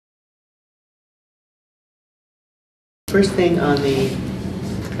First thing on the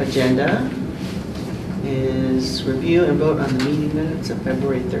agenda is review and vote on the meeting minutes of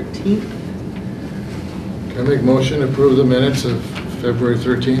February 13th. Can I make motion to approve the minutes of February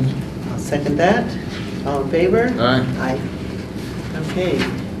 13th? I'll second that. All in favor? Aye. Aye. Okay,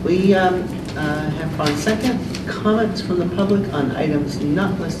 we have on second comments from the public on items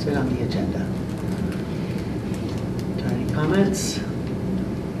not listed on the agenda. Any comments?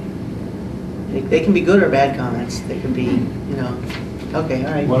 They can be good or bad comments. They can be, you know, okay,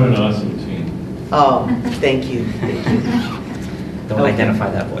 all right. What an awesome team. Oh, thank you, thank you. Don't identify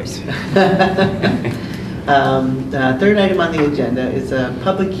that voice. The third item on the agenda is a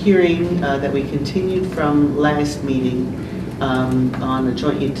public hearing that we continued from last meeting on a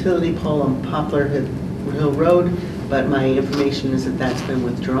joint utility pole on Poplar Hill Road, but my information is that that's been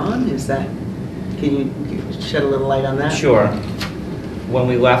withdrawn. Is that, can you shed a little light on that? Sure. When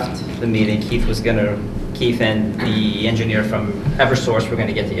we left the meeting, Keith and the engineer from Eversource were going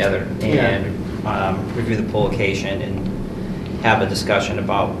to get together and review the pole location and have a discussion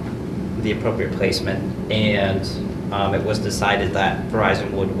about the appropriate placement. And it was decided that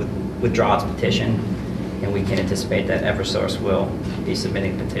Verizon would withdraw its petition, and we can anticipate that Eversource will be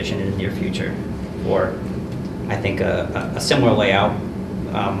submitting a petition in the near future for, I think, a similar layout.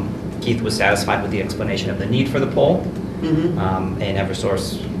 Keith was satisfied with the explanation of the need for the pole, and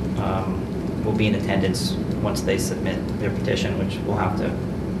Eversource will be in attendance once they submit their petition, which we'll have to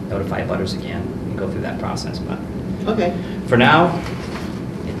notify butters again and go through that process. But okay, for now,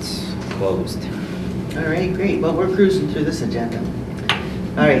 it's closed. All right, great. Well, we're cruising through this agenda.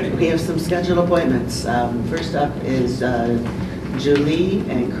 All right, we have some scheduled appointments. First up is Julie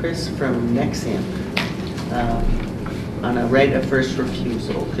and Chris from Nexamp on a right of first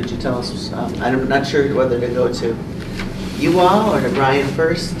refusal. Could you tell us, I'm not sure whether to go to you all or to Brian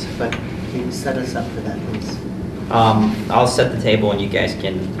first, but can you set us up for that, please? I'll set the table and you guys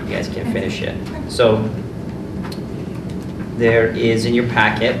can finish it. So there is in your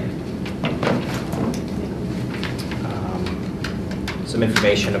packet some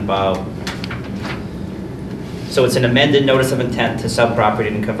information about, so it's an amended notice of intent to sell property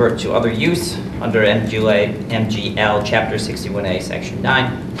and convert to other use under MGL Chapter 61A Section 9,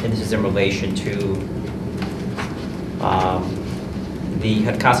 and this is in relation to the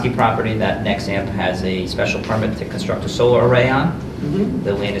Hudkowski property that Nexamp has a special permit to construct a solar array on.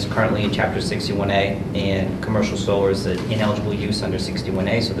 The land is currently in Chapter 61A, and commercial solar is an ineligible use under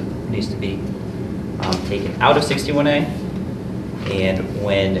 61A, so it needs to be taken out of 61A. And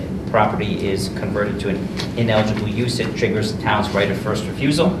when property is converted to an ineligible use, it triggers the town's right of first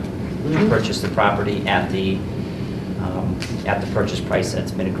refusal to purchase the property at the purchase price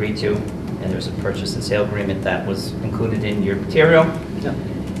that's been agreed to. And there's a purchase and sale agreement that was included in your material. Yep.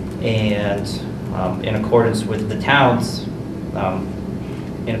 And in accordance with the town's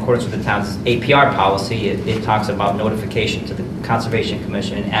APR policy, it talks about notification to the Conservation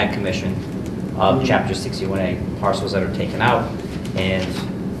Commission and Ag Commission of Chapter 61A parcels that are taken out, and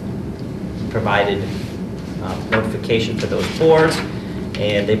provided notification to those boards,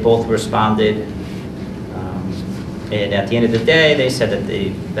 and they both responded. And at the end of the day, they said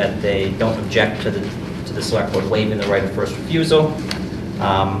that they don't object to the select board waiving the right of first refusal.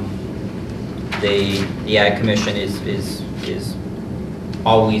 The Ag Commission is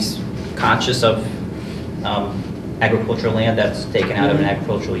always conscious of agricultural land that's taken out of an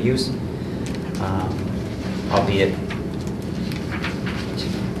agricultural use, albeit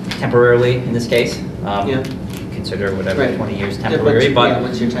temporarily in this case. Consider whatever 20 years temporary, but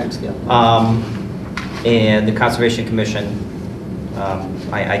what's your time scale? And the Conservation Commission,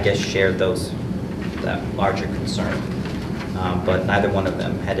 I guess, shared that larger concern, but neither one of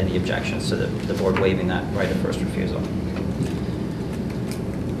them had any objections to the board waiving that right of first refusal.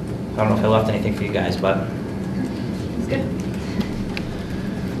 I don't know if I left anything for you guys, but it's good.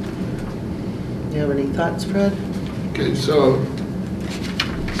 You have any thoughts, Fred? Okay, so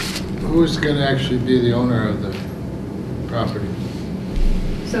who's going to actually be the owner of the property?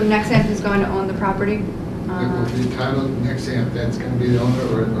 So Nexamp is going to own the property. It will be titled Nexamp, that's going to be the owner,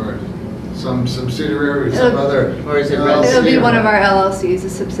 or some subsidiary or some other? Or is it LLC? It'll be one of our LLCs, a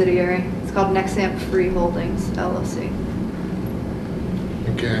subsidiary. It's called Nexamp Free Holdings LLC.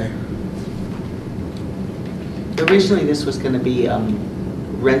 Okay. Originally, this was going to be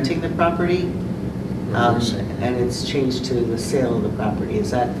renting the property, and it's changed to the sale of the property. Is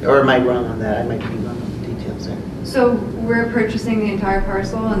that, or am I wrong on that? I might be wrong on the details there. So we're purchasing the entire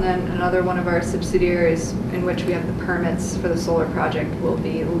parcel, and then another one of our subsidiaries in which we have the permits for the solar project will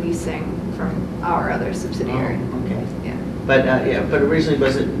be leasing from our other subsidiary. Oh, okay. Yeah. But originally,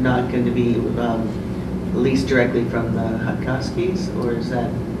 was it not going to be leased directly from the Hutkoskis, or is that,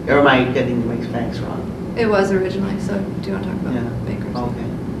 or am I getting my facts wrong? It was originally, so do you want to talk about Yeah. bankruptcy? Okay.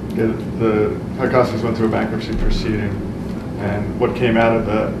 Yeah, the Hutkoskis went through a bankruptcy proceeding, and what came out of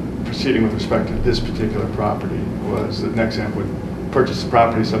the proceeding with respect to this particular property was that Nexamp would purchase the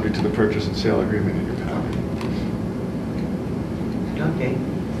property subject to the purchase and sale agreement in your packet. Okay.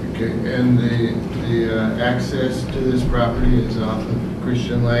 Okay, and the access to this property is off of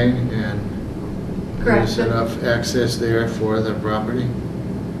Christian Lane, and Correct. there's enough access there for the property?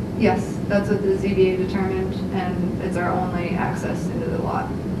 Yes, that's what the ZBA determined, and it's our only access into the lot.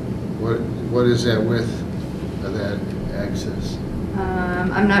 What is that width of that access?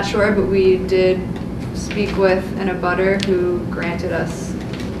 I'm not sure, but we did speak with an abutter who granted us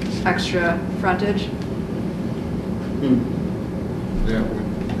extra frontage. That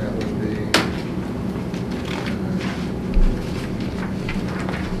would be,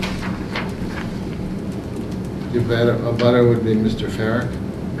 your abutter would be Mr. Farrick?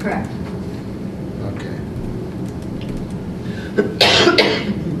 Correct. Okay.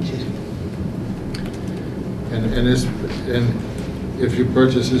 And if you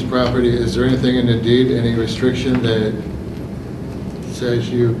purchase this property, is there anything in the deed, any restriction that says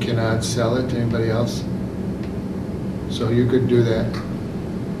you cannot sell it to anybody else? So you could do that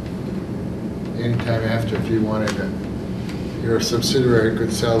anytime after if you wanted it. Your subsidiary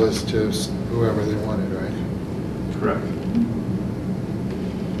could sell this to whoever they wanted, right? Correct.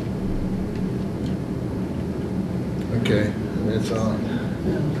 Okay, that's all.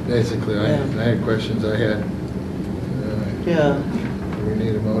 Basically, I had questions I had. Yeah. We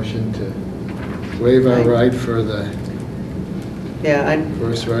need a motion to waive our right for the Yeah, I'm,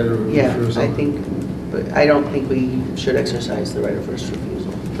 first right of yeah, refusal. I think, but I don't think we should exercise the right of first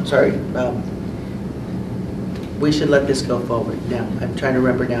refusal. I'm sorry. We should let this go forward. Now, I'm trying to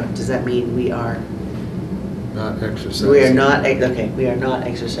remember now, does that mean we are, Not exercising. we are not, okay, we are not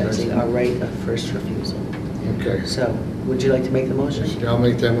exercising our right of first refusal. Okay. So, would you like to make the motion? I'll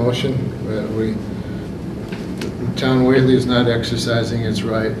make that motion. The town of Whately is not exercising its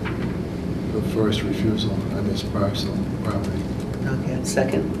right of first refusal on this parcel property. Okay,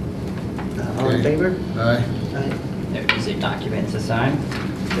 second. All in Okay. favor? Aye. Aye. There is a document to sign,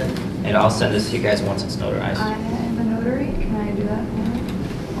 Good. and I'll send this to you guys once it's notarized. I am a notary. Can I do that?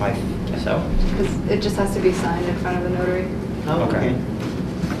 I guess so. Because it just has to be signed in front of the notary. Oh, Okay. okay.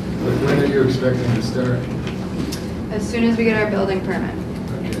 When are you expecting to start? As soon as we get our building permit.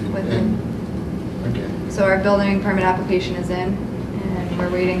 Okay. Within. Okay. So our building permit application is in, and we're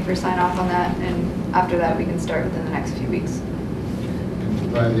waiting for sign off on that, and after that, we can start within the next few weeks.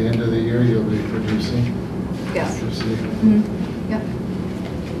 And by the end of the year, you'll be producing? Yes. Proceeding. Yep.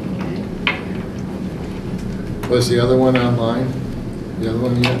 Was the other one online? The other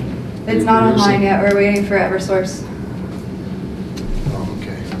one yet? It's not online yet. We're waiting for Eversource. Oh,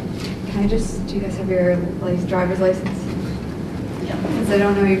 okay. Can I just, do you guys have your driver's license? Yeah. Since I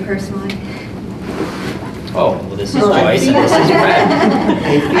don't know you personally. Oh, well, this is Oh, I Joyce, see and this is that.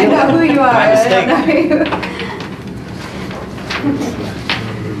 Brad. I know who you are. My I don't mistake. know you.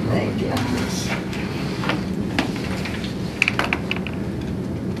 Thank you.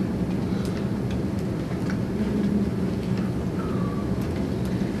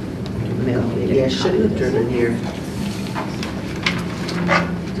 No, maybe I shouldn't have driven here.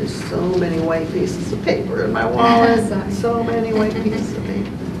 There's so many white pieces of paper in my wallet. Sorry. So many white pieces of paper.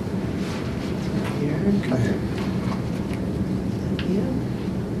 Here, Okay. thank you.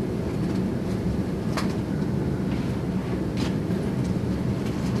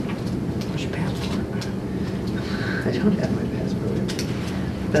 Where's your passport? I don't have my passport,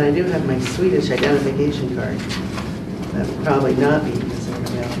 but I do have my Swedish identification card. That would probably not be considered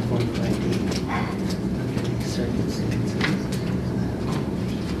a valid form of ID under these circumstances.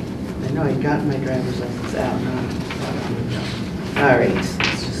 I know I got my driver's license out, not. All right, let's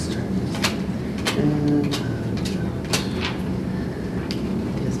just try this. And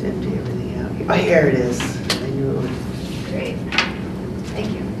just empty everything out here. Oh, here it is. I knew it would. Great.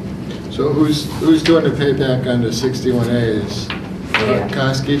 Thank you. So who's doing the payback on the 61As? Yeah.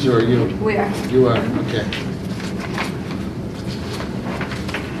 Koskis or you? We are. You are, okay.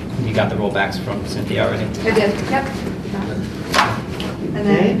 You got the rollbacks from Cynthia already? I did, yep. And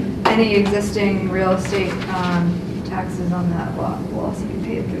then any existing real estate taxes on that lot will also be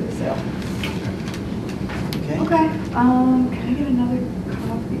paid through the sale. Okay. Okay, can I get another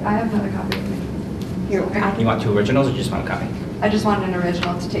copy? I have another copy with me. Here, You want two originals or just one copy? I just wanted an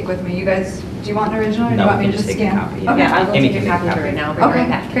original to take with me. You guys, do you want an original or do No, you want we me to can just just take a scan? copy. Okay. Yeah, I'll go Amy take can a make a copy of it copy. right now. I'll bring it right Okay,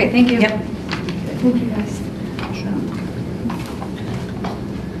 back. great, thank you. Yep. Thank you, guys.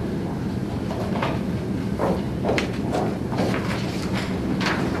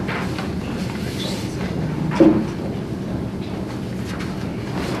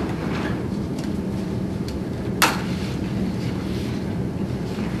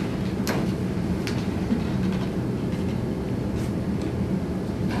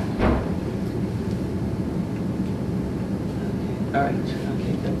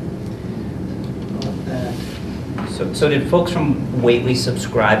 So did folks from Whately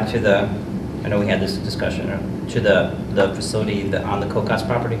subscribe to the, I know we had this discussion, to the facility on the Cocos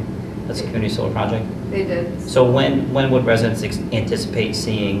property? That's a community solar project? They did. So when would residents anticipate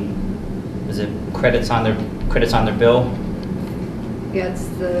seeing, is it credits on their bill? Yeah, it's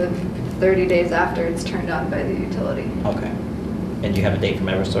the 30 days after it's turned on by the utility. Okay. And do you have a date from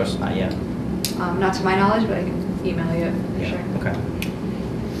Eversource? Not yet? Not to my knowledge, but I can email you for sure. Okay.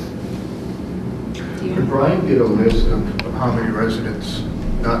 Do you Could know? Brian get a list of how many residents,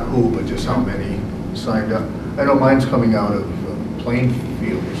 not who, but just how many signed up? I know mine's coming out of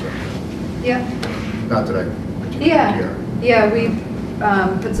Plainfield or something. Yeah. Not that I particularly care. Yeah, we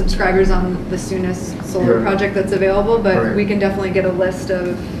put subscribers on the soonest solar Yeah. project that's available, but Right. we can definitely get a list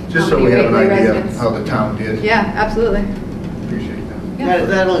of Just how so many we have an Whately idea of residents. how the town did. Yeah, absolutely. Appreciate that. Yeah.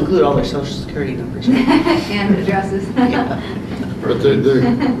 That'll include all their social security numbers. And addresses. Yeah. But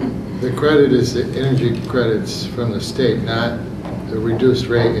the credit is the energy credits from the state, not the reduced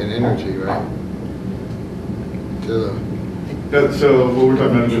rate in energy, right? To So what we're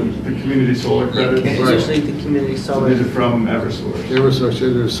talking about is the community solar credits. It's Right. usually the community So solar. these are from Eversource. the Eversource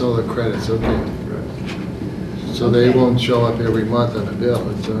there's solar credits, okay. Right. So they won't show up every month on the bill,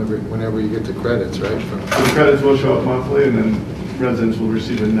 it's whenever you get the credits, right? So the credits will show up monthly, and then residents will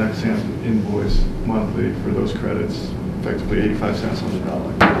receive a next invoice monthly for those credits, effectively 85 cents on the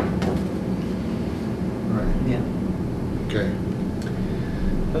dollar. Right. Yeah. Okay.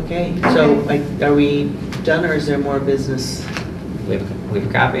 Okay, so are we done or is there more business? We have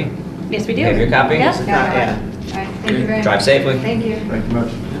a copy? Yes, we do. You have your copy? Yeah. Yeah. All right, thank you very much. Drive safely. Thank you. Thank you much.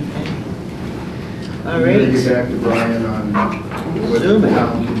 Okay. All I'm gonna get right. back to Brian on what Zoom the it.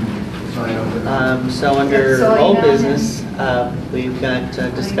 town can sign up with. So under That's all you old got, business, we've got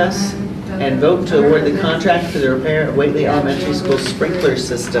discuss and vote to award the contract for the repair of Whately Elementary School sprinkler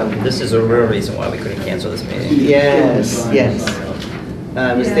system. This is a real reason why we couldn't cancel this meeting. Yes, yes.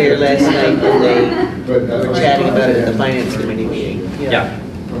 I was there last night and they were chatting about it at the finance committee meeting. Yeah.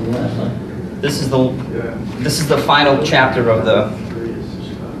 This is the final chapter of the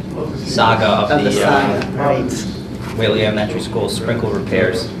saga of Of the the saga, right. Whately Elementary School sprinkler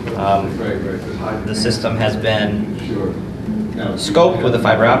repairs. The system has been scoped with a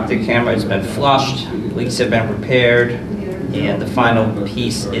fiber optic camera, it's been flushed, leaks have been repaired, and the final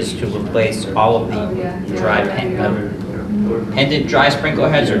piece is to replace all of the pendant dry sprinkler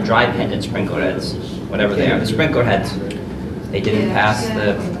heads or dry pendant sprinkler heads, whatever they are. The sprinkler heads, they didn't pass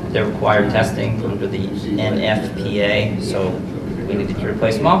the required testing under the NFPA, so we needed to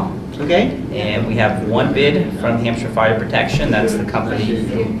replace them all. Okay? And we have one bid from Hampshire Fire Protection, that's the company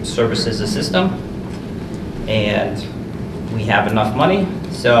who services the system. And we have enough money,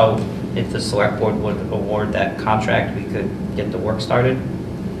 so if the select board would award that contract, we could get the work started.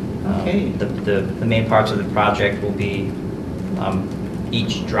 Okay. The main parts of the project will be,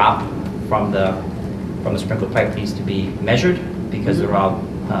 each drop from the sprinkler pipe needs to be measured, because they're all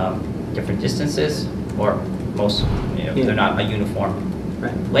different distances, or most, they're not a uniform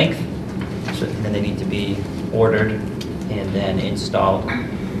Right. length, so then they need to be ordered and then installed.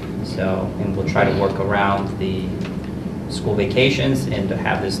 So, and we'll try to work around the school vacations and to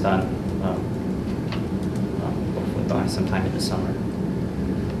have this done hopefully by sometime in the summer.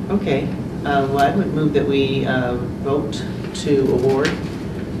 Okay, well, I would move that we vote to award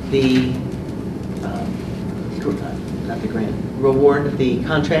the, not the grant, reward the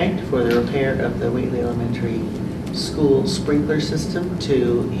contract for the repair of the Whately Elementary School sprinkler system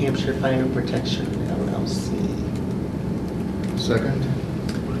to Hampshire Fire Protection LLC. Second?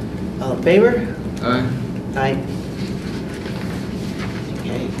 All in favor? Aye. Aye.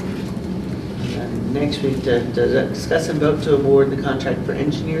 Okay. Next, we discuss and vote to award the contract for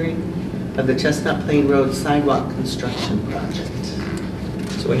engineering of the Chestnut Plain Road sidewalk construction project.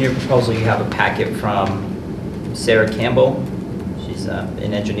 So in your proposal, you have a packet from Sarah Campbell. She's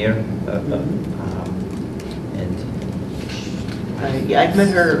an engineer, and Yeah, I've met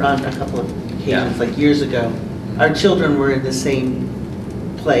her on a couple of occasions, like years ago. Our children were in the same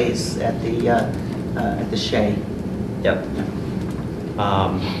place at the Shea. yep.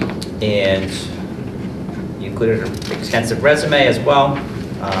 And you included her extensive resume as well.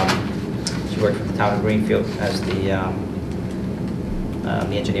 She worked for the town of Greenfield as the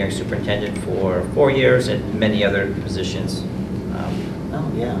engineering superintendent for 4 years and many other positions.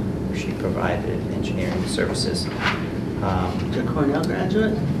 Oh, yeah. Where she provided engineering services. She's a Cornell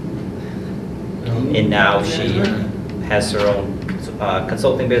graduate? And now she has her own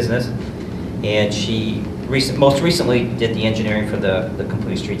consulting business. And she most recently did the engineering for the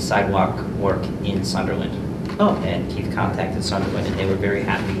Complete Street sidewalk work in Sunderland. Oh. And Keith contacted Sunderland, and they were very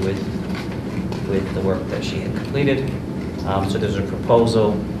happy with with the work that she had completed. So there's a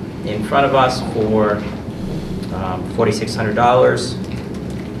proposal in front of us for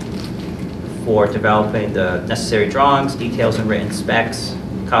 $4,600 for developing the necessary drawings, details, and written specs,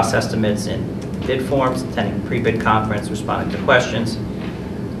 cost estimates, and bid forms, attending pre-bid conference, responding to questions,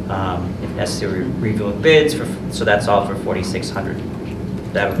 if necessary, reviewing bids. So that's all for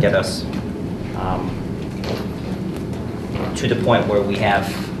 $4,600. That'll get us to the point where we have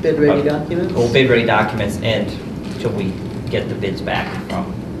Bid-ready documents? Oh, bid-ready documents, and till we get the bids back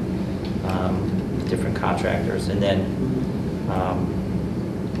from different contractors, and then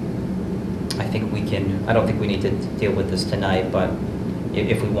I think we can. I don't think we need to deal with this tonight, but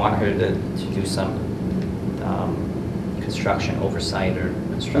if we want her to do some construction oversight or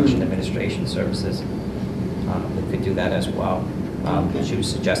construction administration services, we could do that as well. Okay. She was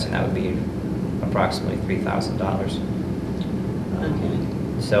suggesting that would be approximately $3,000. Okay.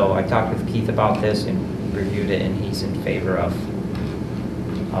 So I talked with Keith about this and reviewed it, and he's in favor of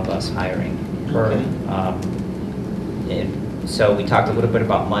us hiring her. Okay. And so we talked a little bit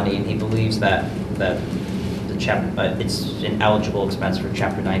about money, and he believes that the it's an eligible expense for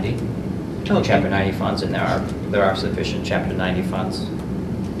Chapter 90. Okay. Chapter 90 funds, and there are sufficient Chapter 90 funds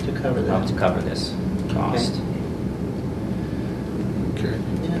To cover that. to cover this cost. Okay.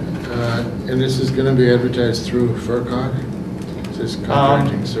 Yeah. And this is going to be advertised through FERCog? It says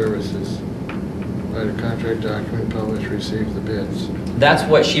contracting services. Write a contract document, publish, receive the bids. That's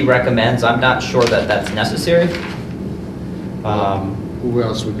what she recommends. I'm not sure that that's necessary. Who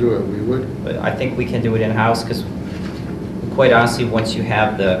else would do it? We would? But I think we can do it in-house, because quite honestly, once you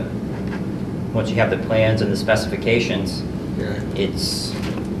have the plans and the specifications, Yeah.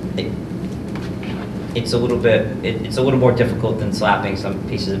 it's a little bit, it's a little more difficult than slapping some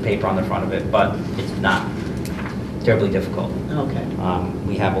pieces of paper on the front of it, but it's not terribly difficult. Okay.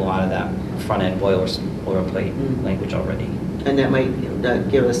 We have a lot of that front-end boilerplate Mm. language already. And that might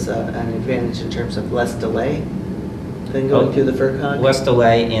give us an advantage in terms of less delay than going through the FERCog? Less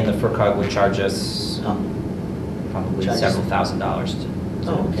delay, and the FERCog would charge us Oh, probably Charges. several $1,000s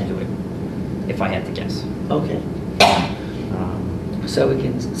to okay. do it, if I had to guess. Okay. Um, So we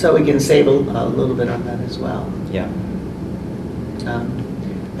can save a little bit on that as well. Yeah.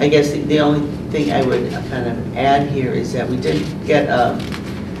 I guess the only thing I would kind of add here is that we did get a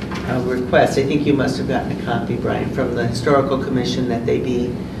request, I think you must have gotten a copy, Brian, from the Historical Commission that they be,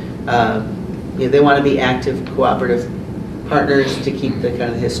 they want to be active, cooperative partners to keep the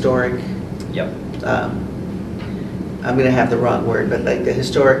kind of historic, Yep. I'm going to have the wrong word, but like the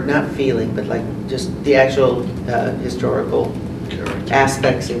historic, not feeling, but like just the actual historical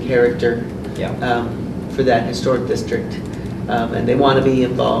aspects and character Yeah. for that historic district. And they want to be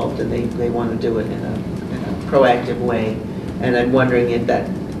involved, and they want to do it in a proactive way. And I'm wondering if that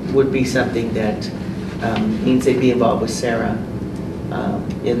would be something that means they'd be involved with Sarah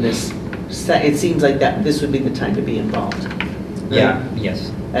in this. It seems like that this would be the time to be involved. Yeah,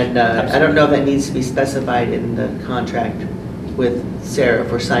 yes. And I don't know if that needs to be specified in the contract with Sarah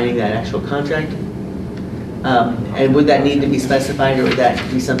for signing that actual contract. And would that need to be specified, or would that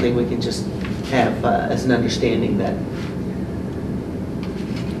be something we can just have as an understanding that?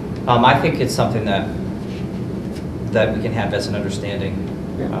 I think it's something that we can have as an understanding.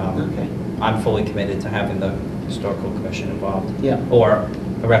 Yeah, okay. I'm fully committed to having the Historical Commission involved. Yeah. Or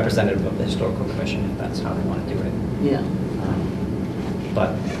a representative of the Historical Commission, if that's how they want to do it. Yeah.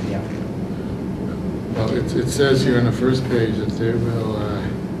 But, yeah. Well, it says here on the first page that they will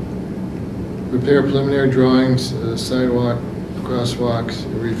prepare preliminary drawings, sidewalk, crosswalks,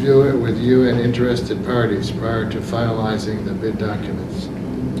 review it with you and interested parties prior to finalizing the bid documents.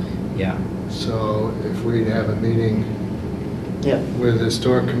 Yeah. So if we have a meeting Yeah, with the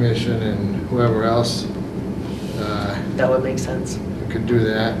Historic Commission and whoever else, that would make sense. we could do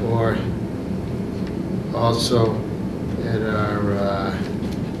that, or also at our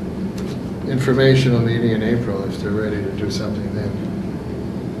informational meeting in April, if they're ready to do something then.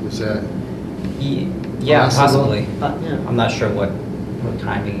 Is that Yeah, possible? possibly. Yeah. I'm not sure what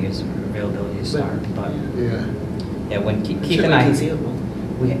timing is, availability to start, but, Yeah. yeah, when Keith Certainly and I, conceivable.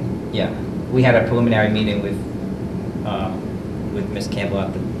 we had a preliminary meeting with Ms. Campbell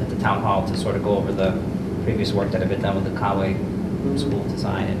at the town hall to sort of go over the previous work that had been done with the Conway School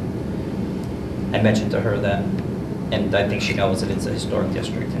design, and I mentioned to her that, and I think she knows that it's a historic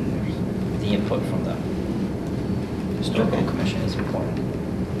district, and the input from the Historical Okay. Commission is important.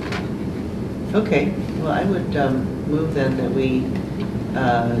 Okay, well, I would move then that we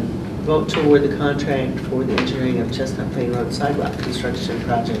vote to award the contract for the engineering of Chestnut Plain Road sidewalk construction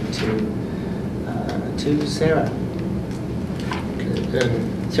project to Sarah. Okay.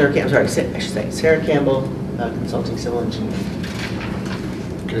 And I should say Sarah Campbell, Consulting Civil Engineer.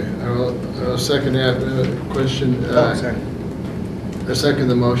 Okay, I'll second that question. Oh, sorry. I second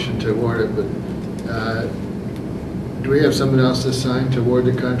the motion to award it, but do we have someone else to sign to award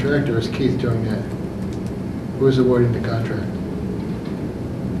the contract, or is Keith doing that? Who is awarding the contract?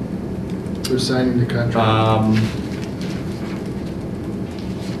 Who's signing the contract?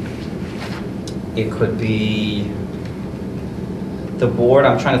 It could be the board.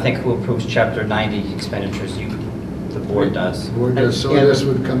 I'm trying to think who approves Chapter 90 expenditures. The board does. The board does, so Yeah. this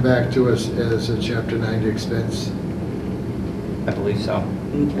would come back to us as a Chapter 90 expense. I believe so.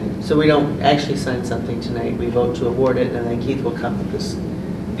 Okay, so we don't actually sign something tonight, we vote to award it, and then Keith will come with this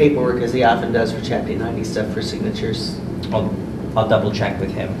paperwork, as he often does for Chapter 90 stuff for signatures. I'll double check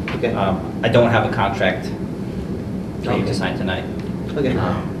with him. Okay. I don't have a contract for you Okay. to sign tonight, Okay,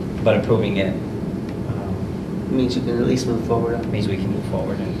 but approving it means you can at least move forward on. means we can move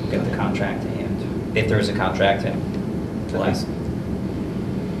forward and get the contract, and if there is a contract, and we'll Okay.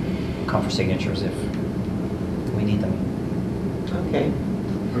 come for signatures if we need them. Okay,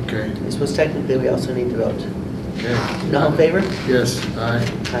 Okay, I suppose technically we also need to vote. okay. All in favor? Yes, aye.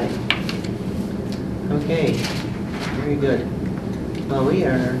 Aye. Okay, very good. Well, we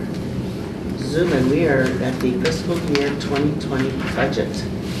are zooming, we are at the fiscal year 2020 budget.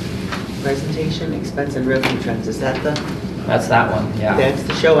 Presentation, expense, and revenue trends, is that the, That's that one, yeah. that's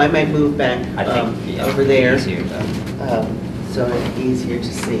the show? I might move back I think yeah, over there, easier to- so it's easier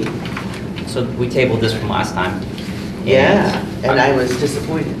to see. So we tabled this from last time. Yeah, and I was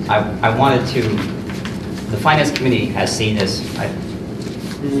disappointed. I wanted to, the finance committee has seen this. I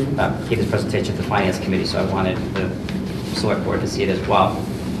Mhm. gave this presentation to the finance committee, so I wanted the select board to see it as well.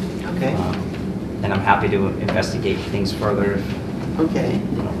 Okay, And I'm happy to investigate things further if okay.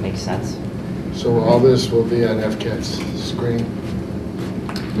 it makes sense. So all this will be on FCAT's screen?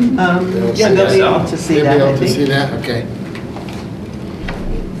 Yeah, they'll be able to see that, They'll be I able to see think. that, okay.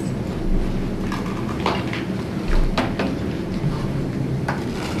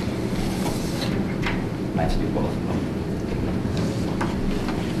 I have to do both.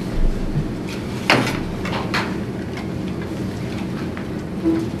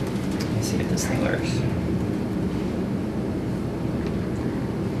 Let me see if this thing works.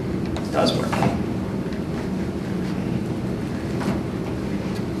 It does work.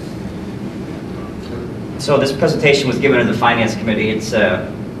 So this presentation was given to the Finance Committee. It's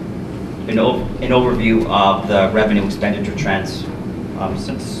an overview of the revenue expenditure trends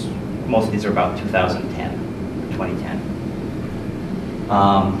since most of these are about 2010.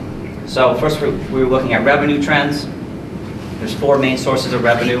 So first we were looking at revenue trends. There's 4 main sources of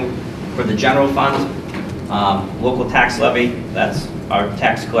revenue for the general fund. Local tax levy, that's our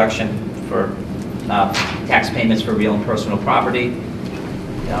tax collection for tax payments for real and personal property.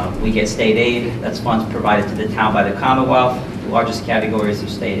 We get state aid, that's funds provided to the town by the Commonwealth. The largest categories of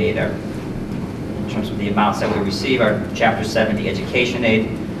state aid are, in terms of the amounts that we receive, are Chapter 70 education aid.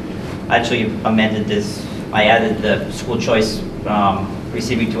 I actually amended this, I added the school choice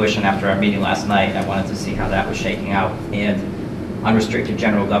receiving tuition after our meeting last night. I wanted to see how that was shaking out, and unrestricted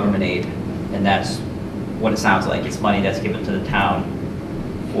general government aid, and that's what it sounds like. It's money that's given to the town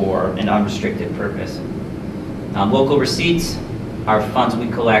for an unrestricted purpose. Local receipts are funds we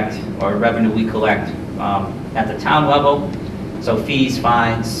collect, or revenue we collect at the town level. So fees,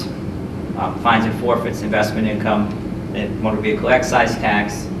 fines, fines and forfeits, investment income, and motor vehicle excise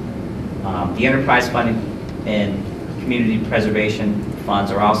tax. The enterprise fund and community preservation funds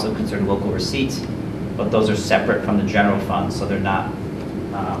are also considered local receipts, but those are separate from the general fund, so they're not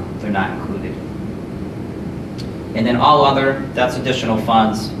included. And then all other, that's additional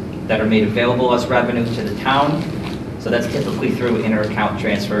funds that are made available as revenue to the town. So that's typically through inter-account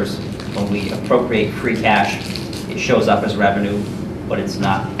transfers. When we appropriate free cash, it shows up as revenue, but it's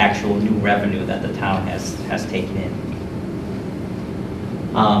not actual new revenue that the town has taken in.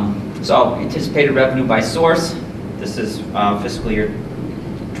 So anticipated revenue by source. This is fiscal year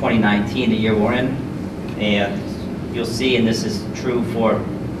 2019, the year we're in. And you'll see, and this is true for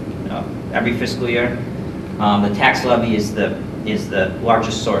every fiscal year, the tax levy is the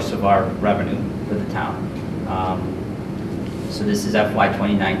largest source of our revenue for the town. So this is FY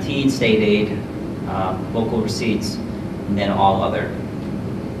 2019, state aid, local receipts, and then all other.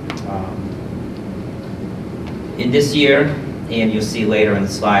 In this year, and you'll see later in the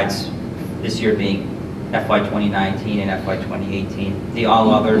slides, this year being FY 2019 and FY 2018, the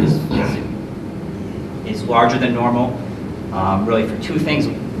all other is larger than normal, really for 2 things.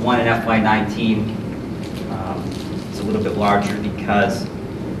 One, in FY 19, it's a little bit larger because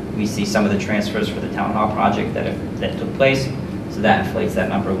we see some of the transfers for the town hall project that took place. So So that inflates that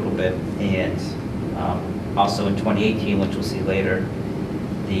number a little bit. And also in 2018, which we'll see later,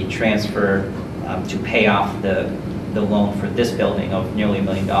 the transfer to pay off the loan for this building of nearly $1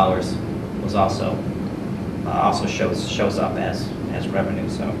 million was also shows up as revenue.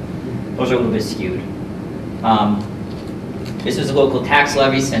 So those are a little bit skewed. This is a local tax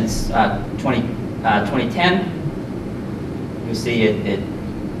levy since 2010. You'll see it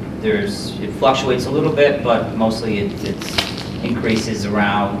fluctuates a little bit, but mostly it increases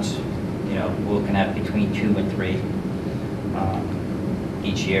around, we're looking at between 2 and 3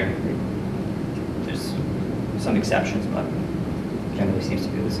 each year. There's some exceptions, but generally seems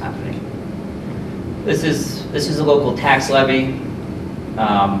to be what's happening. This is a local tax levy,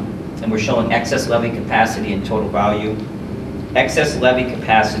 and we're showing excess levy capacity and total value. Excess levy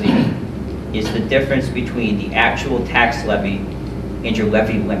capacity is the difference between the actual tax levy and your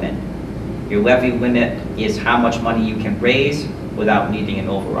levy limit. Your levy limit is how much money you can raise without needing an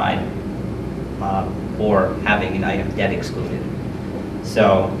override or having an item debt excluded.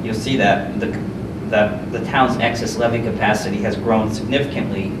 So you'll see that the town's excess levy capacity has grown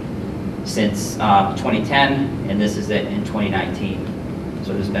significantly since 2010, and this is it in 2019.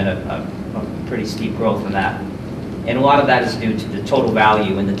 So there's been a pretty steep growth in that. And a lot of that is due to the total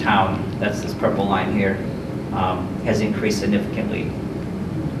value in the town, that's this purple line here, has increased significantly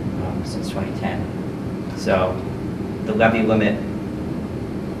since 2010. So the levy limit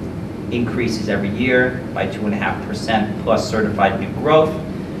increases every year by 2.5% plus certified new growth.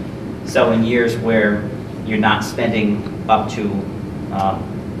 So in years where you're not spending up to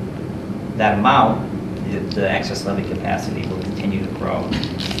that amount, the excess levy capacity will continue to grow.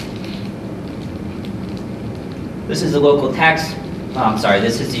 This is the local tax,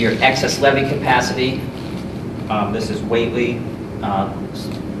 this is your excess levy capacity. This is Whately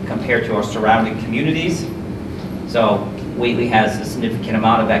compared to our surrounding communities. So Whately has a significant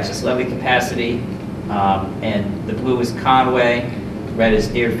amount of excess levy capacity, and the blue is Conway, red is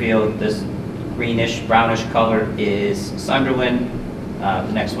Deerfield, this greenish, brownish color is Sunderland,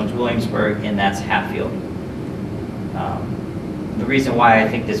 the next one's Williamsburg, and that's Hatfield. The reason why I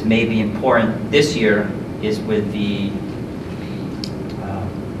think this may be important this year is with the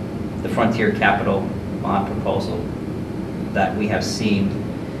Frontier Capital bond proposal that we have seen,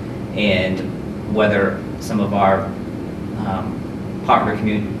 and whether some of our partner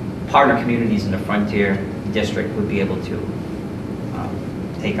communities in the Frontier District would be able to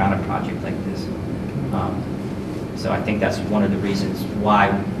take on a project like this. So I think that's one of the reasons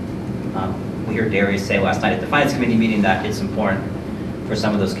why we heard Darius say last night at the Finance Committee meeting that it's important for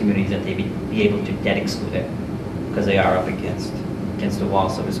some of those communities that they be able to debt exclude it, because they are up against the wall,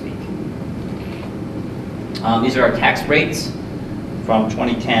 so to speak. These are our tax rates from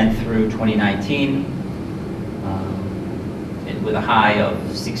 2010 through 2019, with a high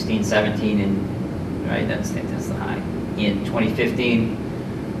of 16, 17, and right, that's the high in 2015.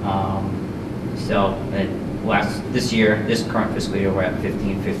 So this current fiscal year, we're at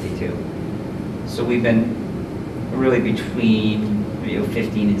 1552. So we've been really between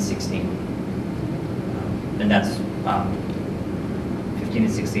 15 and 16, and that's $15 and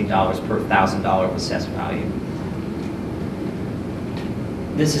 $16 per $1,000 of assessed value.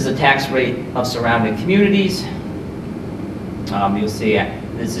 This is a tax rate of surrounding communities. You'll see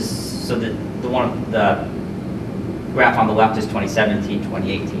this is the graph on the left is 2017,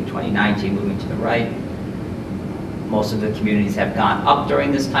 2018, 2019, moving to the right. Most of the communities have gone up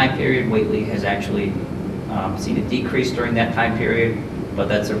during this time period. Whately has actually seen a decrease during that time period, but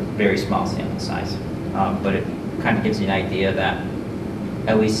that's a very small sample size. But it kind of gives you an idea that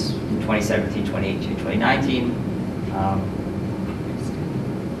at least in 2017, 2018, 2019,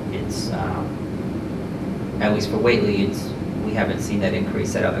 it's at least for Whately, we haven't seen that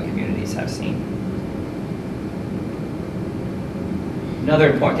increase that other communities have seen. Another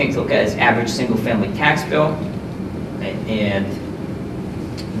important thing to look at is average single-family tax bill, and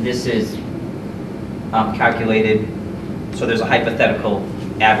this is calculated. So there's a hypothetical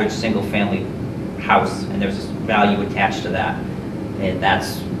average single-family house, and there's a value attached to that, and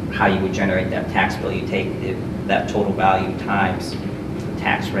that's how you would generate that tax bill. You take that total value times the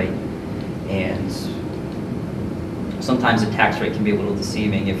tax rate, and sometimes the tax rate can be a little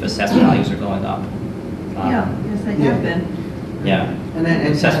deceiving if assessed values are going up. Yes, they have been. Yeah, And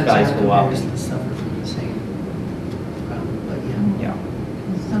assessed values go up. Suffer from the same problem, but Yeah.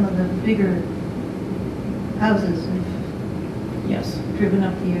 Some of the bigger houses have Yes. driven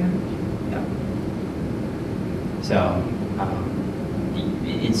up the air. Yeah. So,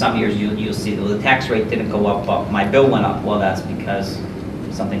 in some years you'll see the tax rate didn't go up, but my bill went up. Well, that's because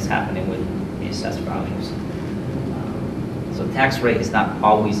something's happening with the assessed values. So the tax rate is not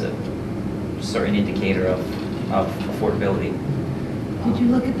always a certain indicator of affordability. Did you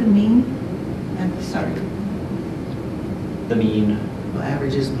look at the mean? I'm sorry. The mean Well,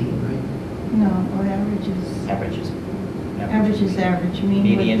 average is mean, right? No, or averages. averages. Average is average, mean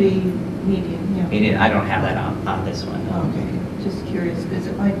Median. would be median, yeah. Median, I don't have that on this one. Okay, just curious, because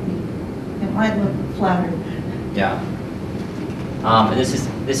it might look flatter. Yeah. And this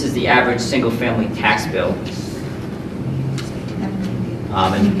is the average single-family tax bill.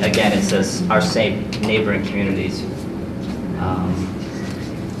 And again, it says our same neighboring communities.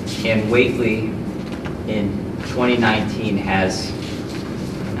 And Whately in 2019 has,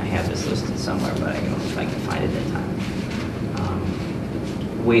 and I have this listed somewhere, but I don't know if I can find it in time.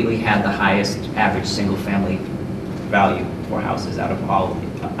 Whately had the highest average single-family value for houses out of all of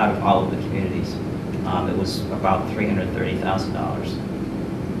the communities. It was about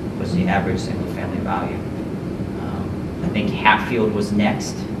 $330,000 was the average single-family value. I think Hatfield was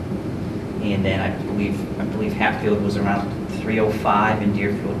next, and then I believe Hatfield was around 305, and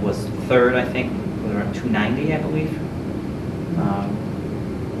Deerfield was third. I think was around 290, I believe,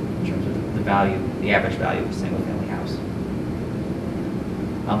 in terms of the value, the average value of a single-family house.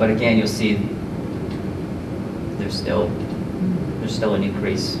 But again, you'll see there's still an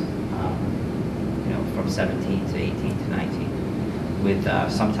increase, from 17 to 18 to 19, with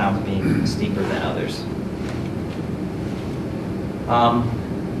some towns being steeper than others.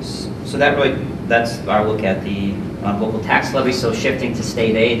 So that's our look at the local tax levy. So shifting to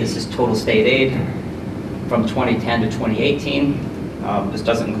state aid, this is total state aid from 2010 to 2018. This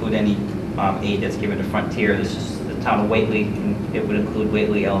doesn't include any aid that's given to Frontier. This is the town of Whately, and it would include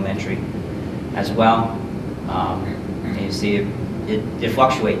Whately Elementary as well. And you see it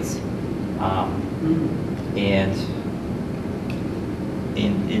fluctuates. And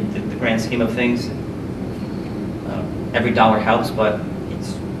in the grand scheme of things, every dollar helps, but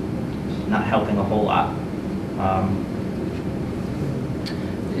it's not helping a whole lot.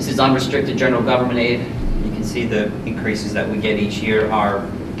 This is unrestricted general government aid. You can see the increases that we get each year are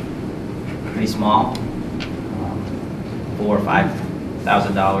pretty small, $4,000 or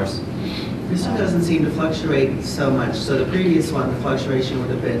 $5,000. This one doesn't seem to fluctuate so much. So the previous one, the fluctuation would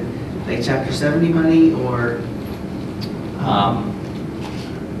have been like Chapter 70 money or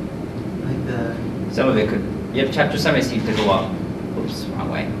like the... Some of it could, Chapter 70 seems to go up. Oops, wrong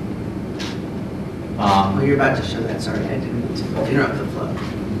way. Oh, you're about to show that. Sorry, I didn't mean to interrupt the flow.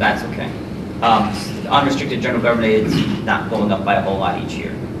 That's okay. Unrestricted general government aid is not going up by a whole lot each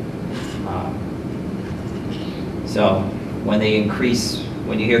year. So when they increase,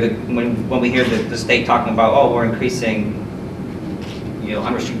 when we hear the state talking about, oh, we're increasing,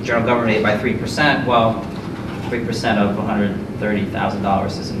 unrestricted general government aid by 3%, well, 3% of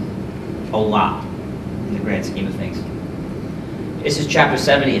 $130,000 isn't a lot in the grand scheme of things. This is Chapter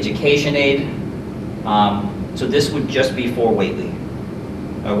 70 education aid. So this would just be for Whately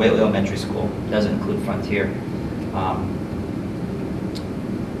Elementary School. It doesn't include Frontier.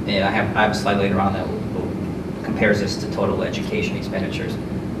 And I have a slide later on that compares this to total education expenditures.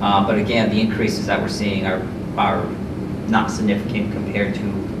 But again, the increases that we're seeing are not significant compared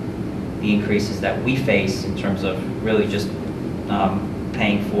to the increases that we face in terms of really just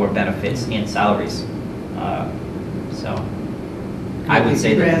paying for benefits and salaries. So I would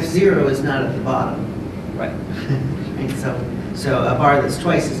say that graph 0 is not at the bottom. right. Right, so a bar that's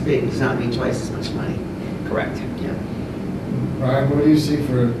twice as big does not mean twice as much money. Correct. Yeah. Brian, what do you see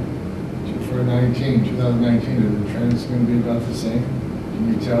for 2019? Are the trends going to be about the same?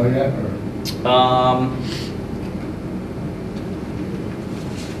 Can you tell yet? Or?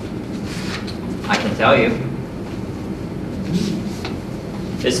 I can tell you.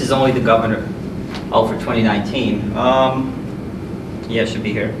 This is only the governor. Oh, for 2019. Yeah, it should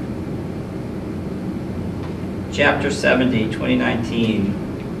be here. Chapter 70,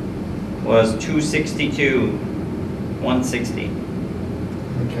 2019 was 262, 160.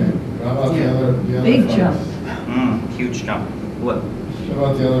 Okay. How about the other Big funds? jump. Huge jump. What? What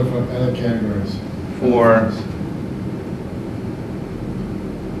about the other categories? For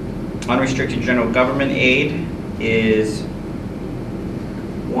unrestricted general government aid is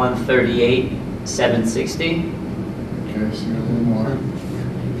 138, 760. Okay, so you got a little more.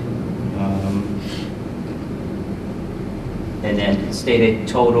 And then stated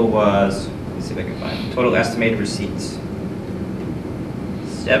total was, let's see if I can find it, total estimated receipts,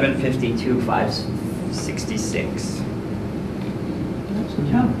 752, 566. That's a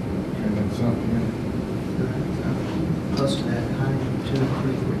jump. Okay, that's up, Close to that high,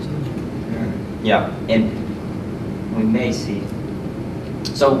 2014. yeah. Yeah, and we may see.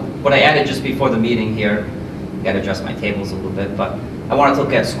 So what I added just before the meeting here got to adjust my tables a little bit, but I wanted to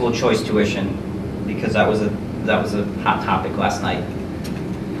look at school choice tuition because that was a hot topic last night.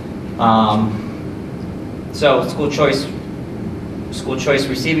 So school choice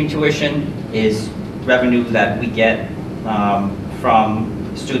receiving tuition is revenue that we get from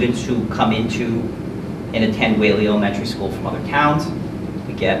students who come into and attend Whately Elementary School from other towns.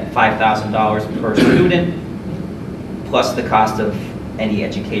 We get $5,000 per student, plus the cost of any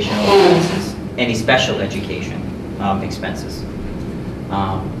educational expenses, any special education expenses.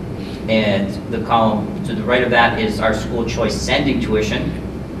 And the column to the right of that is our school choice sending tuition.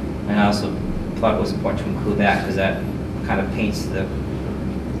 And I also thought it was important to include that because that kind of paints the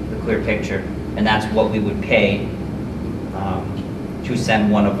clear picture. And that's what we would pay to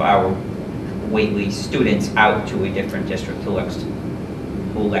send one of our Whately students out to a different district who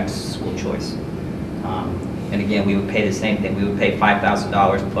elects school choice. And again, we would pay the same thing. We would pay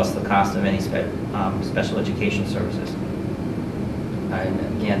 $5,000 plus the cost of any special education services. And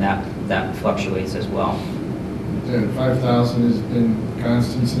again, that fluctuates as well. That 5,000 has been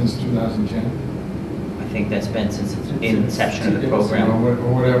constant since 2010? I think that's been since the inception of the program. Or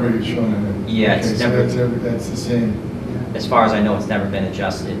whatever you're showing on it. Yeah, it's so never. That's the same. As far as I know, it's never been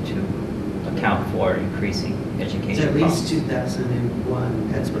adjusted to account for increasing It's education at least costs.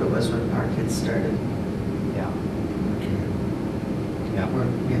 2001, that's what it was when our kids started. Yeah.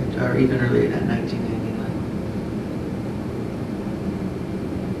 Yeah. Or even earlier than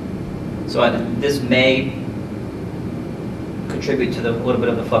 1999. So this may contribute to a little bit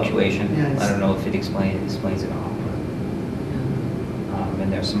of the fluctuation. Yeah, I don't know if it explains it all.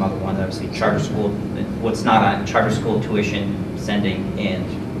 And there's some other ones, obviously charter school, what's not on charter school tuition sending and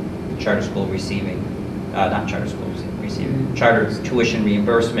charter school receiving, not charter school receiving, charter tuition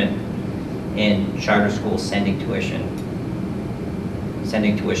reimbursement and charter school sending tuition.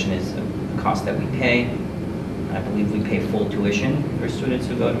 Sending tuition is a cost that we pay. I believe we pay full tuition for students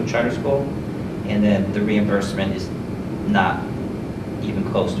who go to a charter school, and then the reimbursement is not even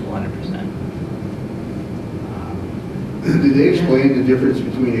close to 100%. Did they explain the difference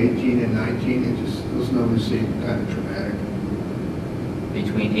between 18 and 19? It just, those numbers seem kind of dramatic.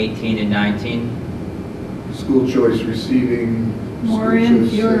 Between 18 and 19, School choice receiving. More school in,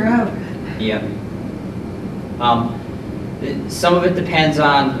 choice fewer sending. out. yeah. Some of it depends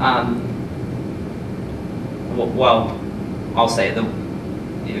on well, I'll say the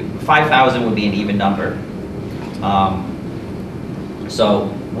 5,000 would be an even number. So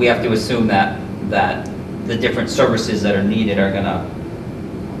we have to assume that the different services that are needed are gonna,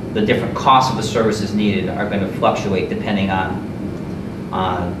 the different costs of the services needed are gonna fluctuate depending on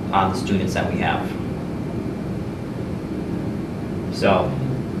the students that we have. So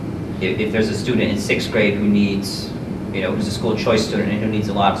if there's a student in 6th grade who needs, who's a school choice student and who needs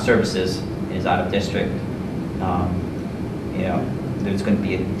a lot of services and is out of district, there's going to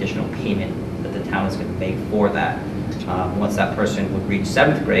be an additional payment that the town is going to make for that. Once that person would reach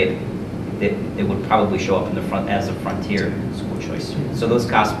 7th grade, it would probably show up in the front as a frontier school choice student. So those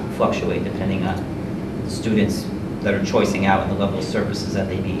costs fluctuate depending on the students that are choicing out and the level of services that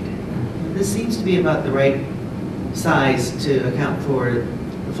they need. This seems to be about the right size to account for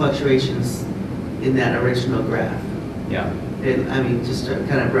the fluctuations in that original graph. Yeah. I mean, just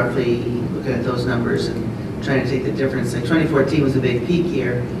kind of roughly looking at those numbers and trying to take the difference. Like 2014 was a big peak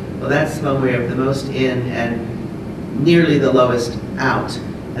year. Well, that's when we have the most in and nearly the lowest out.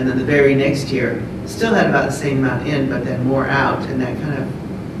 And then the very next year still had about the same amount in, but then more out. And that kind of,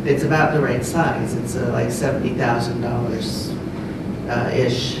 it's about the right size. It's like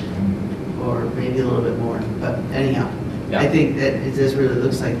 $70,000-ish, or maybe a little bit more. But anyhow, Yeah. I think that this really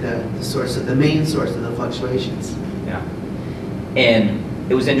looks like the main source of the fluctuations. Yeah.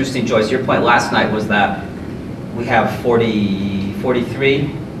 And it was interesting, Joyce, your point last night was that we have 43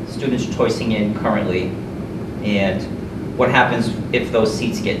 students choicing in currently, and what happens if those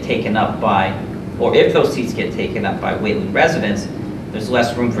seats get taken up by, or if those seats get taken up by Whately residents, there's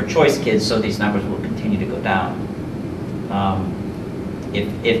less room for choice kids, so these numbers will continue to go down.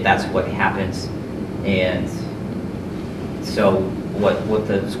 If that's what happens. And so what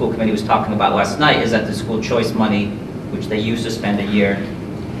the school committee was talking about last night is that the school choice money, which they used to spend a year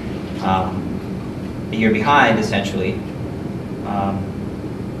behind, essentially,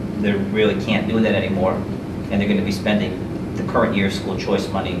 they really can't do that anymore, and they're going to be spending the current year's school choice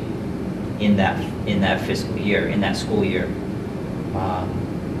money in that fiscal year, in that school year.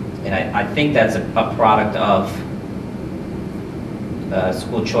 And I think that's a product of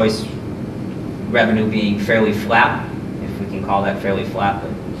school choice revenue being fairly flat, if we can call that fairly flat,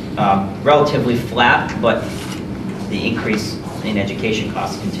 but relatively flat, but the increase in education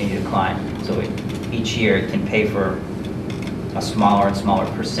costs continue to climb. So each year, it can pay for a smaller and smaller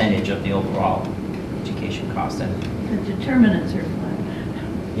percentage of the overall education cost. And The determinants are flat.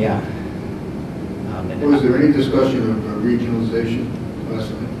 yeah. Was there any discussion of regionalization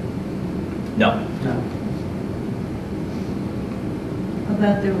last night? No. No.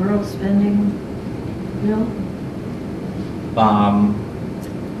 About the rural spending bill?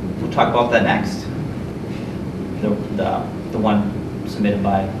 We'll talk about that next. The one submitted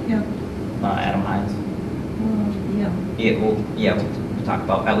by Yeah. Adam Hines. Yeah. We'll talk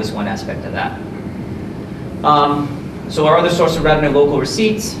about at least one aspect of that. So our other source of revenue, local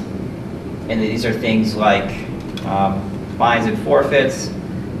receipts, and these are things like fines and forfeits,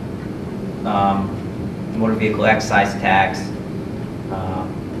 motor vehicle excise tax.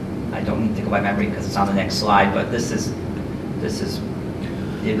 I don't need to go by memory because it's on the next slide, but this is the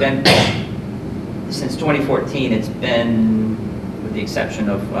event. Since 2014, it's been, with the exception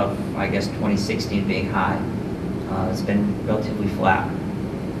of I guess 2016 being high, it's been relatively flat.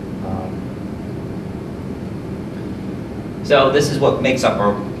 So this is what makes up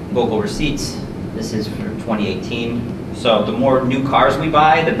our local receipts. This is for 2018. So the more new cars we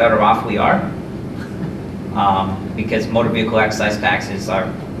buy, the better off we are, because motor vehicle excise tax is our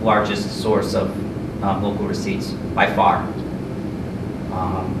largest source of local receipts by far.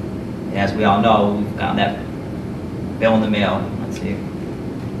 And as we all know, we've gotten that bill in the mail. Let's see, if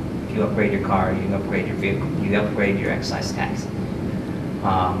you upgrade your car, you upgrade your vehicle, you upgrade your excise tax.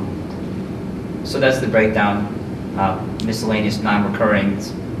 So that's the breakdown. Miscellaneous non-recurring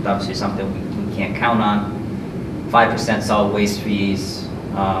is obviously something we can't count on. 5% solid waste fees,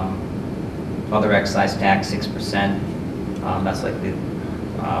 other excise tax 6%. That's like the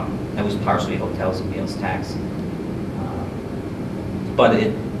that was partially hotels and meals tax, but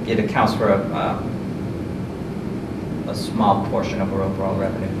it accounts for a small portion of our overall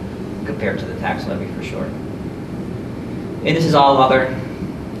revenue compared to the tax levy for sure. And this is all other.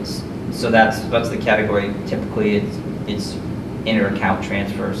 So that's the category. Typically, it's inter-account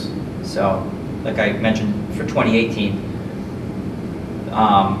transfers. So, like I mentioned, for 2018,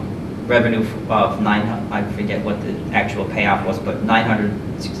 revenue of I forget what the actual payoff was, but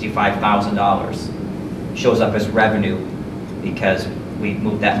 $965,000 shows up as revenue because we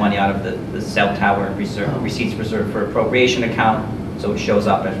moved that money out of the cell tower receipts reserved for appropriation account, so it shows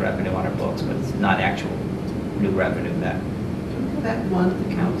up as revenue on our books, but it's not actual new revenue That one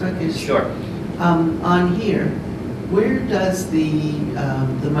account, okay. Sure. On here, where does the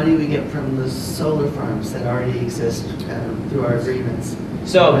money we get from the solar farms that already exist through our agreements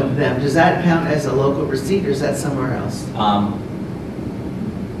So, with them, does that count as a local receipt or is that somewhere else?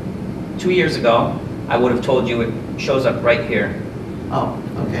 2 years ago, I would have told you it shows up right here. Oh,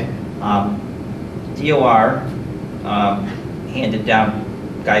 okay. DOR handed down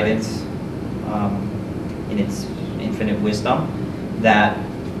guidance in its infinite wisdom that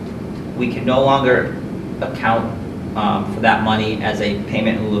we can no longer account for that money as a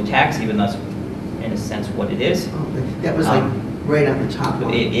payment in lieu of tax, even though that's in a sense what it is. Oh, that was like right on the top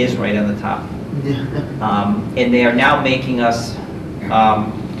one. It is right on the top. Yeah. And they are now making us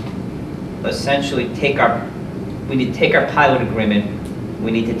essentially we need to take our pilot agreement,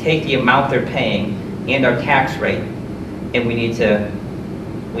 we need to take the amount they're paying and our tax rate, and we need to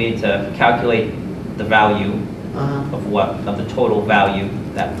calculate the value of the total value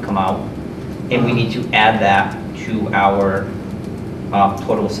that would come out, and we need to add that to our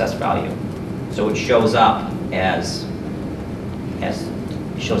total assessed value. So it shows up as it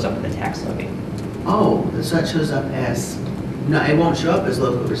shows up in the tax levy. Oh, so that shows up as, no, it won't show up as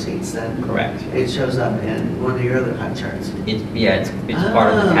local receipts then? Correct. It shows up in one of your other pie charts? It's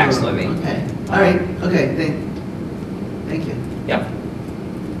part of the tax levy. Okay, all right, okay, thank you. Yep.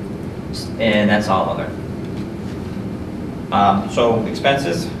 And that's all other. So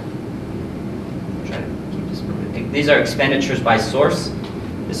expenses. Try to keep this moving. These are expenditures by source.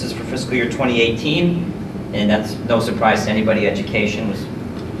 This is for fiscal year 2018, and that's no surprise to anybody. Education was,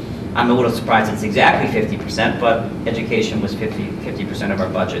 I'm a little surprised it's exactly 50%, but education was 50% of our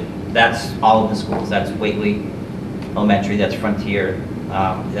budget. That's all of the schools. That's Whately Elementary, that's Frontier,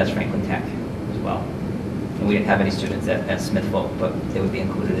 that's Franklin Tech as well. And we didn't have any students at Smithville, but they would be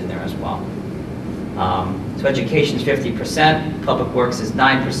included in there as well. So education is 50%, public works is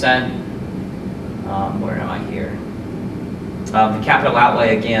 9%. Where am I here? The capital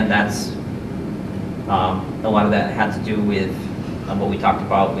outlay, again, that's a lot of that had to do with what we talked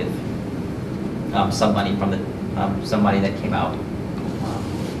about with some money from some money that came out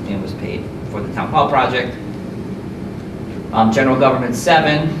and was paid for the town hall project. General government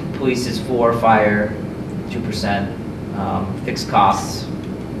 7, police is 4, fire 2%, fixed costs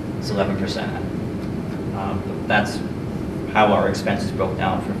is 11%. That's how our expenses broke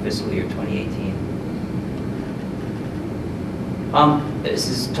down for fiscal year 2018. This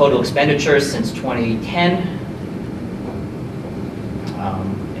is total expenditures since 2010.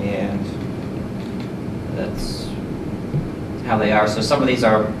 And that's how they are. So some of these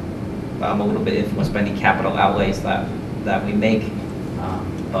are a little bit influenced by the capital outlays that we make,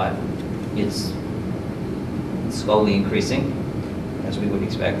 but it's slowly increasing, as we would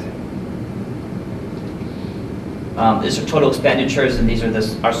expect. These are total expenditures, and these are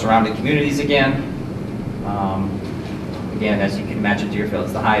our surrounding communities again. Again, as you can imagine, Deerfield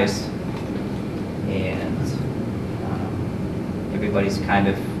is the highest, and everybody's kind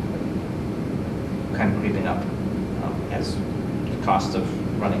of creeping up as the cost of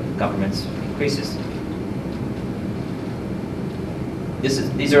running governments increases.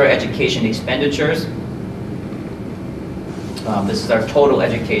 These are our education expenditures. This is our total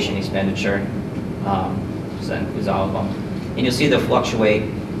education expenditure. So that includes all of them. And you'll see they fluctuate.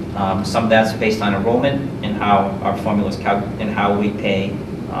 Some of that's based on enrollment and how our formulas and how we pay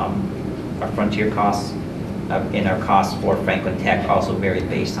our frontier costs. And our costs for Franklin Tech also vary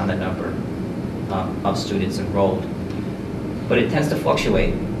based on the number of students enrolled. But it tends to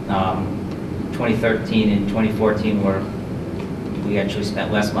fluctuate. 2013 and 2014 we actually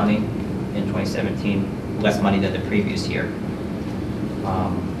spent less money. In 2017, less money than the previous year.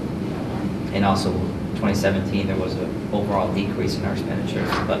 And also 2017 there was an overall decrease in our expenditures,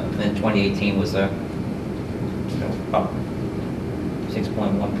 but then 2018 was up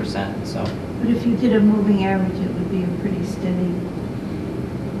 6.1%. So. But if you did a moving average, it would be a pretty steady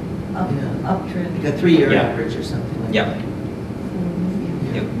uptrend. Like a 3-year average or something like Yeah. that.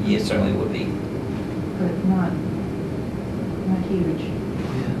 It certainly would be. But not huge.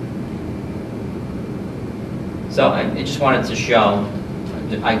 So I just wanted to show,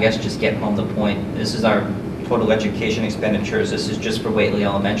 I guess just get home the point. This is our total education expenditures. This is just for Whately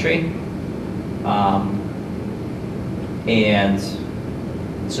Elementary. And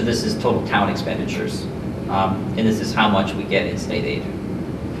so this is total town expenditures. And this is how much we get in state aid.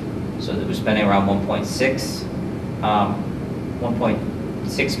 So that we're spending around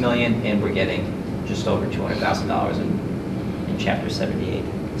 1.6 million, and we're getting just over $200,000 in Chapter 78.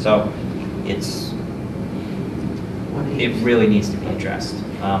 So it really needs to be addressed.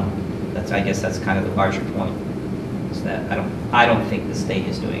 I guess that's kind of the larger point. Is that I don't think the state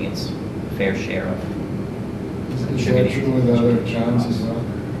is doing its fair share of Is that true with other towns as well?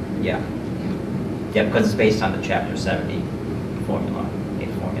 Yeah. Yeah, because it's based on the Chapter 70 formula, aid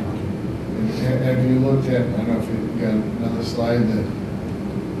formula. Have you looked at, I don't know if you've got another slide, the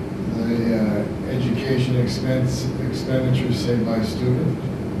education expenditures, say, by student?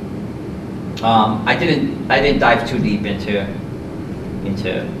 I didn't dive too deep into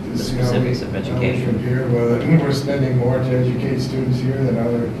the specifics of education. Compare whether we're spending more to educate students here than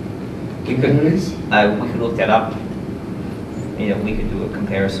other communities? We could look that up. We could do a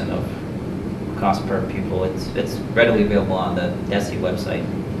comparison of cost per pupil. It's readily available on the DESE website.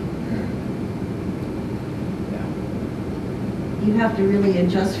 Yeah. You have to really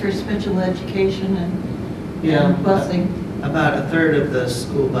adjust for special education and busing. About a third of the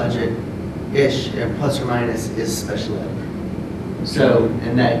school budget-ish, plus or minus, is special ed. So,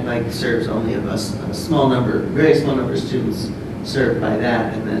 and that serves only a small number, very small number of students served by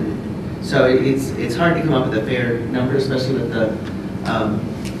that, and then, so it's hard to come up with a fair number, especially with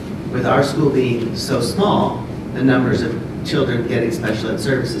with our school being so small. The numbers of children getting special ed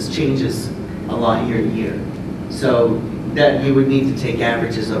services changes a lot year to year. So that you would need to take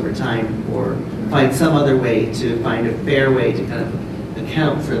averages over time, or find some other way to find a fair way to kind of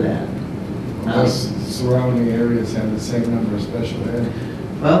account for that. Unless surrounding areas have the same number of special ed.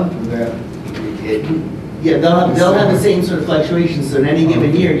 Well, That they'll have the same sort of fluctuations. So in any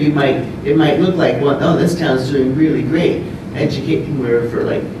given year, it might look like, well, oh, this town's doing really great, educating we're for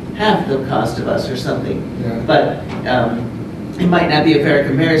like half the cost of us or something. Yeah. But it might not be a fair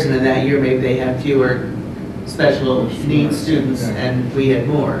comparison. In that year, maybe they have fewer special needs students, and we had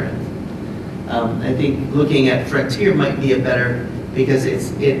more. And, I think looking at Frontier might be a better, because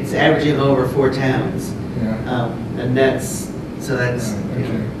it's averaging over 4 towns, and that's. Okay.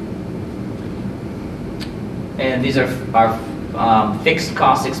 And these are our fixed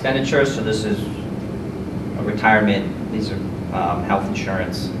cost expenditures. So this is a retirement. These are health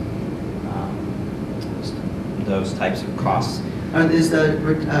insurance. Those types of costs. Is the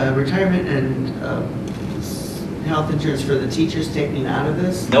retirement and health insurance for the teachers taken out of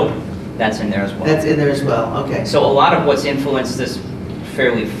this? Nope, that's in there as well. That's in there as well. Okay. So a lot of what's influenced this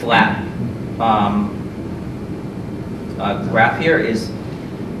fairly flat graph here is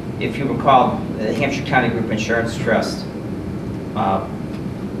if you recall, the Hampshire County Group Insurance Trust,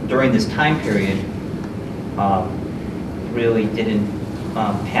 during this time period, really didn't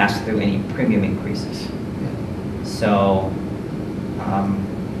pass through any premium increases. So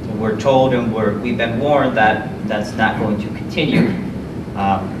we're told and we've been warned that that's not going to continue.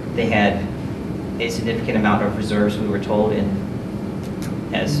 They had a significant amount of reserves, we were told, and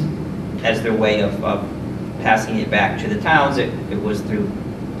as their way of passing it back to the towns, it was through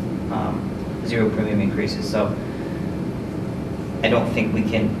zero premium increases. So I don't think we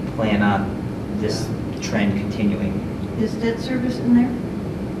can plan on this trend continuing. Is debt service in there?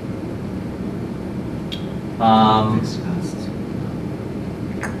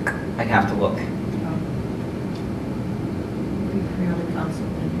 I'd have to look. We fairly constant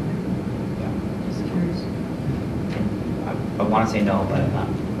anyway. Just curious. I want to say no, but I'm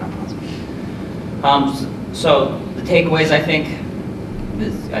not positive. So the takeaways, I think,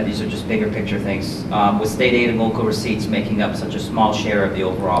 these are just bigger picture things. With state aid and local receipts making up such a small share of the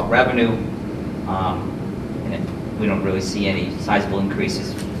overall revenue, and we don't really see any sizable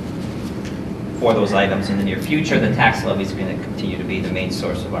increases for those items in the near future, the tax levy is going to continue to be the main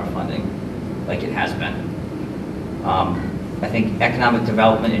source of our funding, like it has been. I think economic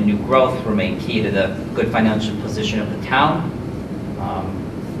development and new growth remain key to the good financial position of the town.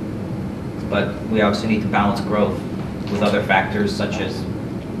 But we obviously need to balance growth with other factors such as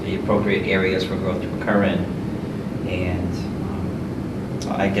the appropriate areas for growth to occur in, and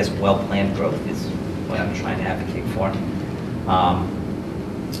I guess well-planned growth is what I'm trying to advocate for.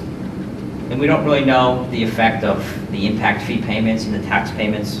 And we don't really know the effect of the impact fee payments and the tax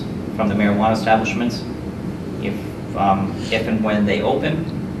payments from the marijuana establishments, if and when they open,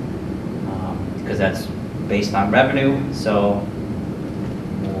 because that's based on revenue. So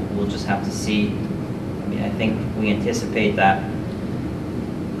we'll just have to see. I mean, I think we anticipate that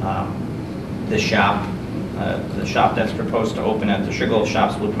the shop that's proposed to open at the Sugarloaf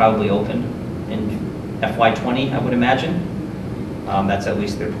Shops will probably open in FY20, I would imagine. That's at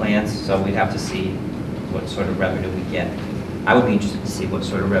least their plans, so we'd have to see what sort of revenue we get. I would be interested to see what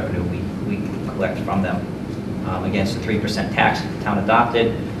sort of revenue we collect from them against the 3% tax the town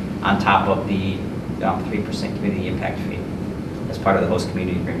adopted, on top of the 3% community impact fee as part of the host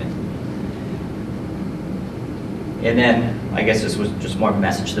community agreement. And then, I guess this was just more of a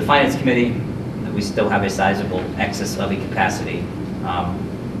message to the Finance Committee that we still have a sizable excess levy capacity.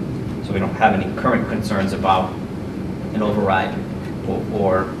 So we don't have any current concerns about an override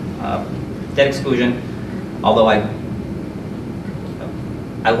or debt exclusion, although I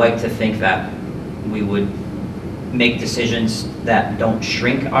like to think that we would make decisions that don't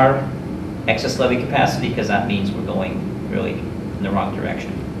shrink our excess levy capacity, because that means we're going really in the wrong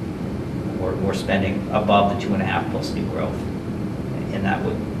direction. We're spending above the 2.5 plus new growth, and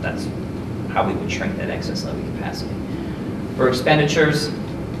that's how we would shrink that excess levy capacity. For expenditures,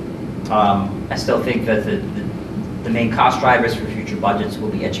 I still think that the main cost drivers for future budgets will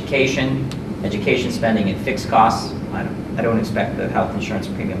be education spending, and fixed costs. I don't expect the health insurance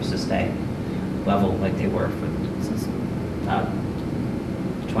premiums to stay level like they were since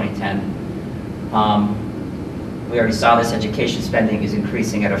 2010. We already saw this. Education spending is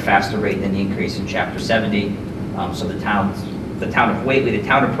increasing at a faster rate than the increase in Chapter 70. So the town of Whately, the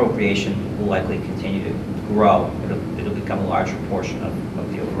town appropriation will likely continue to grow. It'll become a larger portion of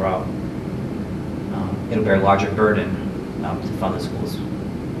the overall. It'll bear a larger burden to fund the schools.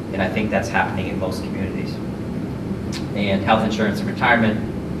 And I think that's happening in most communities. And health insurance and retirement,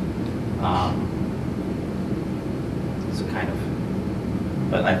 so kind of,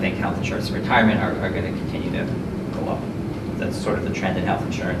 but I think health insurance and retirement are going to continue to go up. That's sort of the trend in health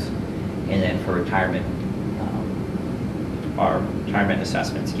insurance. And then for retirement, our retirement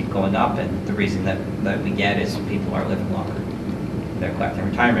assessments keep going up, and the reason that we get is people are living longer. They're collecting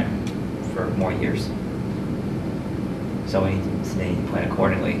retirement for more years. So we need to plan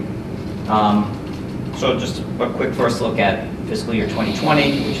accordingly. So just a quick first look at fiscal year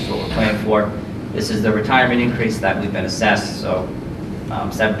 2020, which is what we're planning for. This is the retirement increase that we've been assessed, so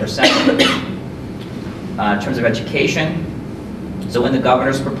 7%. In terms of education, so in the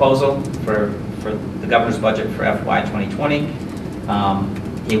governor's proposal for the governor's budget for FY 2020,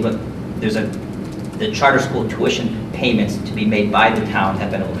 the charter school tuition payments to be made by the town have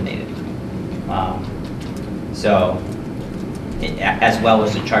been eliminated. As well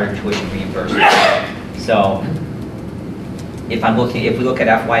as the charter tuition reimbursement. So if we look at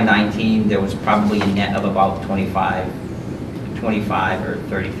FY19, there was probably a net of about $25 or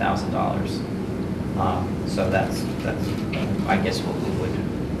 $30,000. So that's I guess what we would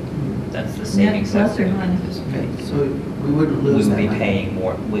That's the savings. Net plus or minus? Okay, so we wouldn't We lose would that be money. paying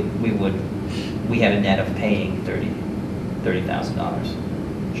more, we had a net of paying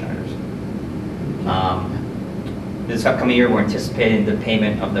 $30,000 charters. This upcoming year, we're anticipating the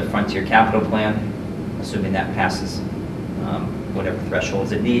payment of the Frontier Capital Plan, assuming that passes whatever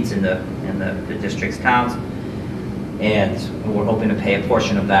thresholds it needs in the district's towns. And we're hoping to pay a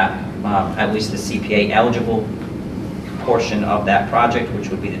portion of that, at least the CPA eligible portion of that project, which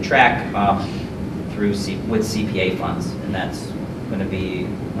would be the track, with CPA funds. And that's going to be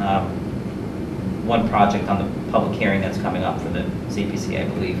one project on the public hearing that's coming up for the CPC, I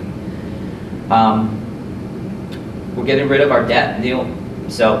believe. We're getting rid of our debt deal.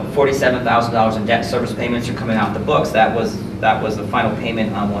 So $47,000 in debt service payments are coming out the books. That was the final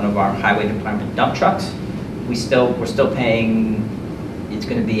payment on one of our highway department dump trucks. We're still paying. It's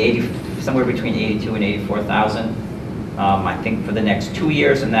going to be somewhere between 82 and 84,000. I think for the next 2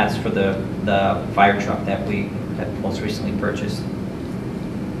 years, and that's for the fire truck that we had most recently purchased.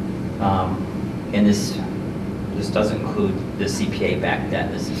 And this doesn't include the CPA backed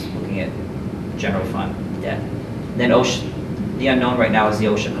debt. This is looking at general fund debt. And then OSHA, the unknown right now is the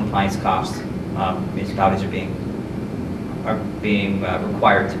OSHA compliance cost. Municipalities are being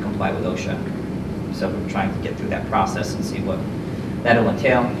required to comply with OSHA. So we're trying to get through that process and see what that'll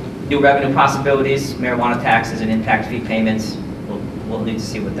entail. New revenue possibilities, marijuana taxes and impact fee payments. We'll need to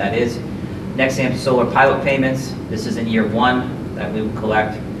see what that is. Next AMP solar pilot payments. This is in year 1 that we will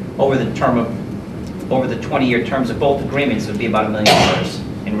collect over the 20-year terms of both agreements. It would be about $1 million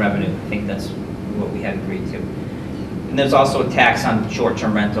in revenue. I think that's what we had agreed to. And there's also a tax on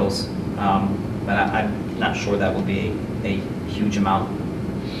short-term rentals, but I'm not sure that will be a huge amount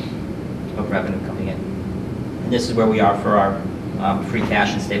of revenue coming in. And this is where we are for our free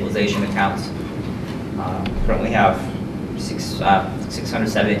cash and stabilization accounts. Currently have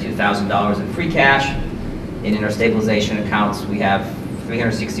 $672,000 in free cash, and in our stabilization accounts we have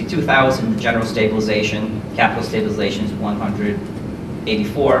 $362,000. The general stabilization, capital stabilization is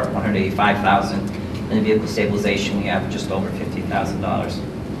 $185,000, and the vehicle stabilization we have just over $50,000.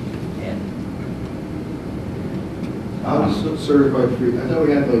 And How is it certified free? I thought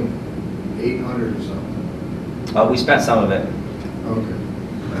we had like 800 or something. we spent some of it. Okay.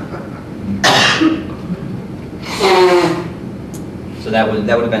 So that would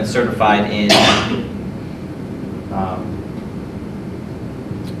have been certified in at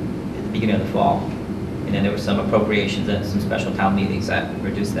the beginning of the fall, and then there were some appropriations and some special town meetings that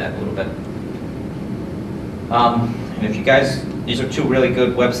reduced that a little bit. And if you guys, these are 2 really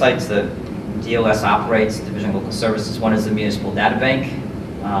good websites that DLS operates, Division of Local Services. One is the Municipal Data Bank,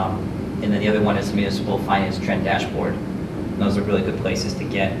 and then the other one is the Municipal Finance Trend Dashboard. And those are really good places to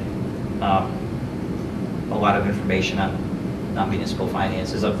get a lot of information on municipal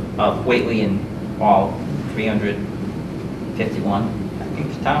finances of Whately and all 351, I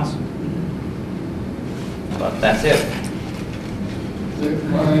think, towns. But that's it.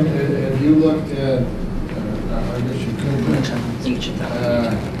 Ryan, have you looked at, I guess you could, Each of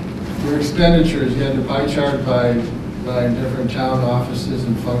them. your expenditures, you had the pie chart by different town offices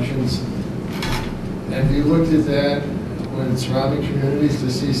and functions. Have you looked at that with surrounding communities to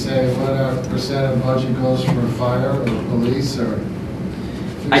see, say, what our percent of budget goes for fire or police or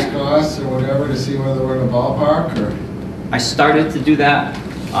fixed costs or whatever, to see whether we're in a ballpark? Or I started to do that.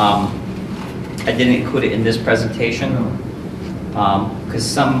 I didn't include it in this presentation because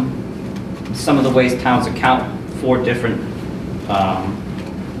some of the ways towns account for different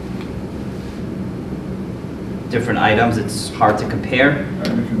items, it's hard to compare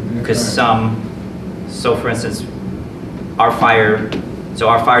because so for instance, our fire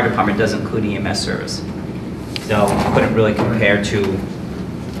department doesn't include EMS service, so I couldn't really compare to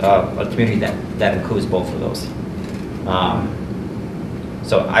a community that includes both of those.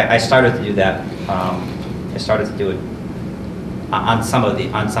 So I started to do that. I started to do it on some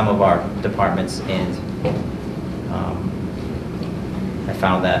of our departments, and I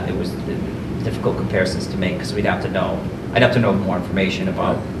found that it was difficult comparisons to make because I'd have to know more information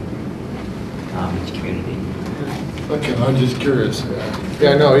about each community. Okay, I'm just curious.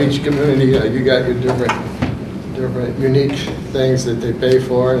 Yeah, I know each community, you got your different unique things that they pay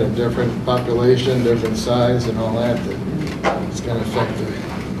for, and a different population, different size, and all that. It's going to affect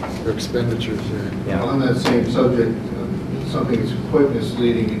their expenditures there. Yeah. On that same subject, something that's quite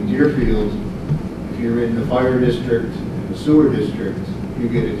misleading in Deerfield, if you're in the fire district and the sewer district, you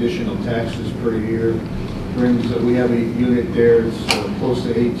get additional taxes per year. We have a unit there, it's close to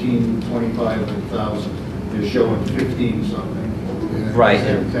 18, 25,000. They're showing 15 something. Yeah. Right.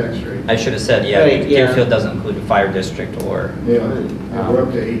 9% tax rate. I should have said, yeah, Right, yeah. Deerfield doesn't include a fire district or, Yeah, and we're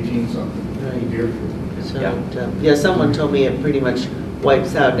up to 18 something Right. in Deerfield. So, Yeah. yeah, someone told me it pretty much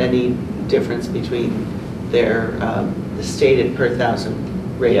wipes out any difference between their, the stated per thousand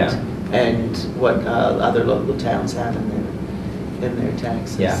rate Yeah. and what other local towns have in their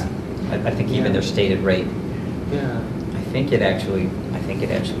taxes. yeah. I think even Yeah. their stated rate, Yeah, I think it actually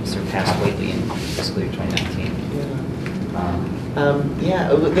surpassed Whately in fiscal year 2019. yeah. Yeah,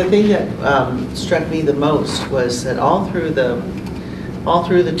 the thing that struck me the most was that all through the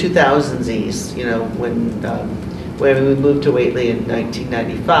 2000s, you know, when we moved to Whately in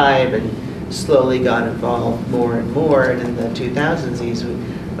 1995 and slowly got involved more and more, and in the 2000s,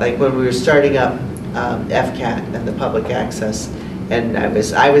 like when we were starting up FCAT and the public access, and I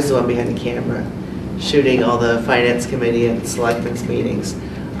was the one behind the camera shooting all the finance committee and selectmen's meetings.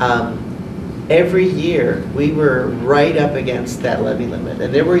 Every year, we were right up against that levy limit.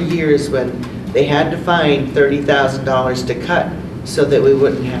 And there were years when they had to find $30,000 to cut so that we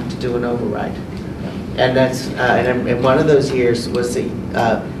wouldn't have to do an override. And that's, and one of those years was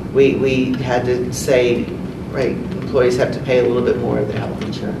we had to say, right, employees have to pay a little bit more of their health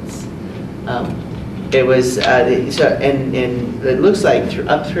insurance. It was, and it looks like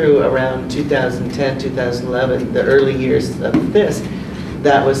up through around 2010, 2011, the early years of this,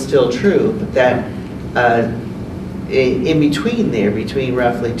 that was still true, but that in between there, between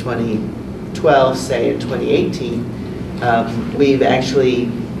roughly 2012, say, and 2018, we've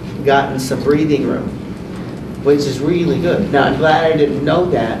actually gotten some breathing room, which is really good. Now, I'm glad I didn't know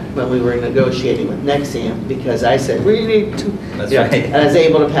that when we were negotiating with Nexamp, because I said, we need to, That's yeah, right. and I was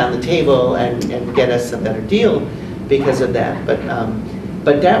able to pound the table and get us a better deal because of that.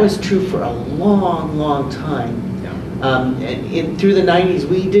 But that was true for a long, long time. And through the 90s,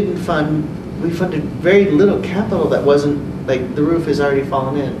 we funded very little capital that wasn't, like, the roof has already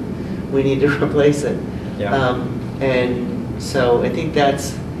fallen in. We need to replace it. Yeah. And so I think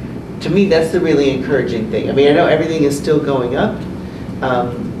to me, that's the really encouraging thing. I mean, I know everything is still going up,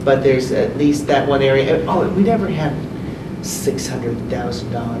 but there's at least that one area. Oh, we never had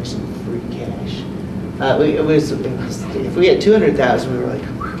 $600,000 in free cash. If we had 200,000, we were like,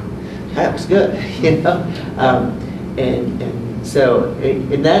 whew, that was good, you know. And so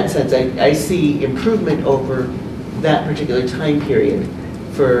in that sense, I see improvement over that particular time period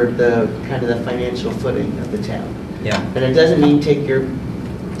for the kind of the financial footing of the town. Yeah. And it doesn't mean take your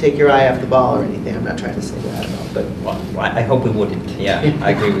eye off the ball or anything. I'm not trying to say that at all, but Well, I hope we wouldn't, yeah,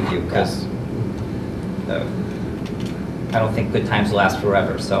 I agree with you, because I don't think good times last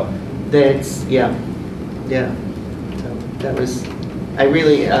forever, so. that's, yeah. So that was, I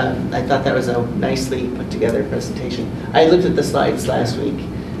really, I thought that was a nicely put together presentation. I looked at the slides last week.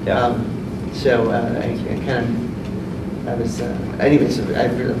 Yeah. So I kind of, anyways,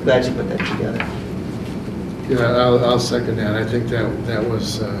 I'm glad you put that together. Yeah, I'll second that. I think that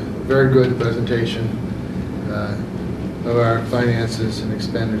was a very good presentation of our finances and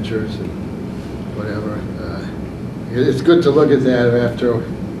expenditures and whatever. It's good to look at that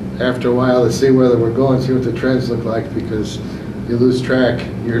after a while to see whether we're going, see what the trends look like, because you lose track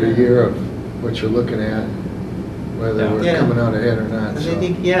year to year of what you're looking at, whether we're Yeah. coming out ahead or not. And I So,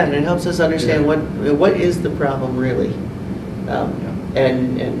 think, yeah, and it helps us understand what is the problem really.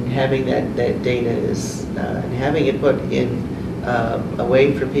 And having that data is, and having it put in a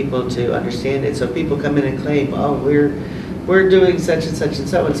way for people to understand it. So if people come in and claim, oh, we're doing such and such and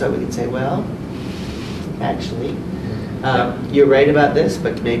so, we can say, well, actually, you're right about this,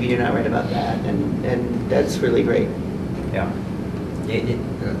 but maybe you're not right about that. And that's really great. Yeah.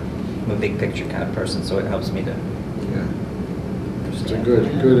 I'm a big picture kind of person, so it helps me to yeah, it's a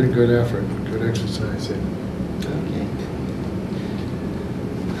understand. good effort, good exercise. Yeah. Okay.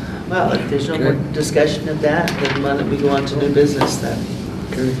 Well, if there's no Okay. more discussion of that, then why don't we go on to new business then?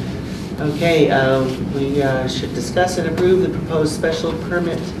 Okay. Okay, we should discuss and approve the proposed special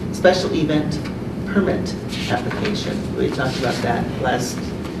event permit application. We talked about that last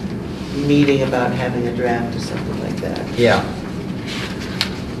meeting, about having a draft or something like that. Yeah.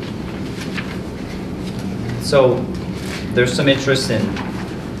 So there's some interest and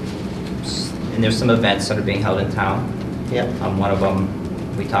there's some events that are being held in town. Yep. One of them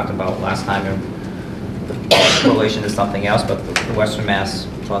we talked about last time in relation to something else, but the Western Mass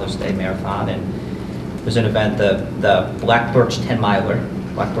Father's Day Marathon. And there's an event, the Black Birch 10 Miler,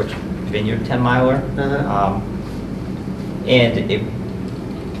 Black Birch Vineyard 10 Miler. Uh-huh.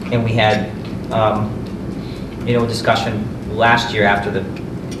 And we had, discussion last year after the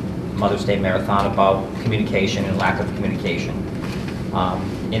Mother's Day Marathon about communication and lack of communication.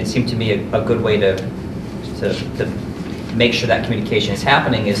 And it seemed to me a good way to make sure that communication is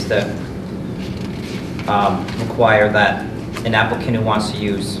happening is to require that an applicant who wants to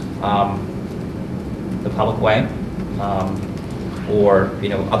use the public way or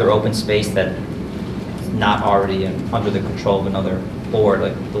other open space that is not already under the control of another board,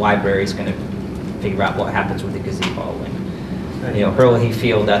 like the library is going to figure out what happens with the gazebo, and Hurley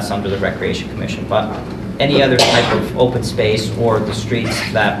Field, that's under the Recreation Commission, but any other type of open space or the streets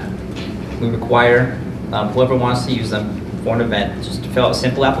that we require whoever wants to use them for an event, just to fill out a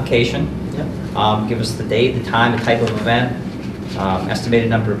simple application. Yep. Give us the date, the time, the type of event, estimated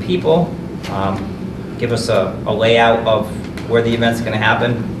number of people, give us a layout of where the event's going to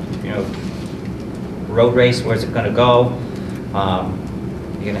happen, road race, where's it going to go.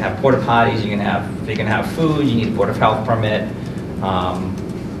 You're going to have porta potties, you're going to have food, you need a Board of Health permit.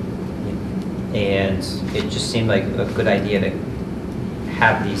 And it just seemed like a good idea to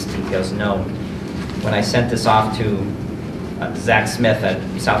have these details known. When I sent this off to Zach Smith at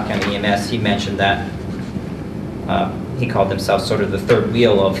South County EMS, he mentioned that he called himself sort of the third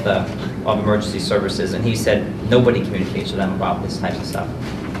wheel of emergency services, and he said nobody communicates with them about this type of stuff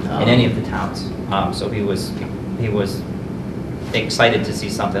in any of the towns. So he was excited to see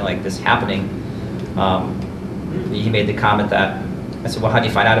something like this happening. He made the comment that, I said, well, how do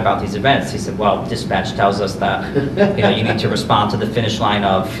you find out about these events? He said, well, dispatch tells us that you need to respond to the finish line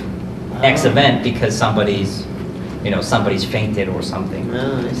of X event because somebody's fainted or something.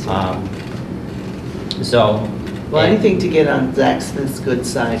 Oh, I see. Well, anything to get on Zach Smith's good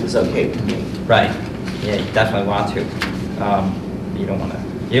side is okay with me. Right. Yeah, you definitely want to. You don't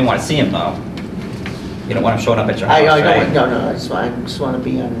want to see him though. You don't want him showing up at your house, right? No. I just want to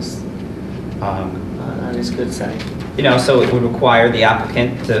be on his good side. So it would require the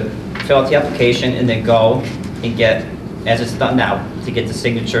applicant to fill out the application and then go and get, as it's done now, to get the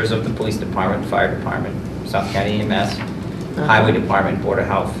signatures of the police department, fire department, South County EMS, highway department, Board of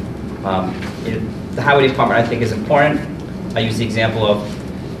Health. The highway department I think is important. I use the example of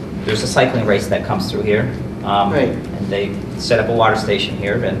there's a cycling race that comes through here. Right. And they set up a water station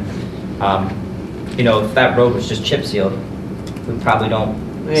here, and if that road was just chip sealed,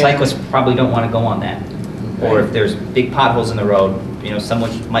 cyclists probably don't want to go on that. Or if there's big potholes in the road,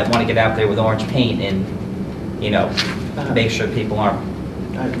 someone might want to get out there with orange paint and, make sure people aren't,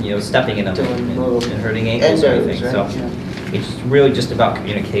 stepping in them and hurting ankles or anything. Right? So it's really just about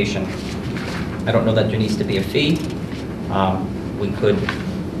communication. I don't know that there needs to be a fee. We could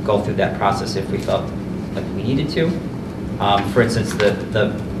go through that process if we felt like we needed to. For instance,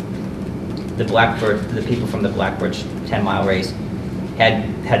 the people from the Blackbird 10-mile race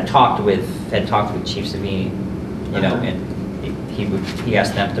had talked with Chief Savini, and he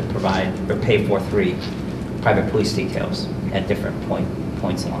asked them to provide or pay for 3 private police details at different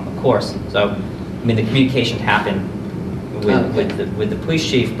points along the course. So, the communication happened with the police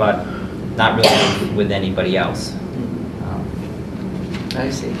chief, but not really with anybody else. I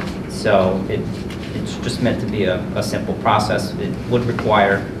see. So it's just meant to be a simple process. It would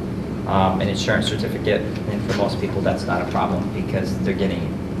require an insurance certificate, and for most people that's not a problem because they're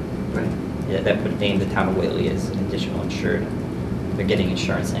getting, that would name the town of Whately as an additional insured. They're getting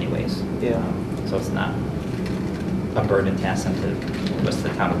insurance anyways. Yeah. So it's not a burden to ask them to list the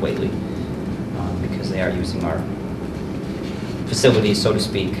town of Whately because they are using our facilities, so to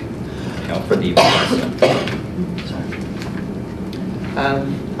speak, for the event.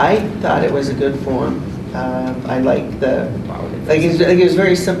 I thought it was a good form. I liked it was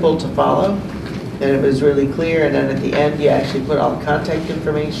very simple to follow, and it was really clear. And then at the end, you actually put all the contact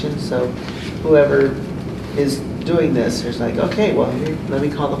information. So whoever is doing this is like, okay, well, here, let me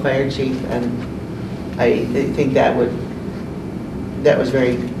call the fire chief. And I think that was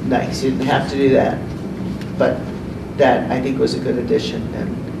very nice. You didn't have to do that, but that I think was a good addition.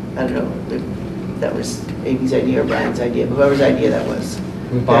 And I don't know if that was Amy's idea or Brian's idea, whoever's idea that was.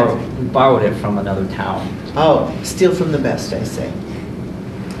 We borrowed it from another town. Oh, steal from the best, I say.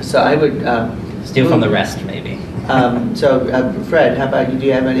 So I would... steal from the rest, maybe. Fred, how about you? Do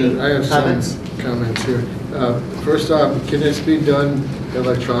you have any comments? Some comments here. First off, can this be done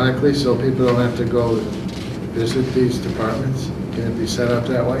electronically so people don't have to go visit these departments? Can it be set up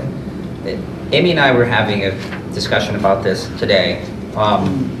that way? Amy and I were having a discussion about this today.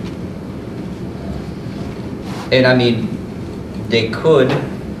 And I mean, they could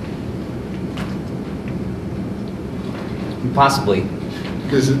possibly.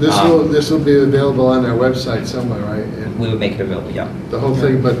 Because this will be available on their website somewhere, right? And we would make it available, yeah. the whole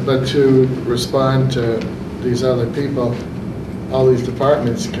thing, but to respond to these other people, all these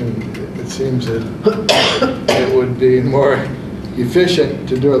departments it seems that it would be more efficient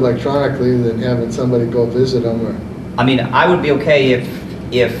to do it electronically than having somebody go visit them or I mean, I would be okay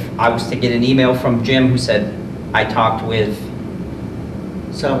if I was to get an email from Jim who said, I talked with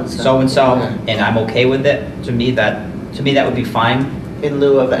So-and-so. so-and-so, Yeah. and I'm okay with it. To me, that would be fine. In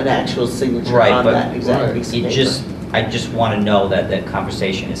lieu of an actual signature Right, on but- that exact Right. piece of You paper. I just want to know that that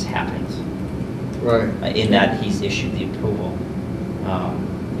conversation has happened, Right. in that he's issued the approval.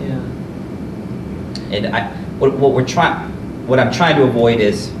 Yeah. And what I'm trying to avoid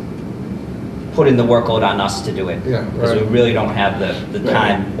is putting the workload on us to do it. Yeah, Because we right. really don't have the Right.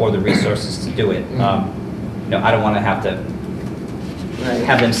 time or the resources to do it. Mhm. I don't want to have to Right.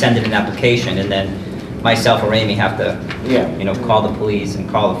 have them send in an application and then myself or Amy have to, Yeah. call the police and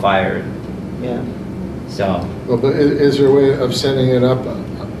call the fire. Yeah. So, Well, but is there a way of setting it up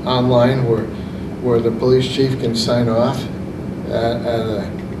online where the police chief can sign off?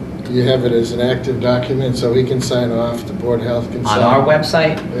 You have it as an active document, so he can sign off, the Board of Health can sign. on our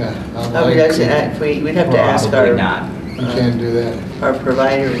website, Yeah. I would online. actually, we'd have to ask probably our, not. You can't do that. our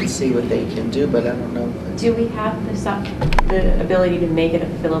provider and see what they can do, but I don't know. Do we have the ability to make it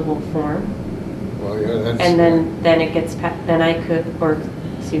a fillable form? Well, yeah, that's. And then it gets, then I could, or,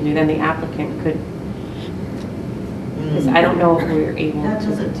 excuse me, then the applicant could, because I don't know if we're able That to.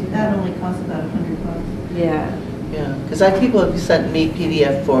 doesn't, that only costs about $100. Yeah, Yeah, because people have sent me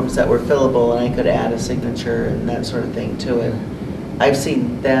PDF forms that were fillable, and I could add a signature and that sort of thing to it. I've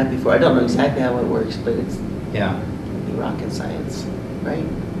seen that before. I don't know exactly how it works, but it's Yeah. rocket science, right?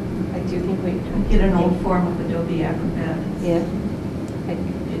 I do think we. Get an old form of Adobe Acrobat. Yeah.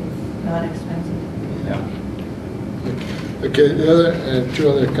 It's not expensive. Yeah. Okay, the other, two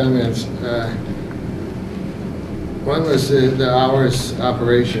other comments. One was the hours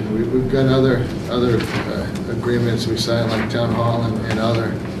operation. We've got other agreements we sign, like town hall and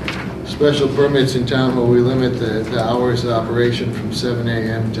other special permits in town where we limit the hours of operation from 7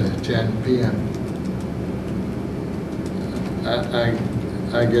 a.m. to 10 p.m.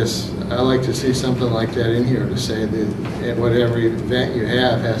 I guess I like to see something like that in here to say that whatever event you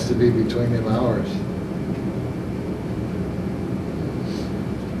have has to be between them hours.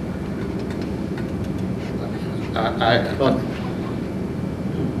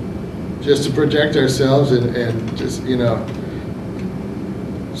 Just to protect ourselves and just,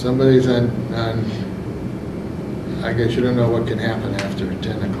 somebody's on, I guess you don't know what can happen after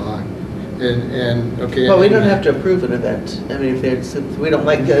 10 o'clock. And, okay. Well, we don't have to approve an event. I mean, if we don't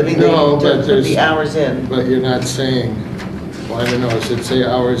like, I mean, they No, but put there's. the hours in. But you're not saying, well, I don't know, does it say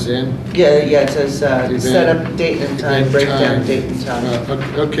hours in? Yeah, it says, Event- set up date and time, event break down time. date and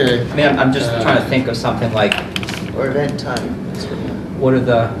time, Okay. I mean, I'm just trying to think of something like, or event time. That's what, what are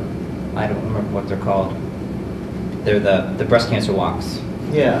the, I don't remember what they're called. They're the breast cancer walks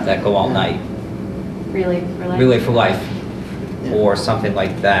yeah. that go all night. Relay for life. Relay for Life, Yeah. or something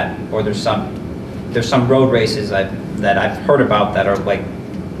like that. Or there's some road races that I've heard about that are like,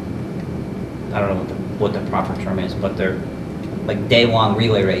 I don't know what the proper term is, but they're like day-long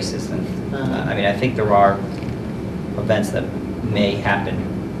relay races. And I mean, I think there are events that may happen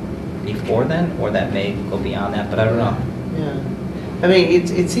before then, or that may go beyond that, but I don't know. Yeah. I mean,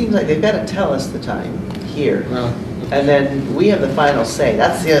 it seems like they've got to tell us the time here. Well, And then we have the final say.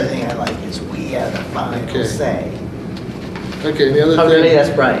 That's the other thing I like, is we have the final Okay. say. okay, the other Oh, thing. maybe that's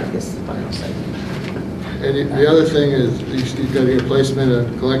Brian, gets the final say. And the other thing is, you've got your placement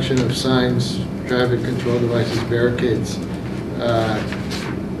of collection of signs, traffic control devices, barricades.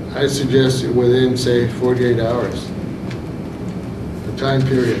 I suggest within, say, 48 hours. The time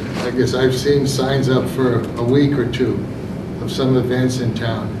period. I guess I've seen signs up for a week or two of some events in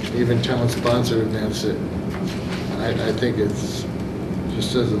town, even town-sponsored events that I think just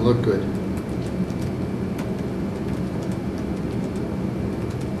doesn't look good.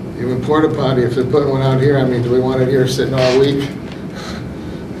 Even porta potty, if they're putting one out here, I mean, do we want it here sitting all week?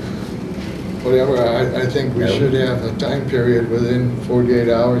 Whatever, I think we should have a time period within 48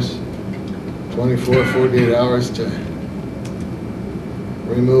 hours, 24, 48 hours to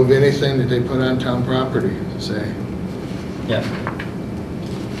remove anything that they put on town property, say. Yeah.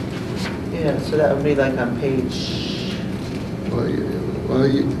 Yeah, so that would be like on page, Well,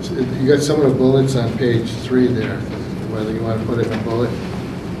 you got some of the bullets on page 3 there, whether you want to put it in a bullet.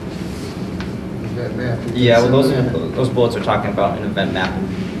 That map. you got Yeah, well, some of that? those bullets are talking about an event map.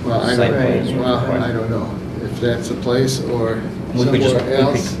 Well, I Site don't, Right. plans. well, I don't know if that's a place or We could somewhere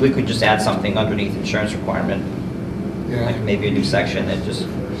else. we could just add something underneath insurance requirement, Yeah. like maybe a new section that just,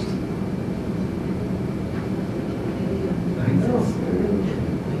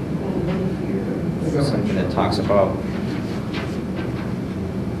 something that talks about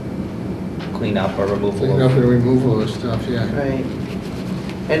cleanup or removal Clean up of. and removal of stuff, yeah. right.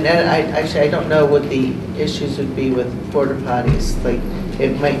 And actually, I don't know what the issues would be with porta potties. Like,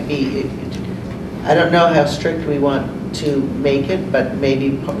 it might be, I don't know how strict we want to make it, but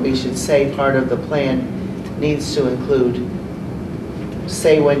maybe we should say part of the plan needs to include,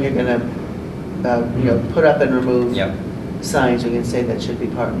 say when you're gonna, put up and remove Yep. signs, we can say that should be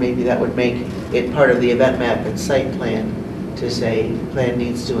part, maybe that would make it part of the event map and site plan to say, plan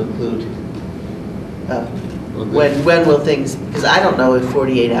needs to include, when will things, because I don't know if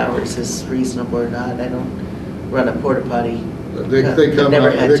 48 hours is reasonable or not. I don't run a porta potty. They come never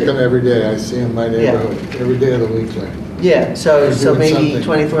out, had they to. come every day. I see them in my Yeah. neighborhood, every day of the week. Like. Yeah, so They're doing maybe something.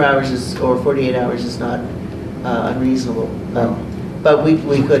 24 hours is, or 48 hours is not unreasonable. No. But we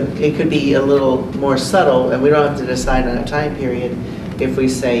could, it could be a little more subtle, and we don't have to decide on a time period if we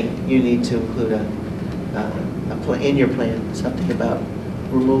say you need to include in your plan, something about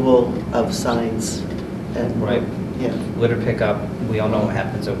removal of signs. And, Right. Yeah. Litter pickup, we all know what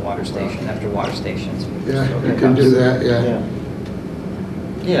happens at water station, after water stations. Yeah, So you can do that, yeah. Yeah.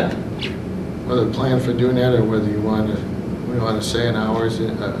 Yeah. Whether plan for doing that or whether we want to say an hour's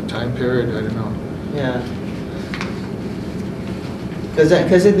a time period, I don't know. Yeah.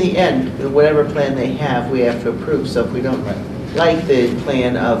 Because in the end, whatever plan they have, we have to approve. So if we don't like the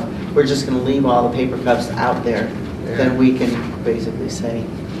plan of, we're just going to leave all the paper cups out there, then we can basically say,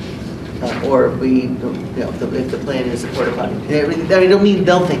 or if we, if the plan is a porta potty. I don't mean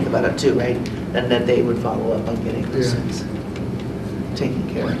they'll think about it too, right? And that they would follow up on getting those things taken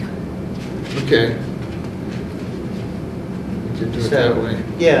care of. Okay. We can do it that way.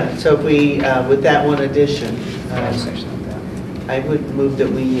 Yeah, so if we, with that one addition, Something like that. I would move that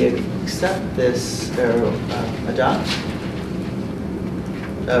we accept this, or adopt,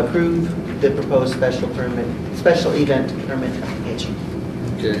 approve the proposed special event permit application.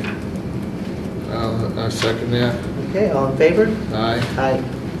 Okay. I'll second that. Okay, all in favor? Aye. Aye.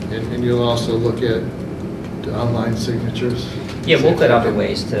 And you'll also look at the online signatures? Yeah, we'll look at other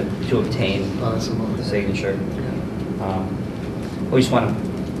ways to obtain Possible. the signature. We just want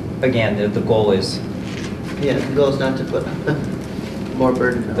to, again, the goal is, Yeah, the goal is not to put more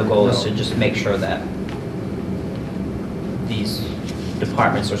burden on the it. goal is to just make sure that these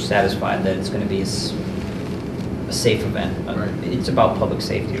departments are satisfied that it's going to be a safe event. Right. It's about public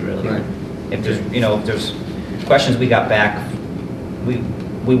safety, really. Right. If there's, if there's questions we got back,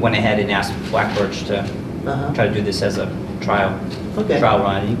 we went ahead and asked Black Birch to try to do this as a trial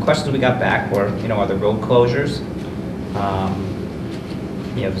run. Any questions we got back were, are the road closures?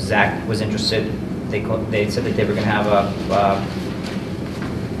 Zach was interested. They said that they were going to have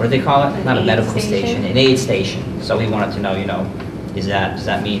what do they call it? Not a medical station, an aid station. So we wanted to know, does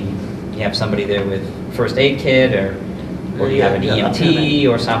that mean you have somebody there with first aid kit, or do you have an EMT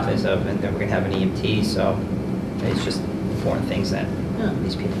or something? So, and then we're going to have an EMT. So it's just important things that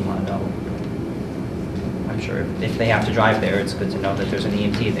these people want to know. I'm sure if they have to drive there, it's good to know that there's an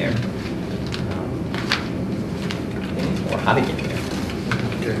EMT there, or how to get there.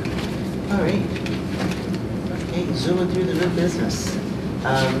 Okay. All right. Okay, zooming through the new business.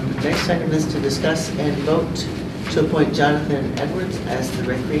 Next item is to discuss and vote to appoint Jonathan Edwards as the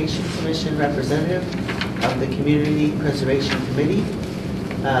Recreation Commission representative of the Community Preservation Committee.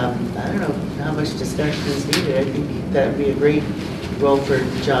 I don't know how much discussion is needed. I think that would be a great role for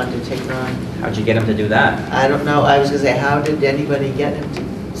John to take on. How'd you get him to do that? I don't know. I was going to say, how did anybody get him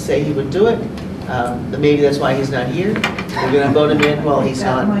to say he would do it? Maybe that's why he's not here. We're going to vote him in while he's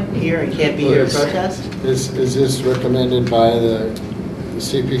not here and can't be here to protest. Is this recommended by the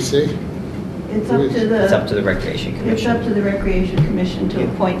CPC? It's up to the. It's up to the Recreation It's Commission. up to the Recreation Commission to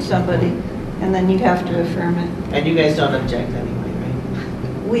appoint somebody, and then you have to affirm it. And you guys don't object anyway,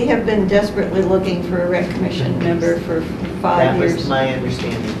 right? We have been desperately looking for a Rec Commission member for 5 years. That was my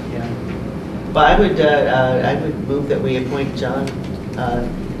understanding, yeah. But I would move that we appoint John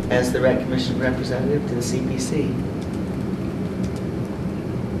as the Rec Commission representative to the CPC.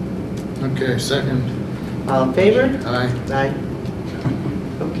 Okay, second. All in favor? Aye. Aye.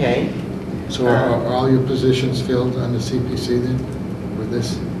 Okay. So are all your positions filled on the CPC then, with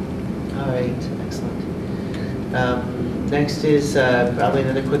this? All right, excellent. Okay. Next is probably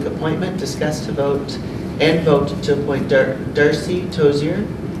another quick appointment, discuss to vote to appoint Darcy Tozier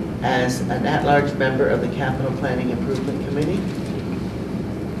as an at-large member of the Capital Planning Improvement Committee.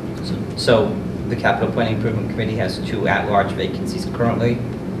 So the Capital Planning Improvement Committee has 2 at-large vacancies currently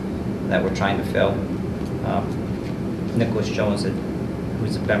that we're trying to fill. Nicholas Jones,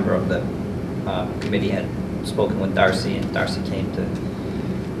 who's a member of the committee, had spoken with Darcy, and Darcy came to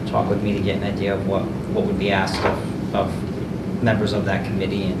talk with me to get an idea of what would be asked of members of that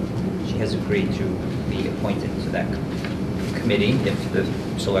committee, and she has agreed to be appointed to that committee if the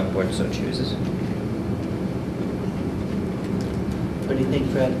select board so chooses. What do you think,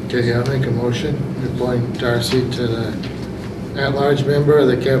 Fred? Okay, I'll make a motion to appoint Darcy to the at-large member of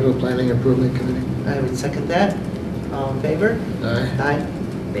the Capital Planning Improvement Committee. I would second that. All in favor? Aye. Aye.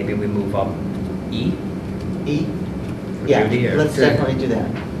 Maybe we move up E? E? For Yeah, Judy, or- let's Okay. definitely do that.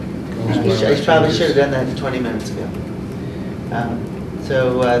 Goes by I probably changes. should have done that 20 minutes ago.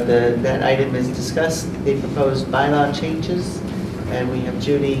 So that item is discussed, the proposed bylaw changes, and we have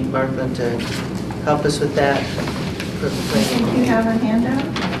Judy Markland to help us with that. For the I planning think you committee. have a handout.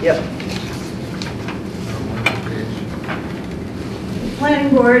 Yep. On one page. The planning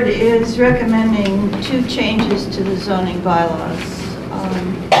board is recommending 2 changes to the zoning bylaws.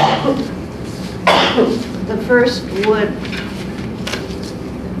 The first would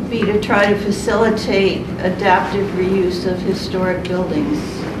be to try to facilitate adaptive reuse of historic buildings.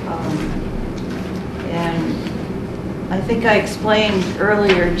 And I think I explained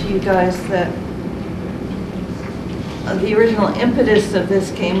earlier to you guys that the original impetus of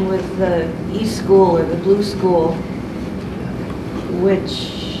this came with the East School or the Blue School,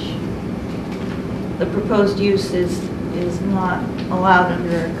 which the proposed use is not allowed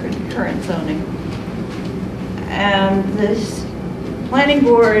under our current zoning. And this planning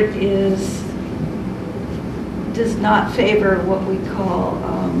board does not favor what we call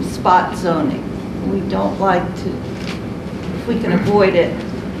spot zoning. We don't like to, if we can avoid it,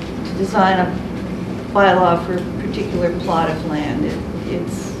 to design a bylaw for a particular plot of land.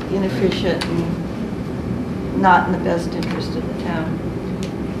 It's inefficient and not in the best interest of the town.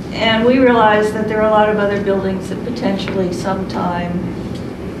 And we realize that there are a lot of other buildings that potentially sometime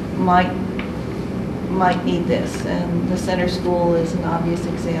might need this, and the center school is an obvious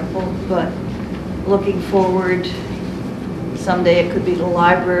example, but looking forward, someday it could be the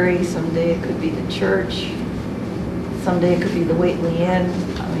library, someday it could be the church, someday it could be the Whately Inn.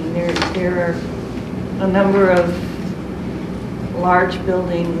 I mean, there are a number of large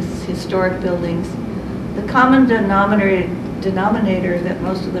buildings, historic buildings. The common denominator that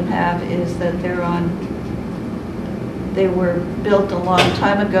most of them have is that they were built a long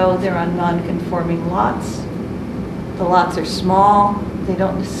time ago, they're on non-conforming lots. The lots are small, they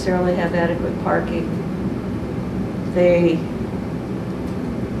don't necessarily have adequate parking. They're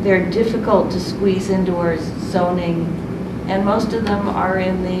difficult to squeeze into our zoning, and most of them are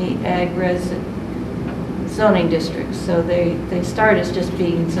in the ag-res zoning districts. So they start as just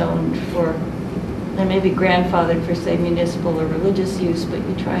being zoned for, they may be grandfathered for, say, municipal or religious use, but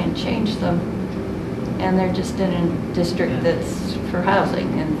you try and change them, and they're just in a district that's for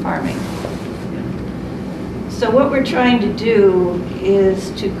housing and farming. So what we're trying to do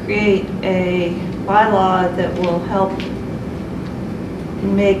is to create a bylaw that will help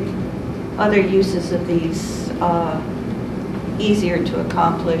make other uses of these easier to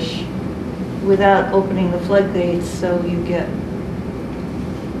accomplish without opening the floodgates, so you get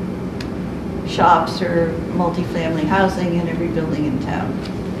shops or multifamily housing in every building in town.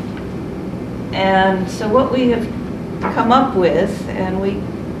 And so what we have come up with, and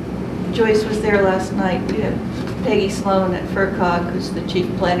Joyce was there last night, we have Peggy Sloan at FERCOG, who's the chief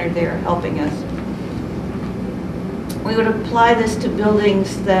planner there, helping us. We would apply this to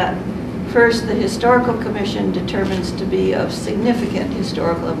buildings that, first, the Historical Commission determines to be of significant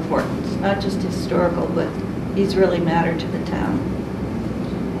historical importance, not just historical, but these really matter to the town.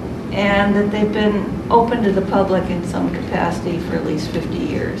 And that they've been open to the public in some capacity for at least 50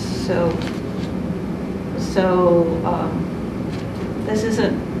 years. So this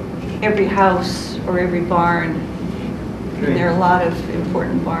isn't every house or every barn. Right. There are a lot of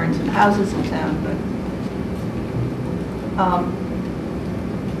important barns and houses in town, but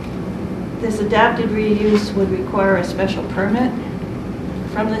this adapted reuse would require a special permit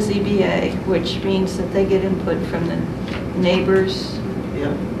from the ZBA, which means that they get input from the neighbors.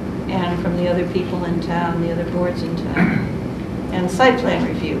 Yep. And from the other people in town, the other boards in town. And site plan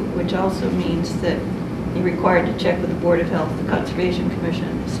review, which also means that you're required to check with the Board of Health, the Conservation Commission,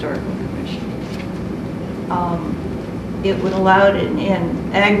 and the Historical Commission. It would allow it in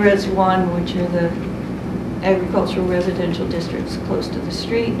Ag-Res 1, which are the agricultural residential districts close to the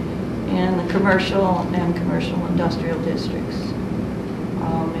street, and the commercial and commercial industrial districts.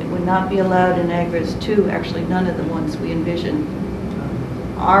 It would not be allowed in Ag-Res 2, actually none of the ones we envision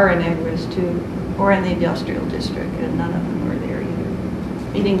are in Ag-Res 2 or in the industrial district, and none of them are there either.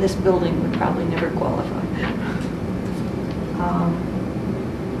 Meaning this building would probably never qualify.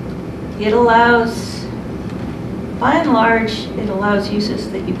 It allows, by and large, it allows uses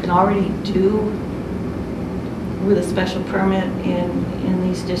that you can already do with a special permit in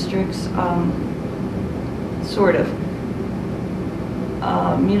these districts, sort of.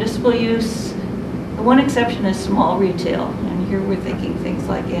 Municipal use, the one exception is small retail, and here we're thinking things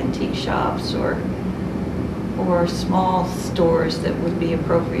like antique shops or small stores that would be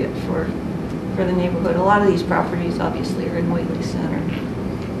appropriate for the neighborhood. A lot of these properties obviously are in Whately Center.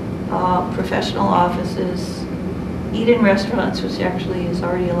 Professional offices, eat-in restaurants, which actually is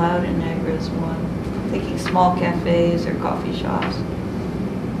already allowed in Niagara as one. I'm thinking small cafes or coffee shops,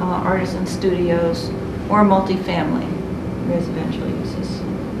 artisan studios, or multifamily residential uses.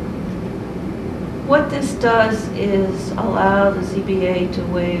 What this does is allow the ZBA to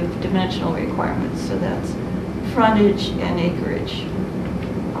waive dimensional requirements, so that's frontage and acreage.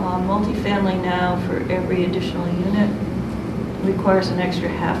 Multifamily now, for every additional unit, requires an extra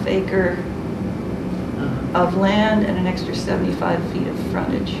half acre of land and an extra 75 feet of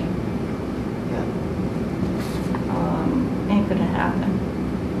frontage. Yeah. Ain't gonna happen.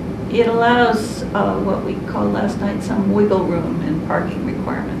 It allows what we called last night some wiggle room in parking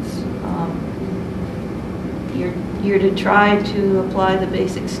requirements. You're to try to apply the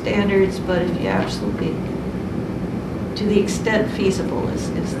basic standards, but if you absolutely, to the extent feasible is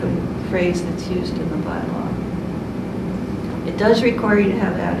the phrase that's used in the bylaw. It does require you to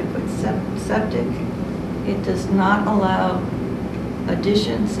have adequate septic. It does not allow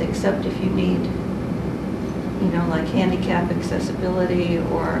additions except if you need, like handicap accessibility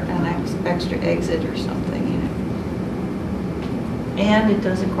or an extra exit or something, And it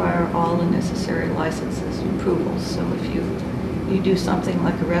does require all the necessary licenses and approvals. So if you do something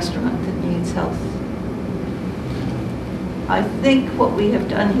like a restaurant that needs health, I think what we have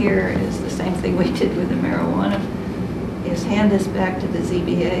done here is the same thing we did with the marijuana, is hand this back to the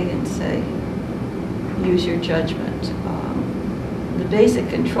ZBA and say, use your judgment. The basic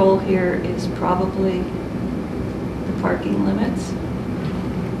control here is probably the parking limits.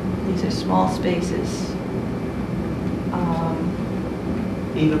 These are small spaces.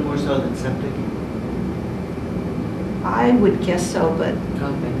 Even more so than septic? I would guess so, but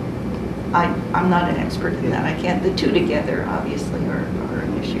Okay. I'm not an expert in that. I can't, the two together obviously are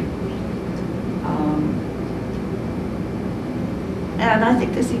an issue. And I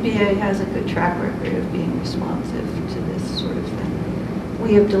think the CBA has a good track record of being responsive to this sort of thing.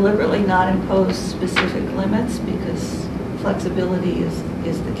 We have deliberately not imposed specific limits because flexibility is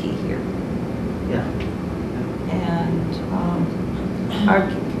the key here. Yeah. And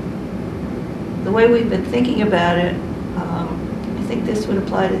the way we've been thinking about it, I think this would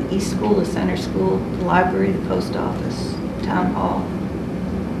apply to the East School, the Center School, the library, the post office, town hall,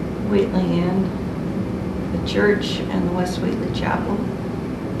 Whately Inn, the church, and the West Whately Chapel.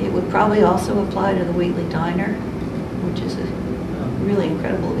 It would probably also apply to the Whately Diner, which is a really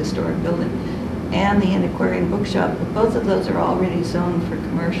incredible historic building, and the Antiquarian Bookshop. But both of those are already zoned for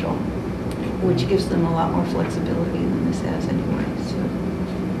commercial, which gives them a lot more flexibility than this has anyway. So,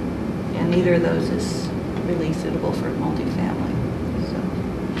 and neither of those is really suitable for multifamily. So.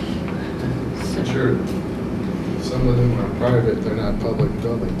 Sure. Some of them are private, they're not public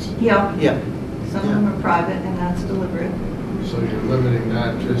buildings. Yeah. Yeah. Some of them are private, and that's deliberate. So you're limiting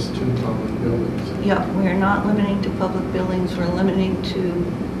not just to public buildings. Yeah, we're not limiting to public buildings, we're limiting to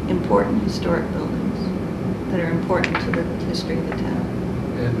important historic buildings that are important to the history of the town.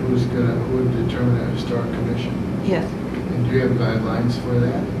 And who would determine a historic commission? Yes. And do you have guidelines for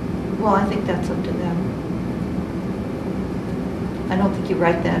that? Well, I think that's up to them. I don't think you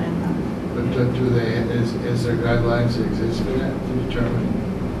write that in the... But do they, is there guidelines that exist for that to determine?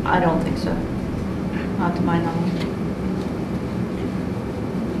 I don't think so. Not to my knowledge.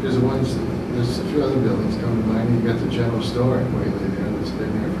 There's a few other buildings coming to mind. You got the general store in Whately there that's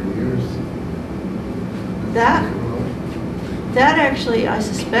been there for years. That actually, I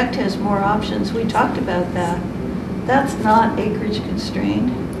suspect, has more options. We talked about that. That's not acreage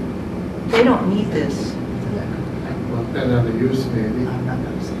constrained. They don't need this. Well, depending on the use, maybe. I'm not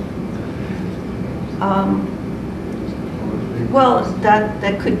going to say. Well,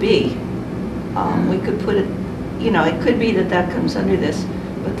 that could be. We could put it, it could be that comes under this,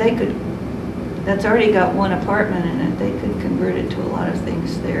 but that's already got one apartment in it. They could convert it to a lot of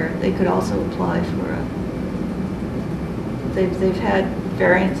things there. They could also apply for they've had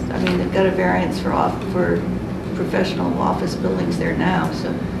variance, they've got a variance for professional office buildings there now,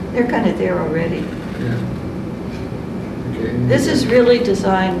 so they're kind of there already. Yeah. Okay. This is really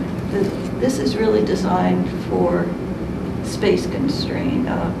designed for space constrained,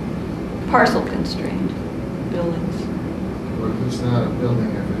 parcel constrained buildings. Or if it's not a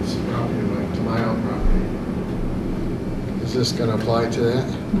building, if it's property like to my own property, is this going to apply to that?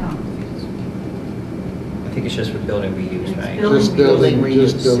 No. I think it's just for building reuse, It's right? building Just building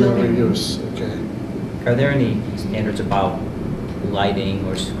reuse. Just building Building reuse, okay. Are there any standards about lighting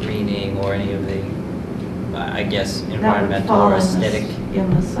or screening or any of the, I guess, That would environmental fall or in the aesthetic?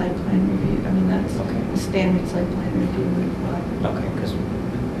 In the site plan review, I mean, that's Okay. the standard site plan review would apply. Okay, because,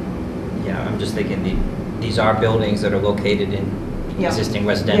 yeah, I'm just thinking these are buildings that are located in Yeah. existing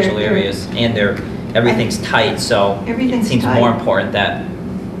residential They're- areas, and everything's tight, so it Everything's seems tight. more important that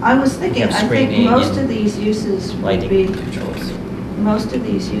I was thinking, have I think screening most and of these uses would lighting be, controls. most of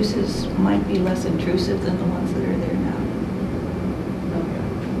these uses might be less intrusive than the ones that are there now.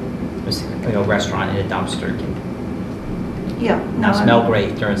 Just, you know, restaurant in a dumpster can Yeah. no, not I smell mean-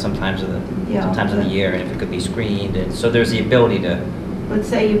 great during some times of Yeah, the but- year, and if it could be screened, and so there's the ability to, But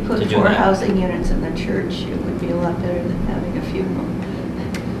say you to put do 4 that. housing units in the church, it would be a lot better than having a funeral.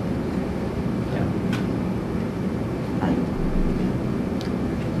 yeah. I-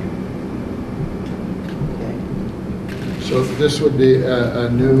 Okay. So this would be a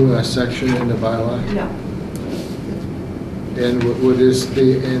new section in the bylaw? Yeah, And would this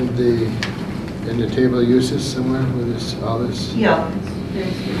be in the table of uses somewhere with this, all this? yeah, there's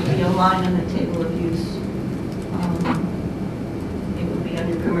would be a line in the table of use. It would be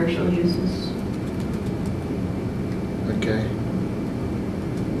under commercial uses, Okay,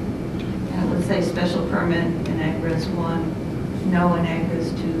 and it would say special permit in Agres 1, no in Agres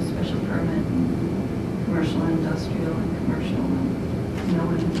 2, special permit in commercial and industrial, and commercial and no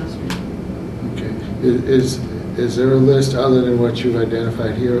in industrial. okay. Is there a list, other than what you've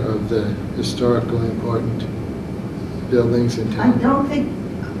identified here, of the historically important buildings in I town? don't think,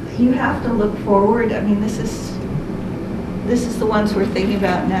 you have to look forward, I mean, this is the ones we're thinking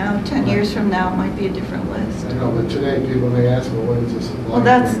about now. 10 years from now, it might be a different list. I know, but today people may ask, well, what is this? Well,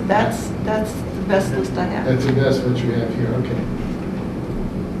 that's the best list I have. That's the best what you have here, okay.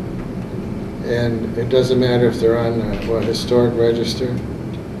 And it doesn't matter if they're on, what, historic register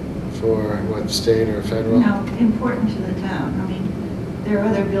for, what, state or federal? No, important to the town. I mean, there are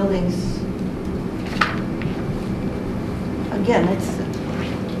other buildings. Again, it's,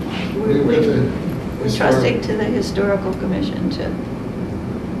 We- with the we're historic- trusting to the historical commission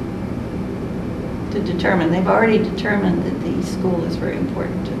to determine. They've already determined that the school is very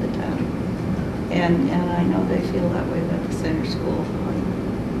important to the town. And I know they feel that way about the center school.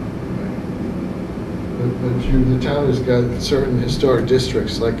 But the town has got certain historic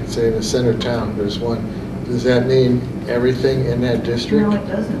districts, like say in the center town, there's one. Does that mean everything in that district? No, it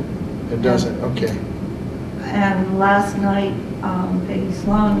doesn't. It doesn't, okay. And last night, Peggy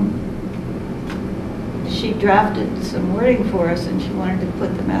Sloan, she drafted some wording for us, and she wanted to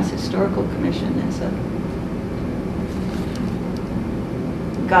put the Mass Historical Commission as a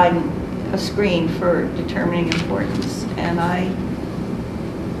guide, a screen for determining importance. And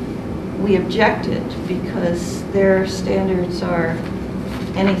we objected because their standards are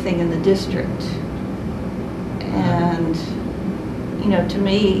anything in the district. And, you know, to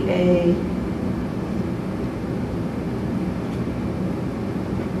me,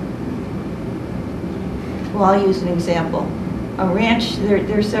 well, I'll use an example. A ranch,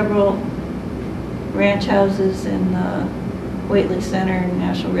 there are several ranch houses in the Whately Center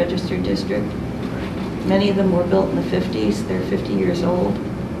National Register District. Many of them were built in the 50s. They're 50 years old.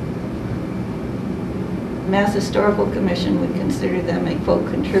 Mass Historical Commission would consider them a, quote,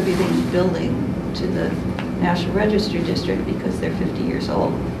 contributing building to the National Register District because they're 50 years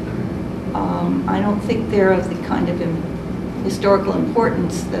old. I don't think they're of the kind of historical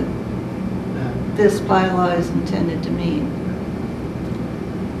importance that this bylaw is intended to mean.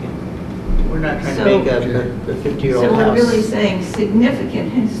 We're not trying to So- make a 50-year-old So house. we're really saying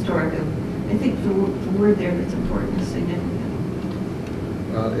significant historical. I think the word there that's important is significant.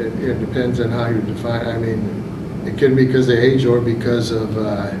 It depends on how you define, I mean, it can be because of age or because of,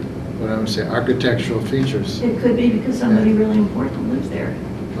 what I would say, architectural features. It could be because somebody really important lives there.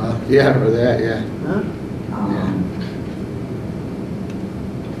 Well, yeah, or that, yeah. Huh?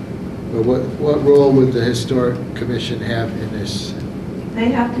 But what role would the Historic Commission have in this? They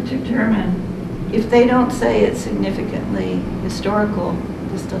have to determine, if they don't say it's significantly historical,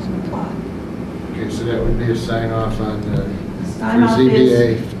 this doesn't apply. Okay, so that would be a sign off on the Sign off ZBA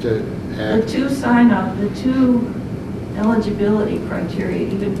is, to the act. two sign off, the two eligibility criteria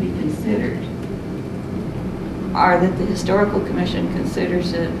even be considered are that the Historical Commission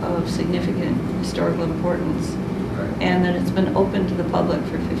considers it of significant historical importance Right. and that it's been open to the public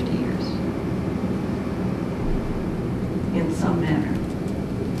for 50 years in some manner.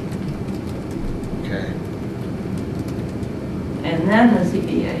 Okay, And then the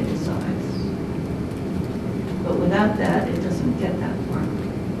ZBA decides. But without that, it doesn't get that far.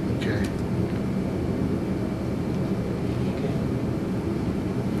 okay.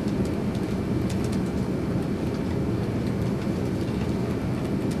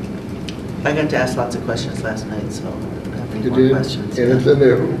 I got to ask lots of questions last night, so I don't have any Did more you? questions. Anything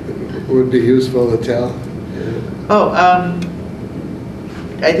that would be useful to tell? Oh,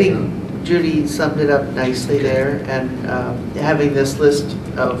 I think Judy summed it up nicely there, and having this list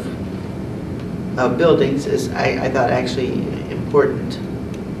of buildings is, I thought, actually important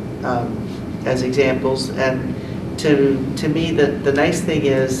as examples. And to me, the nice thing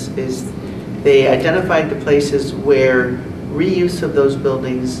is they identified the places where reuse of those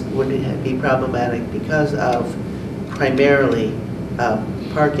buildings would be problematic because of primarily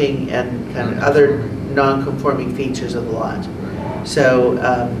parking and kind of other non-conforming features of the lot. So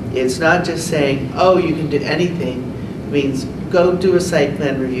it's not just saying, oh, you can do anything. It means go do a site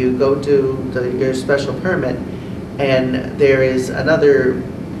plan review, go do your special permit, and there is another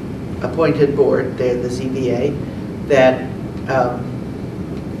appointed board there, the ZBA, that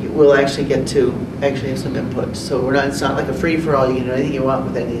will actually get to have some input. So it's not like a free-for-all, you can do anything you want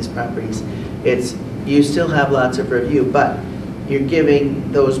with any of these properties. You still have lots of review, but you're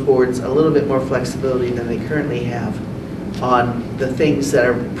giving those boards a little bit more flexibility than they currently have on the things that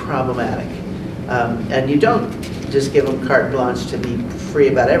are problematic. And you don't just give them carte blanche to be free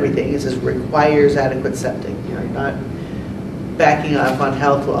about everything. It says requires adequate septic. You're not backing off on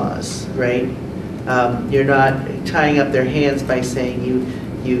health laws, right? You're not tying up their hands by saying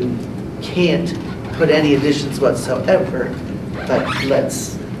you can't put any additions whatsoever, but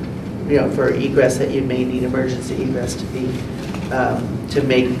let's, for egress that you may need emergency egress to be, to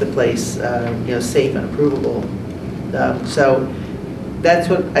make the place, safe and approvable. So that's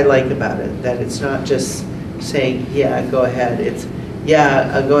what I like about it, that it's not just saying, yeah, go ahead. It's,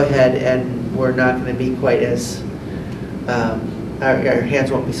 yeah, go ahead, and we're not going to be quite as, our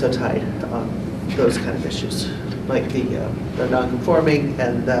hands won't be so tied on those kind of issues, like the non-conforming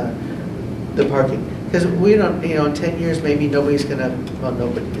and the parking. Because we don't, in 10 years, maybe nobody's going to, well,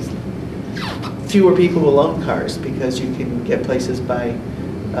 nobody's, fewer people will own cars because you can get places by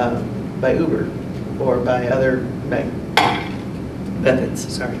Uber or by other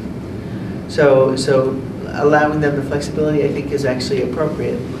methods, sorry. So allowing them the flexibility, I think, is actually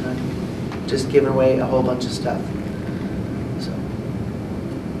appropriate. We're not just giving away a whole bunch of stuff. So.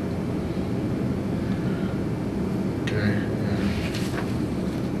 Okay.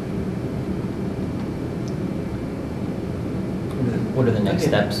 What are the next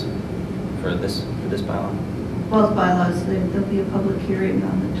Okay. steps for this bylaw? Both bylaws, there'll be a public hearing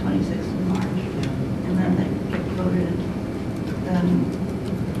on the 26th of March, and then they get voted, then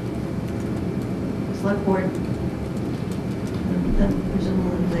select board, and then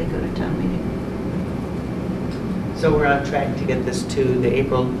presumably they go to town meeting. So we're on track to get this to the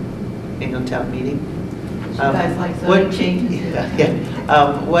April annual town meeting. You guys like zoning changes?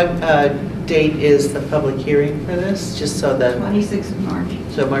 What date is the public hearing for this? Just so that. 26th of March,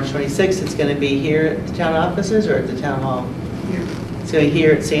 So March 26th, it's going to be here at the town offices or at the town hall? here, It's going to be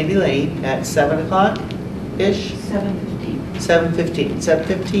here at Sandy Lane at 7 o'clock-ish? 7:15.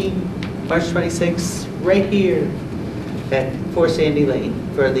 7:15, March 26th, right here at 4 Sandy Lane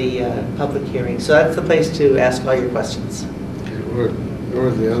for the public hearing. So that's the place to ask all your questions. Okay,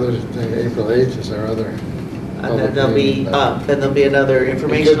 or the other thing, April 8th is our other. And then there'll be, another It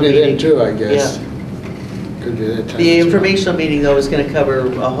informational could be meeting. then too, I guess. Yeah. Could be that time. The as well. informational meeting, though, is going to cover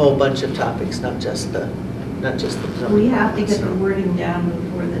a whole bunch of topics, not just the zoning. We have to get the wording down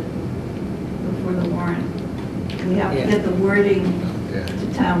before the warrant. We have to Yeah. get the wording Yeah. to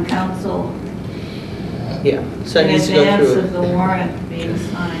town council Yeah, so it in needs to go advance through. of the warrant being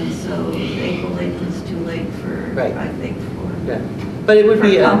signed, so April 8th is too late for, Right. I think, for. Yeah. But it would For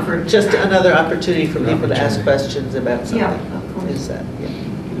be comfort. just another opportunity for An people to ask opportunity. questions about something. Yeah, of course. Is that,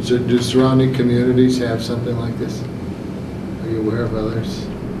 yeah. Do surrounding communities have something like this? Are you aware of others?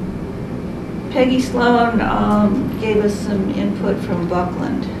 Peggy Sloan gave us some input from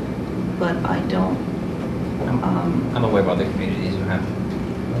Buckland, but I don't, I'm aware of other communities who have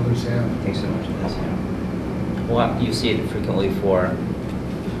Others have? things similar to this, Well, you see it frequently for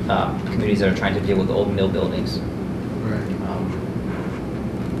communities that are trying to deal with old mill buildings. Right.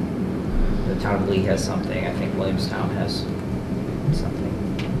 The town of Lee has something, I think Williamstown has something.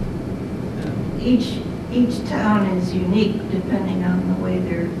 each town is unique depending on the way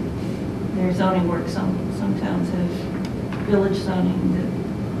their zoning works. Some towns have village zoning that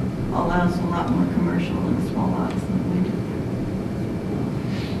allows a lot more commercial and small lots than we do.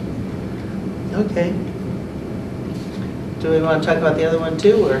 Okay. Do we want to talk about the other one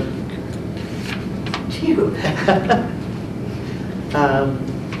too, or? Phew.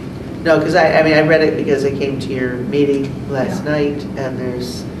 No, because I mean, I read it because I came to your meeting last Yeah. night, and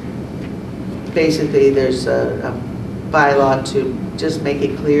there's a bylaw to just make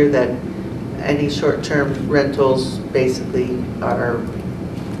it clear that any short-term rentals basically are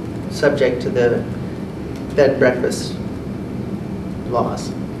subject to the bed and breakfast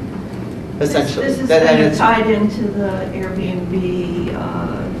laws, essentially. This is That- and kind of it's- tied into the Airbnb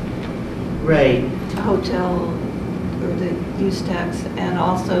Right, hotel or the use tax, and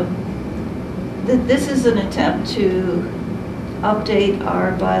also this is an attempt to update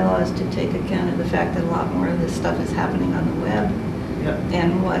our bylaws to take account of the fact that a lot more of this stuff is happening on the web. yeah,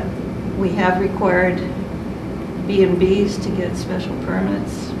 And what we have required B&Bs to get special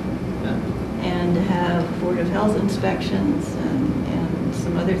permits yeah. and to have Board of Health inspections and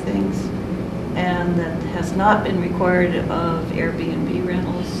some other things. And that has not been required of Airbnb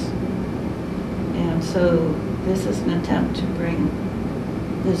rentals. And so this is an attempt to bring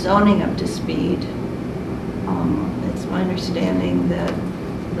the zoning up to speed. It's my understanding that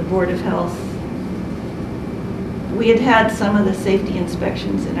the Board of Health, we had some of the safety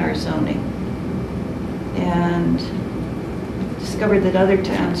inspections in our zoning and discovered that other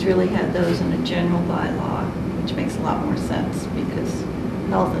towns really had those in a general bylaw, which makes a lot more sense because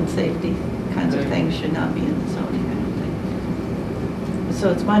health and safety kinds of things should not be in the zoning, I don't think. So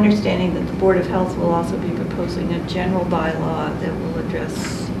it's my understanding that the Board of Health will also be proposing a general bylaw that will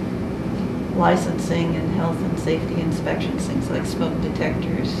address licensing and health and safety inspections, things like smoke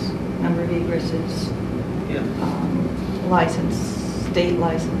detectors, number of egresses, Yeah. state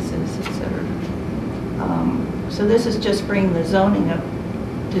licenses, et cetera. So this is just bringing the zoning up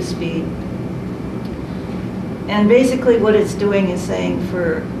to speed. And basically what it's doing is saying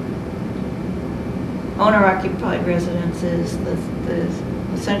for owner-occupied residences,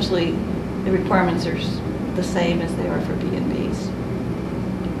 essentially the requirements are the same as they are for B&Bs.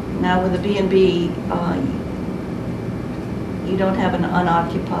 Now with a B&B, you don't have an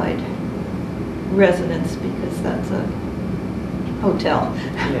unoccupied residence because that's a hotel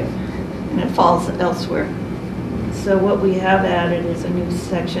and it falls elsewhere. So what we have added is a new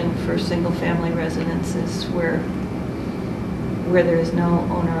section for single-family residences where there is no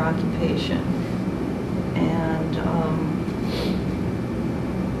owner occupation. And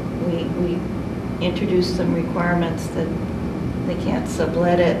we introduced some requirements that they can't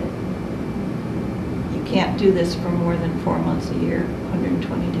sublet it. You can't do this for more than 4 months a year,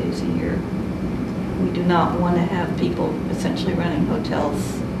 120 days a year. We do not want to have people essentially running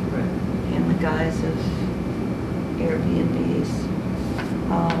hotels in the guise of Airbnbs.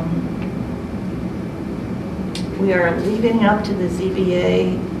 We are leaving it up to the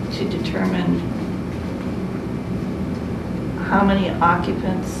ZBA to determine how many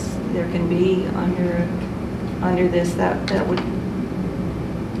occupants there can be under this. That would,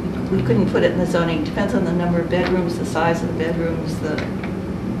 we couldn't put it in the zoning. It depends on the number of bedrooms, the size of the bedrooms, the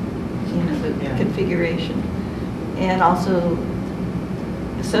configuration, and also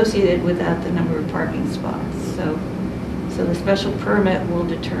associated with that the number of parking spots. So the special permit will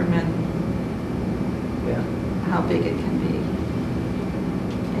determine how big it can be,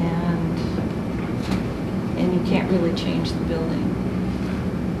 and you can't really change the building,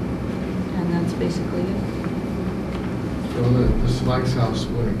 and that's basically it. So the Sykes house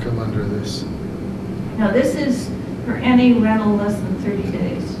wouldn't come under this. Now this is for any rental less than 30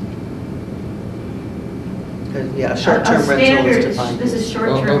 days. Yeah, short-term rental is defined. This is Oh,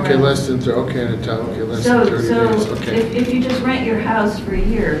 short-term okay, rental. less than, okay, in a town, okay, less than 30 days, So okay. if you just rent your house for a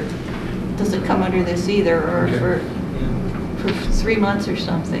year, it doesn't come under this either, or Okay. for 3 months or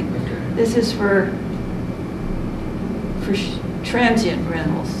something. Okay. This is for transient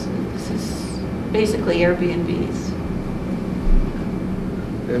rentals. This is basically Airbnbs.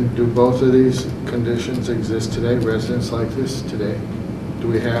 And do both of these conditions exist today, residents like this today? Do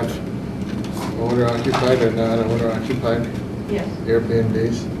we have owner occupied or not owner occupied Yes,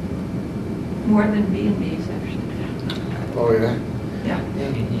 Airbnbs? more than B&Bs actually. Oh, yeah? Yeah.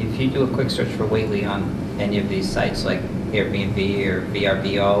 If you do a quick search for Whately on any of these sites like Airbnb or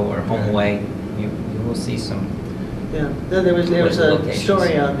VRBO or HomeAway, you will see some. Yeah, there was a Locations.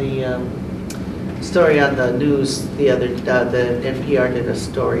 story on the news the other, the NPR did a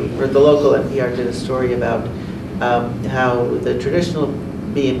story, or the local NPR did a story about how the traditional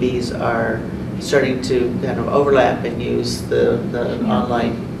B&Bs are starting to kind of overlap and use the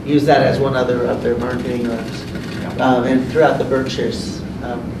online, use that as one other of their marketing, and throughout the Berkshires,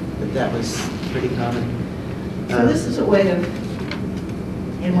 that was pretty common. So this is a way of,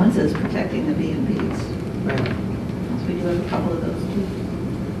 in one sense, protecting the B&Bs. Right. We do have a couple of those too.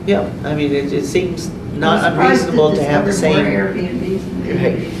 Yeah, I mean, it seems not I'm surprised unreasonable to have the discover more same. Airbnbs than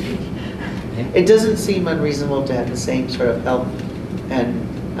Right. Airbnbs. It doesn't seem unreasonable to have the same sort of health and,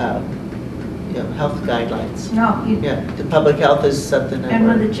 health guidelines. No, you, Yeah, the public health is something that and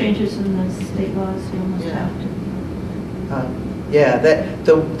with we're. the changes in the state laws, you almost Yeah. have to. Yeah,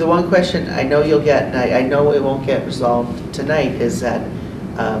 the one question I know you'll get, and I know it won't get resolved tonight, is that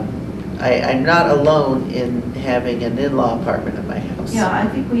I'm not alone in having an in-law apartment in my house. Yeah, I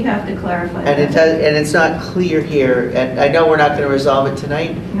think we have to clarify And it that. does, and it's not clear here, and I know we're not going to resolve it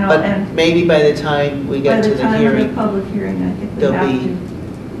tonight, No, but and maybe by the time we get to the By the time of the hearing, public hearing, I think we there'll have be- to,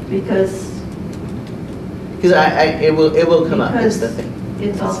 because because it will come up, is the Because thing.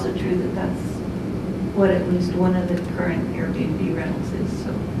 it's also true that that's what at least one of the current Airbnb rentals is, so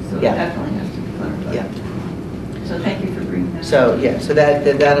it Yeah. definitely has to be clarified. Yeah. So thank you for bringing that up. So, yeah, so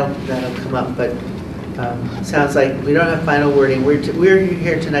that'll come up, but sounds like we don't have final wording. We're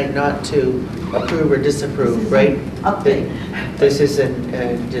here tonight not to approve or This disapprove, is right? an Update. This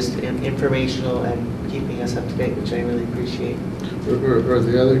isn't just informational and keeping us up to date, which I really appreciate. Or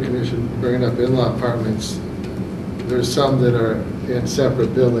the other condition, bringing up in-law apartments, there's some that are in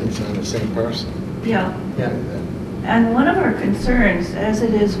separate buildings on the same parcel. Yeah, Yeah. and one of our concerns, as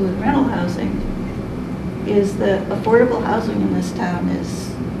it is with rental housing, is that affordable housing in this town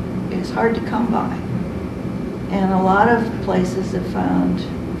is hard to come by. And a lot of places have found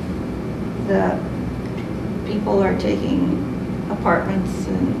that people are taking apartments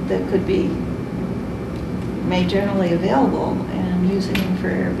and that could be made generally available and using them for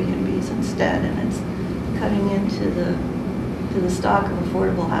Airbnbs instead, and it's cutting into the stock of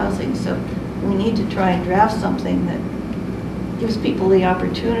affordable housing. So we need to try and draft something that gives people the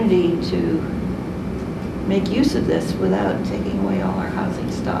opportunity to make use of this without taking away all our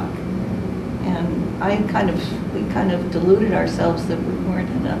housing stock. And we kind of deluded ourselves that we weren't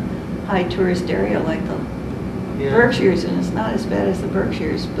in a high tourist area like the Yeah. Berkshires, and it's not as bad as the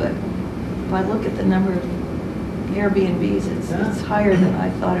Berkshires, but if I look at the number of Airbnbs, it's higher than I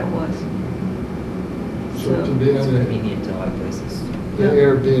thought it was. So to be It's on the convenient to a lot of places. the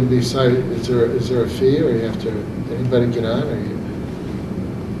Airbnb site, is there a fee, or you have to, anybody get on, or you?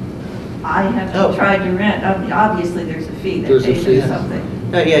 I have Oh. tried to rent, obviously there's a fee that There's a pays fee. us something.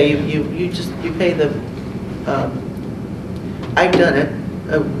 No, yeah, you pay the, I've done it,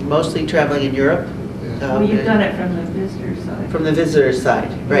 mostly traveling in Europe. Yeah. Well, you've done it from the visitor side. From the visitor side,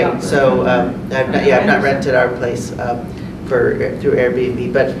 Yeah, right, so, I've not rented our place through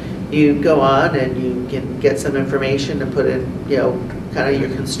Airbnb, but you go on and you can get some information and put in, kind of your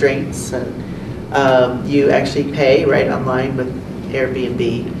constraints, and you actually pay right online with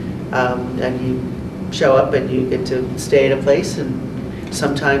Airbnb, and you show up and you get to stay at a place, and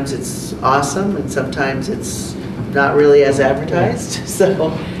sometimes it's awesome, and sometimes it's not really as advertised, so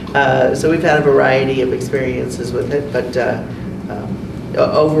we've had a variety of experiences with it, but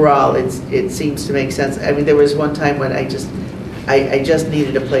overall, it seems to make sense. I mean, there was one time when I just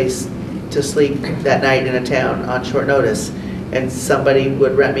needed a place to sleep that night in a town on short notice, and somebody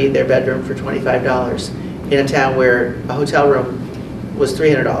would rent me their bedroom for $25 in a town where a hotel room was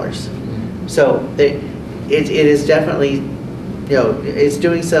 $300. So it is definitely, it's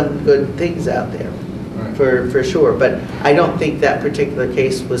doing some good things out there. Right. For sure, but I don't think that particular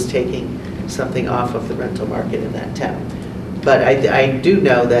case was taking something off of the rental market in that town. But I do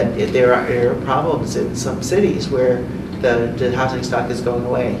know that there are problems in some cities where the housing stock is going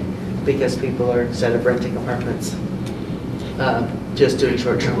away because people are, instead of renting apartments, just doing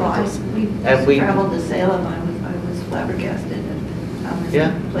short-term Well, rentals. we And we- traveled to Salem, I was flabbergasted at how Yeah.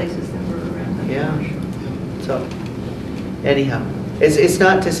 many places there were around. that Yeah. marsh. So, anyhow, it's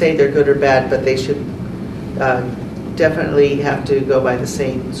not to say they're good or bad, but they should definitely have to go by the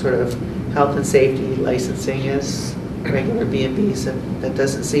same sort of health and safety licensing as regular B&Bs, and that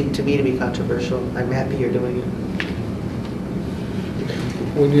doesn't seem to me to be controversial. I'm happy you're doing it.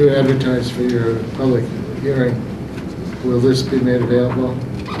 When you advertise for your public hearing, will this be made available?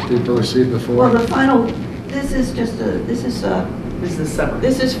 People receive before? Well, the final, this is just This is the summer.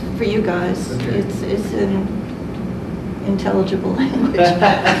 this is for you guys. Okay. It's in intelligible language.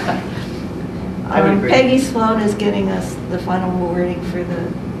 I would agree. Peggy Sloan is getting us the final wording for the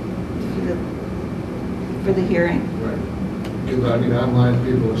hearing. Right. Because, I mean, online,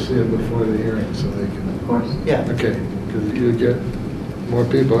 people will see it before the hearing, so they can, Of course. Yeah. okay, because you get more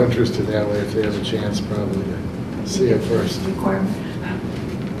people interested that way if they have a chance probably to see it first. Requirement.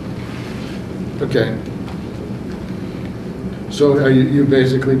 Okay. So are you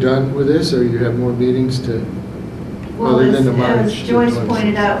basically done with this, or you have more meetings to, Well, other than the March? as Joyce 26th?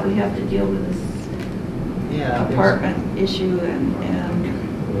 pointed out, we have to deal with this Yeah. apartment issue and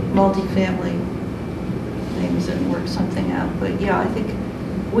multifamily things and work something out. But yeah, I think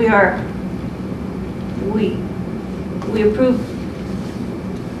we approve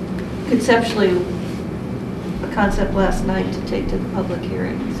conceptually a concept last night to take to the public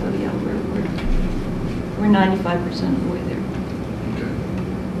hearing. So yeah, we're 95% of the way there.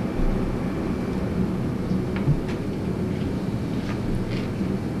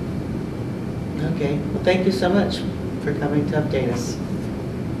 Okay, well, thank you so much for coming to update us.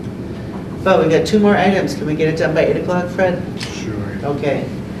 Well, we got 2 more items. Can we get it done by 8 o'clock, Fred? Sure. Okay.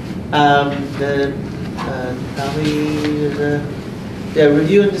 Probably the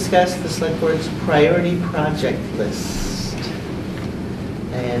review and discuss the select board's priority project list.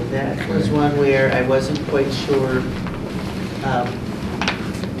 And that was one where I wasn't quite sure.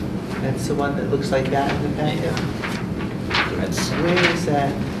 That's the one that looks like that in the packet? Where is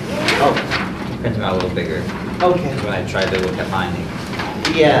that? Oh, Print them out a little bigger. okay. When I tried to look at mine,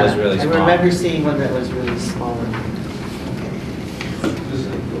 Yeah, it was really I small. remember seeing one that was really small.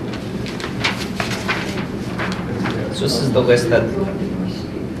 So this is the list that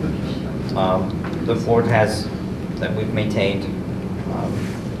the board has, that we've maintained,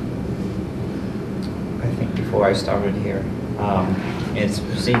 I think before I started here. It's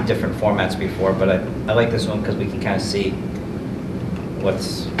seen different formats before, but I like this one because we can kind of see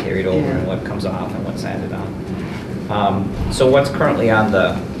what's carried over and what comes off and what's added on. So what's currently on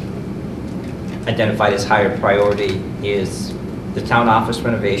the identified as higher priority is the town office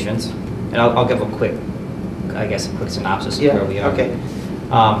renovations. And I'll give a quick, I guess, a quick synopsis of where we are. Okay.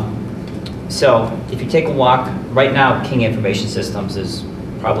 So if you take a walk, right now King Information Systems is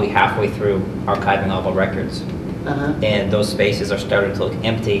probably halfway through archiving all the records. And those spaces are starting to look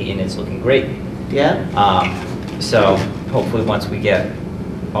empty and it's looking great. Yeah? So hopefully once we get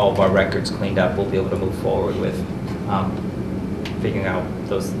all of our records cleaned up, we'll be able to move forward with figuring out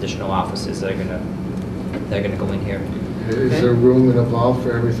those additional offices that are gonna go in here. Is there room in a vault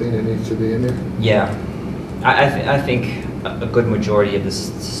for everything that needs to be in there? Yeah, I think a good majority of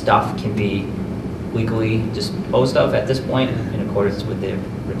this stuff can be legally disposed of at this point in accordance with the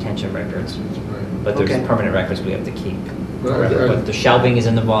retention records. Right. But there's Okay. permanent records we have to keep. But But the shelving is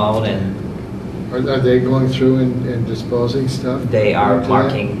in the vault and are they going through and disposing stuff? they are into that?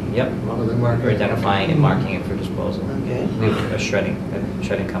 marking, yep, Oh, they're marking. we're identifying and marking it for disposal. Okay. We have a shredding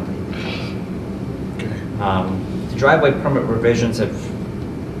company. Okay. The driveway permit revisions have,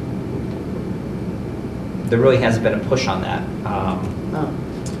 there really hasn't been a push on that. Oh,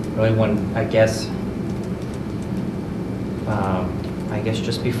 Really one, I guess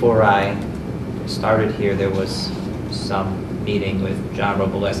just before I started here, there was some meeting with John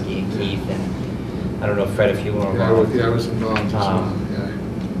Roboleski and Keith, and I don't know, Fred, if you were involved. Yeah, I was involved as well, yeah.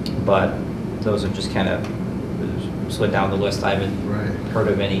 But those have just kind of slid down the list. I haven't Right. heard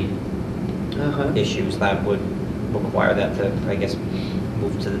of any issues that would require that to, I guess,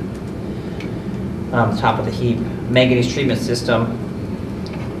 move to the top of the heap. Manganese treatment system,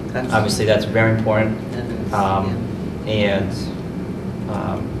 obviously that's very important. And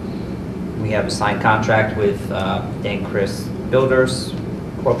we have a signed contract with Dan Chris Builders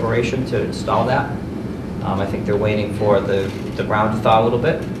Corporation to install that. I think they're waiting for the ground to thaw a little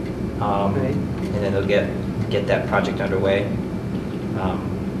bit. And then they'll get that project underway.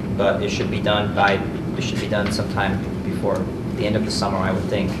 But it should be done sometime before the end of the summer, I would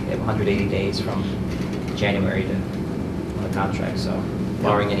think. They have 180 days from January to on the contract, so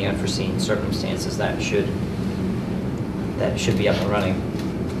barring any unforeseen circumstances, that should be up and running.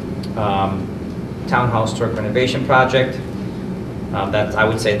 Townhouse Turk renovation project. I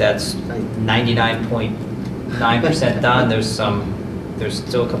would say that's 99.9% done. There's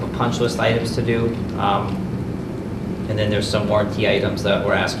still a couple punch list items to do. And then there's some warranty items that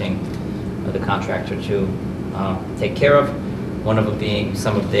we're asking the contractor to take care of. One of them being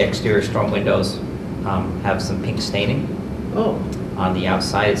some of the exterior storm windows have some pink staining. Oh. On the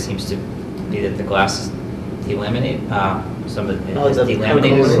outside, it seems to be that the glass is delaminated. Some of it is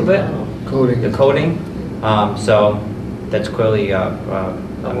delaminated a little bit. Coating. The coating. So that's clearly a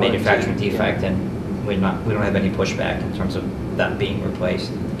manufacturing defect, and we don't have any pushback in terms of that being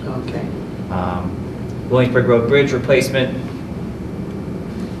replaced. Okay. Williamsburg Road Bridge replacement.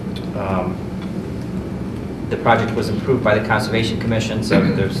 The project was approved by the Conservation Commission, so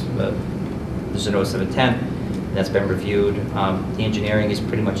there's a notice of intent. That's been reviewed. The engineering is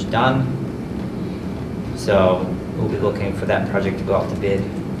pretty much done. So we'll be looking for that project to go out to bid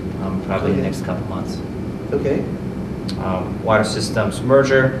probably in the next couple months. Okay. Water systems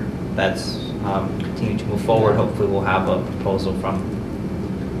merger, that's continuing to move forward. Hopefully we'll have a proposal from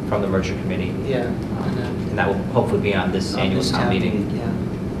the merger committee. Yeah. And that will hopefully be on this annual town meeting. Yeah.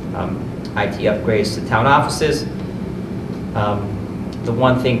 IT upgrades to town offices. The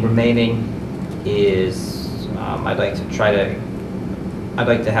one thing remaining is I I'd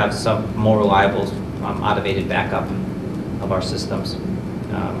like to have some more reliable automated backup of our systems.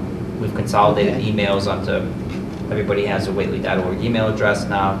 We've consolidated Okay. emails onto, everybody has a Whately.org email address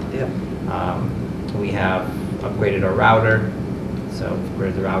now. Yep. We have upgraded our router, so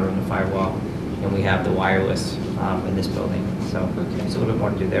upgraded the router and the firewall, and we have the wireless in this building. So Okay. there's a little bit more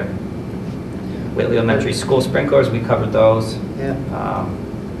to do there. Whately Elementary School sprinklers, we covered those. Yeah.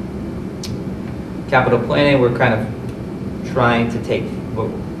 Capital planning, we're kind of trying to take,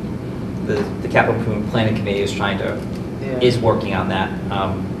 the capital improvement planning committee is trying to, Yeah. is working on that.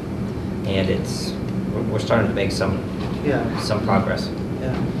 And we're starting to make some Yeah. progress.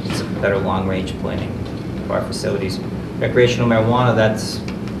 Yeah. It's a better long-range planning for our facilities. Recreational marijuana, that's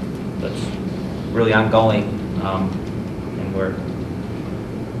really ongoing, and we're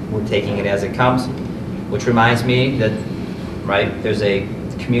taking it as it comes, which reminds me that, right, there's a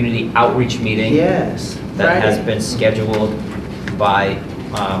community outreach meeting Yes. that has Friday. been scheduled by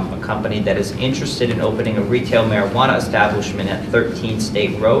a company that is interested in opening a retail marijuana establishment at 13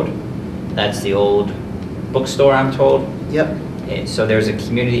 State Road. That's the old bookstore, I'm told. Yep. And so there's a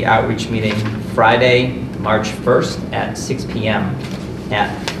community outreach meeting Friday, March 1st at 6 PM at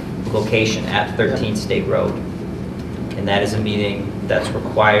location at 13 State Road. And that is a meeting that's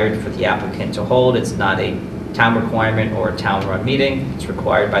required for the applicant to hold. It's not a town requirement or a town-run meeting. It's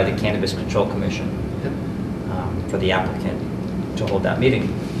required by the Cannabis Control Commission Yep. for the applicant to hold that meeting.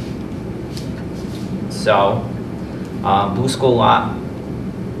 So, Blue School lot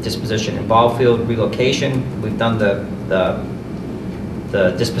disposition in Ballfield relocation, we've done the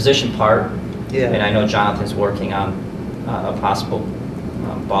disposition part. Yeah. And I know Jonathan's working on a possible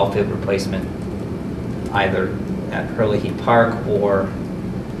Ballfield replacement, either at Hurley Heath Park or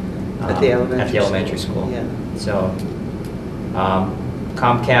At the elementary elementary school. school. Yeah. So,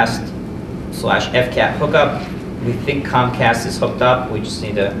 Comcast/FCAT hookup, we think Comcast is hooked up, we just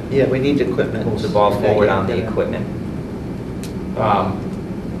need to Yeah, we need equipment. move the ball forward on the Yeah. equipment.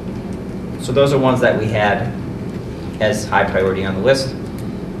 So those are ones that we had as high priority on the list.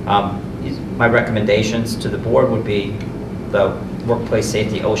 My recommendations to the board would be the workplace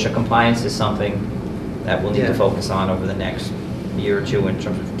safety OSHA compliance is something that we'll need Yeah. to focus on over the next year or two in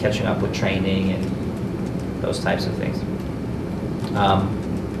terms of catching up with training and those types of things.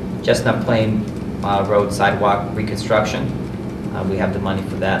 Chestnut Plain Road sidewalk reconstruction, we have the money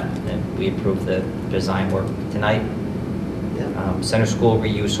for that, and we approved the design work tonight. Yeah. Center School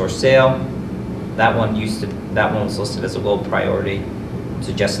reuse or sale, that one was listed as a low priority. I'm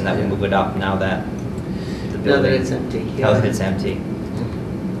suggesting that we move it up now that the Now building. that it's empty. Now that it's empty.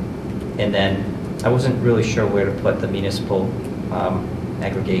 And then, I wasn't really sure where to put the municipal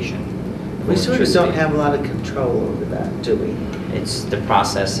aggregation. We sort of Electricity. don't have a lot of control over that, do we? It's, the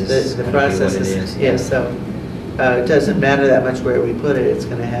process is The gonna be what process it is, is. yeah, so it doesn't matter that much where we put it, it's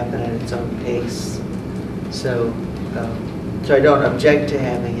going to happen at its own pace. So, so I don't object to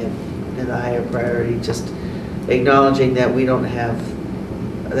having it in the higher priority, just acknowledging that we don't have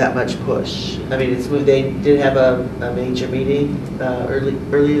that much push. I mean, they did have a major meeting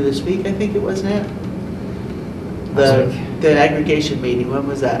earlier this week, I think it was, Nat? The aggregation meeting, when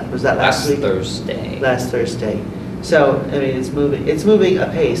was that? Was that last week? Thursday. Last Thursday. So, I mean, it's moving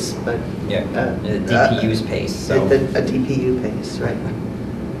apace, but. Yeah, the DPU's pace, so. At a DPU pace, right.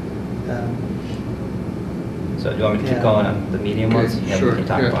 So do you want me to keep Yeah. going on the medium ones? Okay, Yeah, sure, we can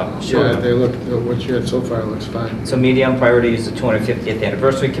talk yeah. about. Yeah, they look, what you had so far looks fine. So medium priority is the 250th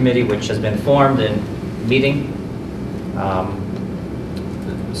anniversary committee, which has been formed and meeting.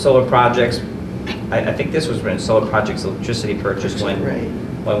 Solar projects, I think this was written, solar projects electricity purchase when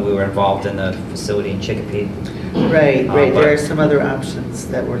we were involved in the facility in Chicopee. Right, but there are some other options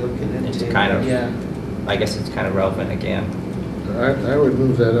that we're looking into. It's kind of, Yeah, I guess it's kind of relevant again. I would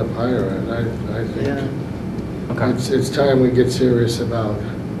move that up higher, and I yeah, think Okay. it's time we get serious about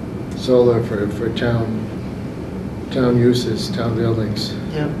solar for town uses, town buildings.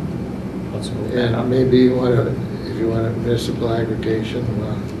 yeah. Let's move that up. And maybe you want to, if you want a municipal aggregation,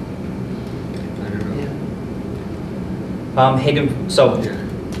 well, I don't know. Hayden, so Yeah.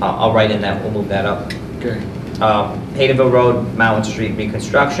 I'll write in that, we'll move that up. Okay. Haydenville Road, Mountain Street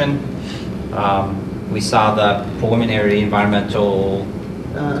reconstruction. We saw the preliminary environmental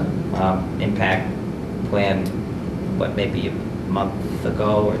impact plan, maybe a month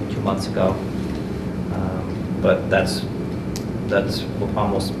ago or 2 months ago. But that's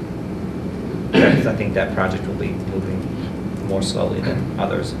almost, I think that project will be moving more slowly than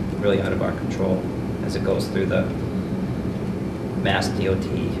others, really out of our control as it goes through the Mass DOT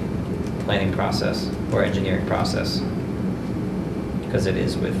planning process or engineering process, because it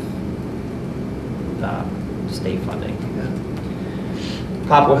is with state funding.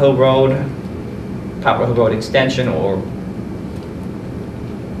 Poplar Hill Road extension, or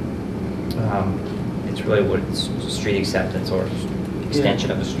it's really what it's street acceptance or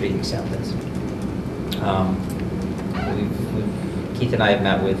extension of the street acceptance. Keith and I have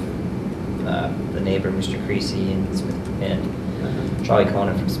met with the neighbor, Mr. Creasy, and Charlie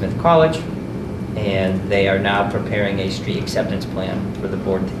Conan from Smith College, and they are now preparing a street acceptance plan for the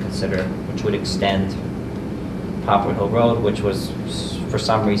board to consider, which would extend Poplar Hill Road, which was for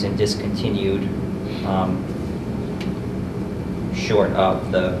some reason discontinued short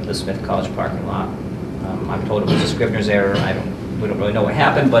of the Smith College parking lot. I'm told it was a Scrivener's error. We don't really know what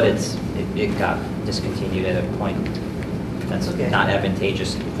happened, but it got discontinued at a point that's not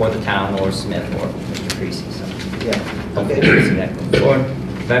advantageous for the town or Smith or Mr. Creasy. So Yeah, hopefully okay. we'll see that going forward.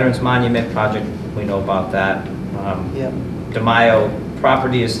 Veterans Monument Project, we know about that. Yep. DeMaio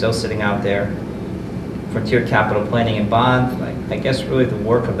property is still sitting out there. Frontier Capital Planning and Bond, I guess really the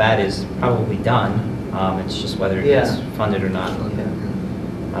work of that is probably done. It's just whether it gets funded or not.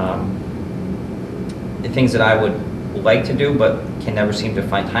 The things that I would like to do but can never seem to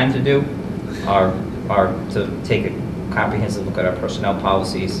find time to do are to take a comprehensive look at our personnel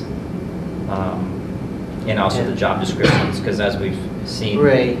policies and also the job descriptions, because as we've seen,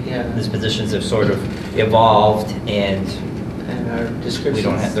 these positions have sort of evolved, and our descriptions. we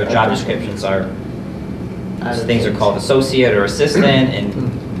don't have, their job descriptions are, Out of things are date. called associate or assistant,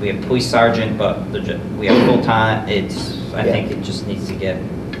 and we have police sergeant, but we have full-time. I think it just needs to get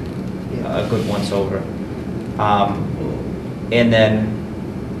a good once over. And then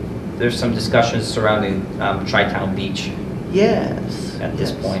there's some discussions surrounding Tri-Town Beach Yes. at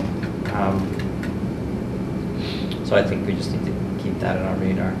this point. So I think we just need to keep that on our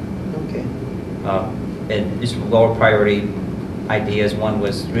radar. Okay. And just lower priority ideas, one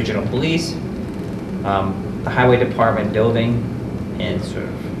was regional police, the highway department building, and sort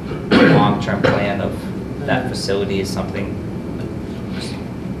of the long-term plan of that facility is something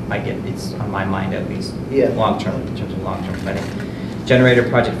I get, it's on my mind at least, long-term, in terms of long-term planning. Generator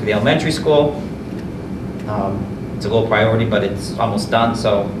project for the elementary school, it's a low priority, but it's almost done,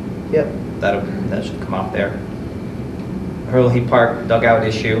 so that should come off there. Hurley Park dugout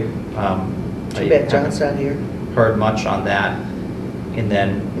issue. Too bad John's not here. Heard much on that. And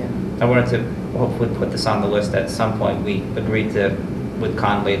then I wanted to hopefully put this on the list at some point. We agreed to, with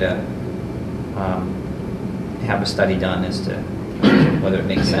Conway, to have a study done as to whether it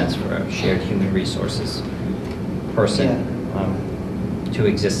makes sense for a shared human resources person to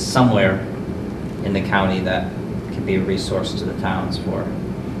exist somewhere in the county that can be a resource to the towns for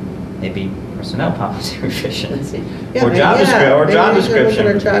maybe personnel policy revisions or job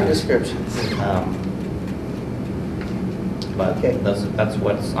description. Job descriptions. But that's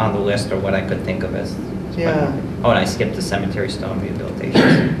what's on the list, or what I could think of as. Oh, and I skipped the cemetery stone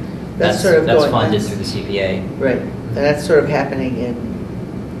rehabilitation. That's sort of that's going, funded through the CPA. Right, and that's sort of happening in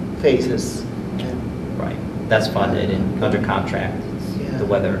phases. Right, that's funded and under contract. It's the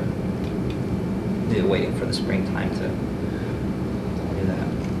weather. They're waiting for the springtime to do that.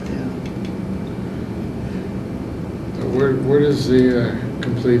 Where does the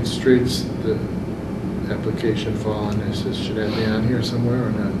complete streets, the application fall on this? Should that be on here somewhere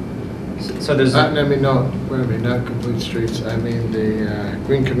or not? So there's. I mean, no, what I mean, not complete streets, I mean the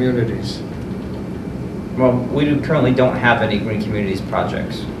green communities. Well, we currently don't have any green communities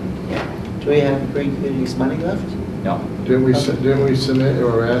projects. Do we have green communities money left? No. Didn't we submit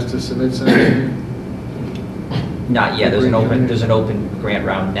or asked to submit something? Not yet. There's an open grant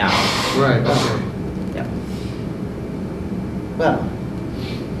round now. Right, okay. Yeah. Well,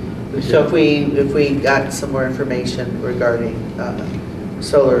 so if we got some more information regarding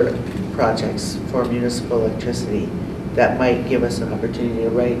solar projects for municipal electricity, that might give us an opportunity to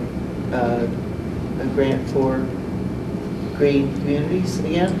write a grant for green communities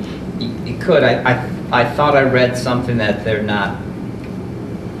again? You could. I thought I read something that they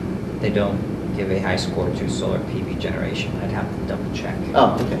don't give a high score to solar PV generation. I'd have to double check.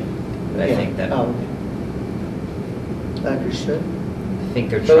 Oh, okay. But I think that. Oh, okay. Understood. I think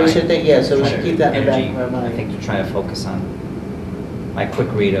they're trying. So we should think, so we should keep that in the back of our mind. I think they're trying to focus on, my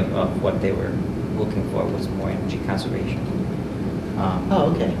quick read of what they were looking for was more energy conservation.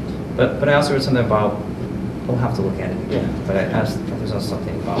 Oh, okay. But I also read something about, we'll have to look at it. Yeah. But there's also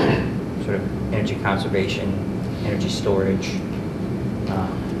something about sort of energy conservation, energy storage.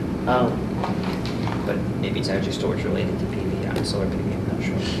 But maybe it's energy storage related to PV, solar PV, I'm not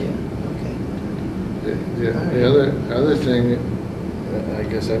sure. Yeah, okay. The other thing, I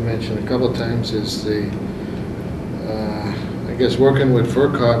guess I mentioned a couple of times, is I guess working with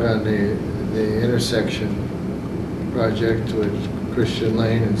FERCog on the intersection project with Christian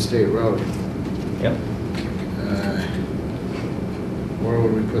Lane and State Road. Yep. Where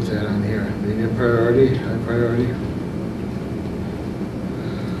would we put that on here? Medium priority, high priority?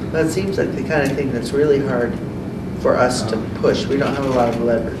 That seems like the kind of thing that's really hard for us to push. We don't have a lot of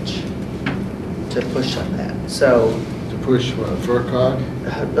leverage to push on that. So, To push what, FERCog?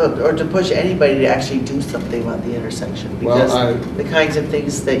 or to push anybody to actually do something about the intersection. Well, Because the kinds of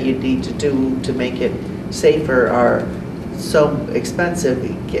things that you need to do to make it safer are so expensive.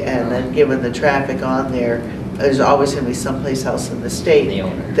 And then given the traffic on there, there's always going to be someplace else in the state The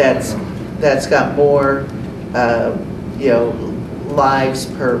owner. that's got more, you know, lives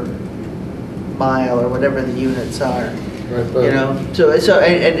per mile or whatever the units are. Right, but- You know, so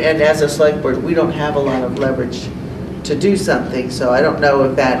and as a select board, we don't have a lot of leverage to do something, so I don't know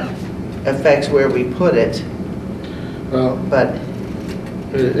if that affects where we put it, Well, but,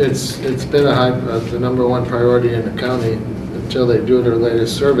 it's been the number one priority in the county until they do their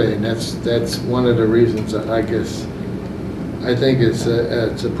latest survey, and that's one of the reasons that I guess I think it's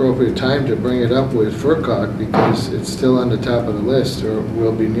appropriate time to bring it up with FERCog because it's still on the top of the list, or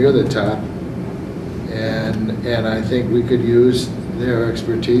will be near the top. And I think we could use their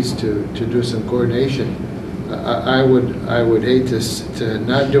expertise to do some coordination. I would hate to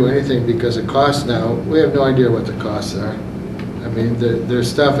not do anything because of costs now. We have no idea what the costs are. I mean, there's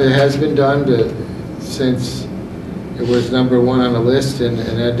stuff that has been done since it was number one on the list, and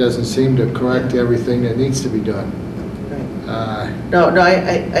that doesn't seem to correct everything that needs to be done. no,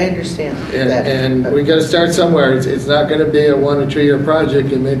 I understand that. And we got to start somewhere. It's not going to be a 1 or 2 year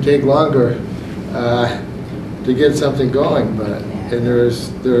project. It may take longer to get something going, and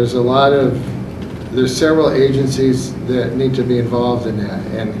there's several agencies that need to be involved in that,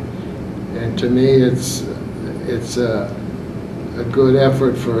 and to me it's a good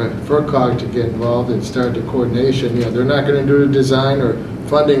effort for FERCog to get involved and start the coordination. You know, they're not going to do the design or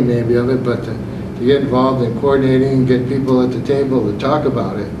funding maybe of it, but to get involved in coordinating and get people at the table to talk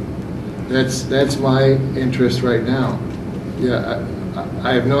about it. That's my interest right now. Yeah,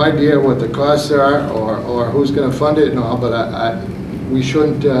 I have no idea what the costs are or who's going to fund it and all, but we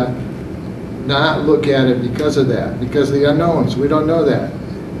shouldn't not look at it because of that, because of the unknowns. We don't know that.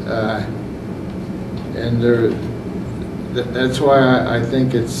 And that's why I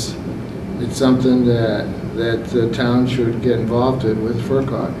think it's something that the town should get involved in with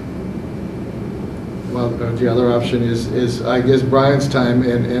FERCog. Well, the other option is I guess Brian's time,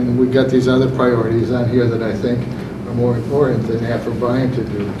 and we got these other priorities on here that I think are more important than that for Brian to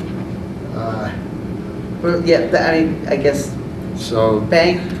do. Well, yeah, I mean, I guess So,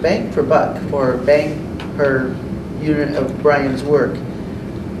 bang for buck, or bang per unit of Brian's work.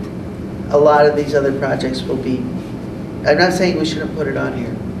 A lot of these other projects will be, I'm not saying we shouldn't put it on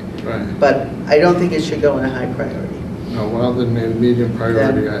here, right. but I don't think it should go in a high priority. No, well, then maybe medium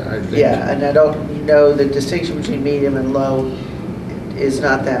priority, I think. Yeah, and I don't know, the distinction between medium and low is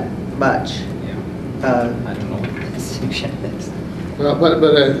not that much. Yeah. I don't know what the distinction is. Well,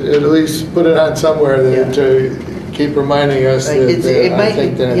 but at least put it on somewhere Yeah. to keep reminding us Like, that it I might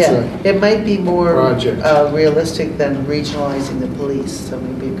think be, that's yeah, it might be more project. realistic than regionalizing the police, so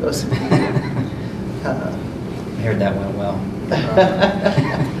maybe it goes. I heard that went well.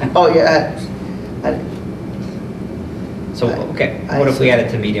 Oh, yeah. So, okay, what if we add it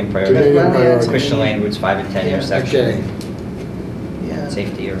to medium To priority? medium Why don't we add priority. to Christian medium? Lane routes 5 and 10 Yeah. intersection, Okay. Yeah,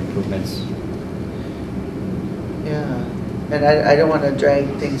 safety or improvements. yeah. And I don't want to drag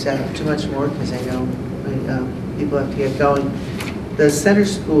things out too much more because I know people have to get going. The center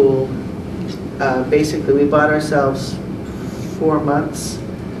school, basically, we bought ourselves 4 months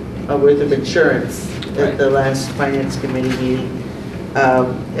worth of insurance at the last finance committee meeting.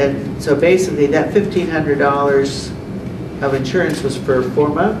 And so basically, that $1,500 of insurance was for 4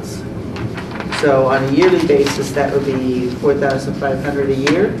 months. So on a yearly basis, that would be $4,500 a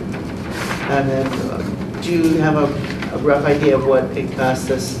year. And then, do you have a rough idea of what it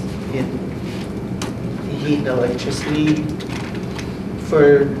costs us in heat and electricity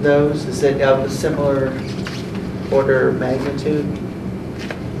for those? Is it of a similar order of magnitude?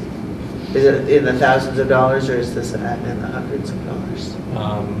 Is it in the thousands of dollars, or is this in the hundreds of dollars?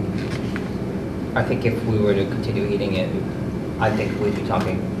 I think if we were to continue heating it, I think we'd be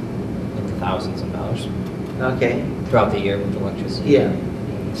talking in the thousands of dollars Okay, throughout the year with electricity. yeah.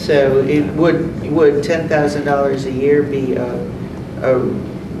 So it would $10,000 a year be a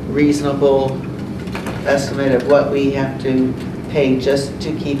reasonable estimate of what we have to pay just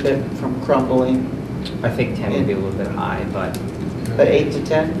to keep it from crumbling? I think 10 would be a little bit high, but But 8 to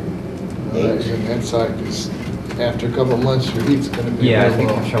 10? And that side is after a couple of months, your heat's gonna be Yeah, I real think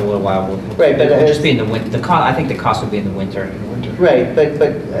low. I'm sure a little while Right, but we'll just as- be in the winter. I think the cost will be in the winter. Right, but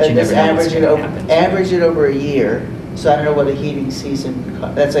you just never know what's average it gonna over, happen. average it over a year. So I don't know what a heating season,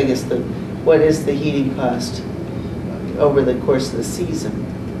 that's, I guess, what is the heating cost over the course of the season?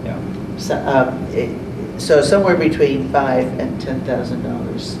 Yeah. So somewhere between $5,000 and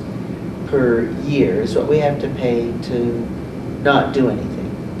 $10,000 per year is what we have to pay to not do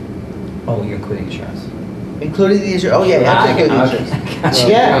anything. Oh, you're including insurance. Including the insurance, oh yeah, you have to include the insurance. Gotcha.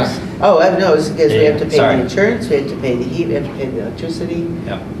 Yeah, oh, no, it's because we have to pay Sorry. the insurance, we have to pay the heat, we have to pay the electricity.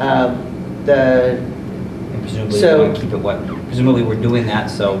 Yeah. The, And presumably, So- we want to keep it what, presumably we're doing that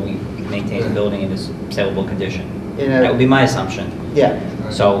so we maintain the building in its saleable condition. You know- That would be my assumption. yeah,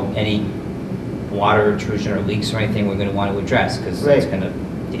 So any water intrusion or leaks or anything, we're going to want to address because it's Right. going to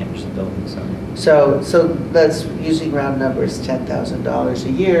damage the building, so. so that's using round numbers, $10,000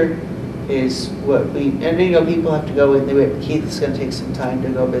 a year is what we, and you know, people have to go in, Keith is gonna take some time to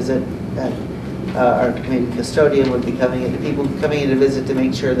go visit, and our community custodian would be coming in, people coming in to visit to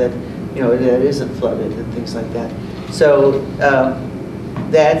make sure that, you know, that it isn't flooded and things like that. So,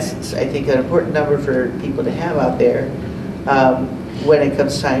 that's, I think, an important number for people to have out there, when it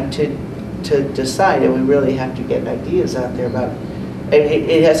comes time to decide, and we really have to get ideas out there about,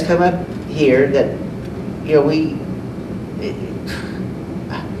 it has come up here that, you know,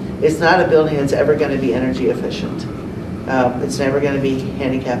 it's not a building that's ever going to be energy efficient. It's never going to be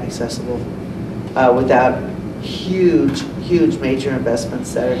handicap accessible without huge, huge major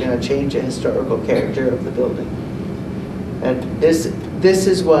investments that are going to change the historical character of the building. And this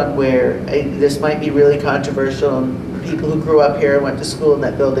is one where this might be really controversial, and people who grew up here and went to school in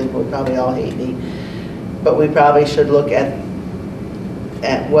that building will probably all hate me. But we probably should look at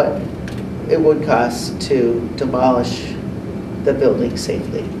what it would cost to demolish the building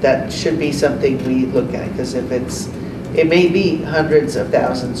safely. That should be something we look at, because it may be hundreds of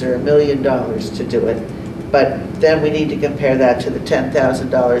thousands or $1 million to do it, but then we need to compare that to the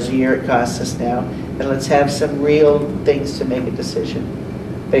 $10,000 a year it costs us now, and let's have some real things to make a decision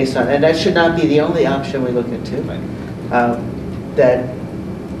based on. And that should not be the only option we look into. That,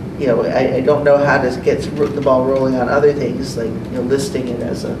 you know, I don't know how to get the ball rolling on other things, like, you know, listing it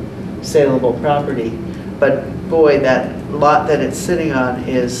as a saleable property. But boy, that lot that it's sitting on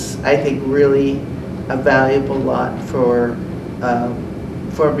is, I think, really a valuable lot for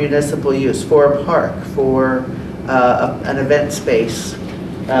municipal use, for a park, for an event space,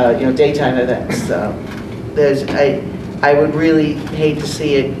 you know, daytime events. I would really hate to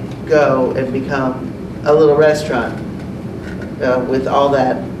see it go and become a little restaurant with all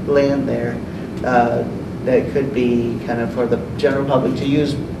that land there that could be kind of for the general public to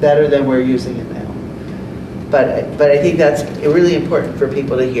use better than we're using it now. But I think that's really important for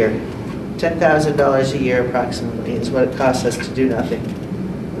people to hear. $10,000 a year approximately is what it costs us to do nothing.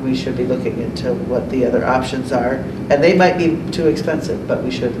 We should be looking into what the other options are. And they might be too expensive, but we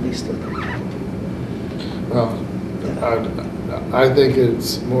should at least look. Well, I think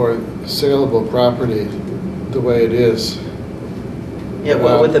it's more saleable property the way it is. Yeah,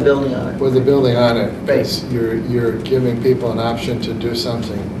 well, with the building on it. With the building on it. Right. Because you're giving people an option to do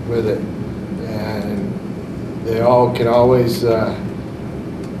something with it. And they all can always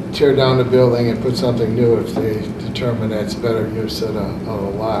tear down the building and put something new if they determine that's better use of a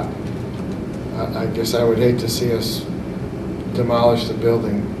lot. I guess I would hate to see us demolish the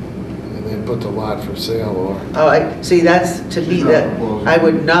building and then put the lot for sale, or... Oh, see, that's, to me, that, I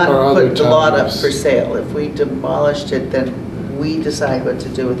would not Or other put the lot up towns. for sale. If we demolished it, then we decide what to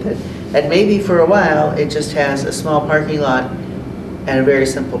do with it. And maybe for a while, it just has a small parking lot and a very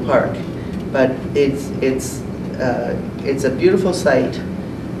simple park. But it's a beautiful site,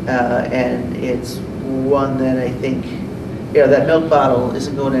 and it's one that I think, you know, that milk bottle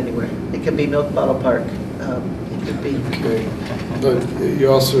isn't going anywhere. It could be Milk Bottle Park. It could be. Okay. But you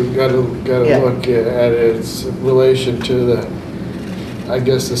also got to Yeah. look at its relation to the, I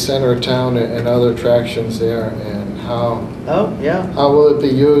guess, the center of town and other attractions there, and how Oh, yeah. how will it be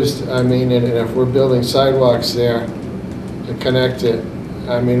used? I mean, and if we're building sidewalks there to connect it,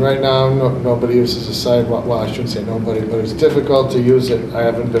 I mean, right now, nobody uses a sidewalk. Well, I shouldn't say nobody, but it's difficult to use it. I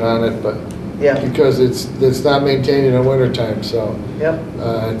haven't been on it, but Yeah. because it's not maintained in the wintertime, so Yep.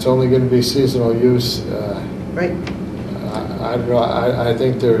 it's only going to be seasonal use. Right. I don't know. I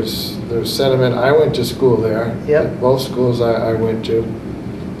think there's sentiment. I went to school there. Yep. Both schools I went to.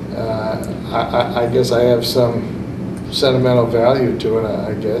 I guess I have some sentimental value to it.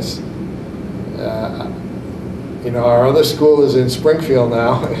 I guess. You know, our other school is in Springfield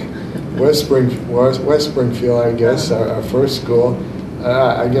now, West Springfield, I guess, our first school.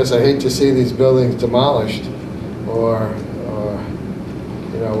 I guess I hate to see these buildings demolished, or,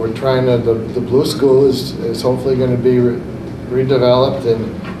 you know, we're trying to, the blue school is hopefully going to be redeveloped,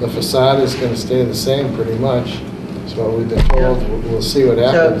 and the facade is going to stay the same pretty much. That's what we've been told. We'll see what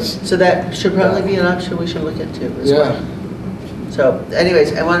happens. So that should probably be an option we should look into as well. So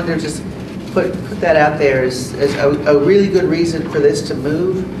anyways, I wanted to just put that out there as a really good reason for this to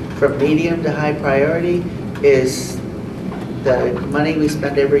move from medium to high priority is the money we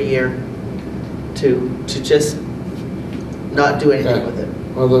spend every year to just not do anything with it.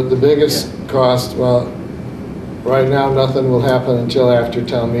 Well, the biggest cost, well, right now nothing will happen until after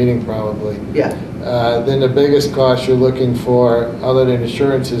town meeting probably. Yeah. Then the biggest cost you're looking for, other than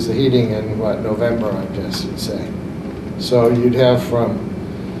insurance, is the heating in November, I guess you'd say. So you'd have from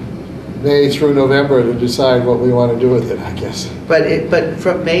May through November to decide what we want to do with it, I guess. But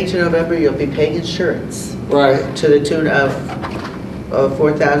from May to November, you'll be paying insurance. Right. To the tune of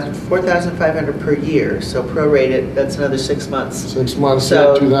 $4,500 per year. So prorated, that's another 6 months. 6 months,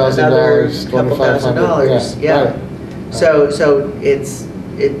 So another $2,000, couple $1,000. Yeah. Right. So it's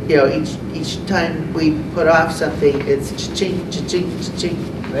you know, each time we put off something, it's cha-ching, cha-ching, cha-ching,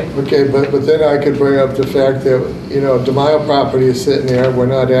 right? Okay, but then I could bring up the fact that, you know, DeMille property is sitting there, we're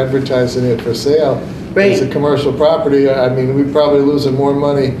not advertising it for sale. Right. It's a commercial property. I mean, we're probably losing more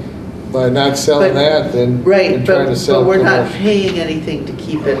money by not selling that than trying to sell but we're not commercial. paying anything to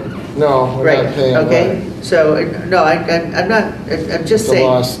keep it. No, we're not paying. Okay, right. so, no, I'm not, I'm just It's a saying.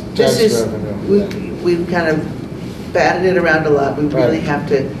 lost This tax is, revenue. we've kind of batted it around a lot. We really Right. have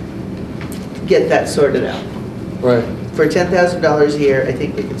to get that sorted out. Right. For $10,000 a year, I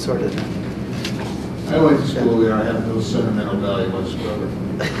think we can sort it out. I went to school there, I have no sentimental value whatsoever.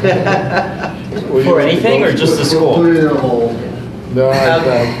 For anything or just the school? Put it in a hole. No, I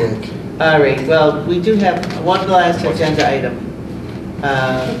Okay. think. All right, well, we do have one last agenda item.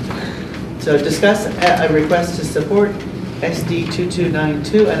 So discuss a request to support SD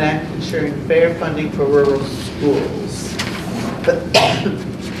 2292, an act ensuring fair funding for rural schools.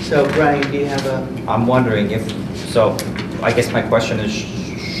 So Brian, do you have a? I'm wondering if, so I guess my question is,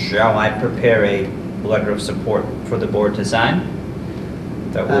 shall I prepare a letter of support for the board to sign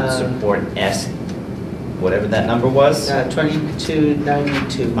that would support S, whatever that number was?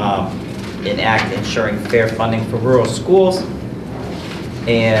 2292. An act ensuring fair funding for rural schools.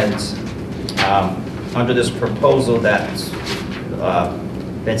 And under this proposal that's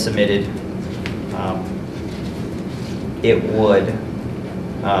been submitted, it would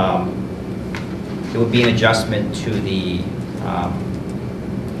be an adjustment to the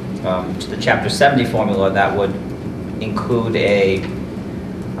Chapter 70 formula that would include a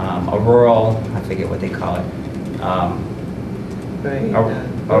rural, I forget what they call it.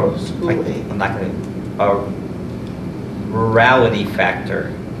 School aid. I'm not going to, a rurality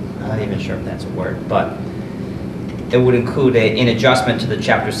factor. I'm not even sure if that's a word, but it would include an adjustment to the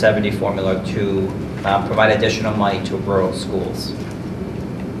Chapter 70 formula to provide additional money to rural schools.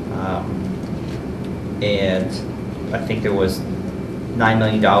 And I think there was $9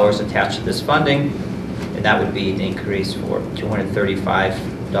 million attached to this funding, and that would be an increase for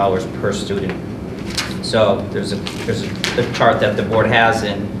 $235 per student. So there's a chart that the board has,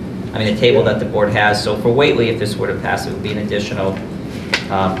 and I mean a table that the board has. So for Whately, if this were to pass, it would be an additional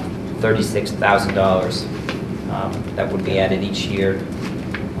 $36,000 that would be added each year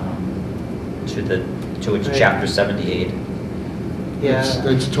to its Chapter 78. Yeah.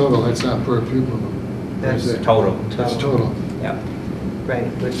 That's total, that's not per pupil. That's Total. That's total. Yeah. Right,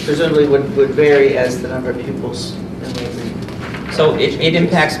 which presumably would vary as the number of pupils in Whately. So it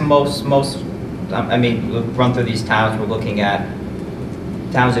impacts most, I mean, we'll run through these towns. We're looking at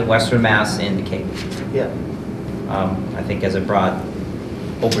towns in Western Mass and the Cape. Yeah. I think as a broad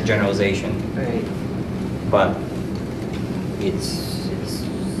overgeneralization. Right. But it's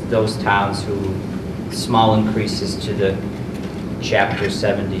those towns who, small increases to the Chapter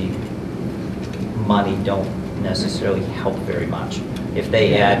 70 money don't necessarily help very much. If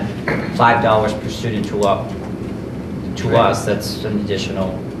they add $5 per student to us, that's an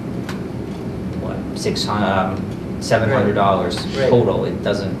additional, what, $700 total. It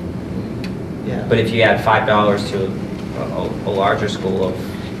doesn't. Yeah. But if you add $5 to a larger school of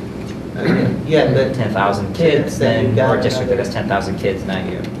 10,000 kids, then, or a district that has 10,000 kids, now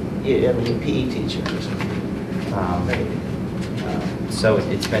you're. Yeah, I mean, a PE teacher or something. So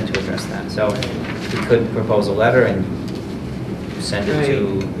it's meant to address that. So we could propose a letter and send it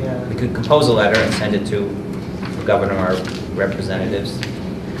to, we could compose a letter and send it to the governor or representatives.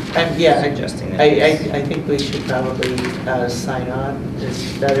 Suggesting that. I think we should probably sign on.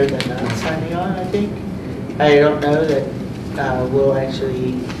 It's better than not signing on, I think. I don't know that we'll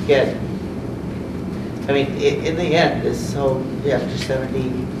actually get I mean, in the end, this whole Chapter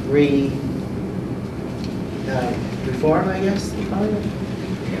 73 reform, I guess you call it,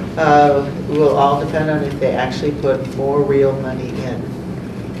 will all depend on if they actually put more real money in.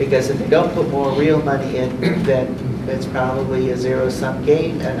 Because if they don't put more real money in, then it's probably a zero-sum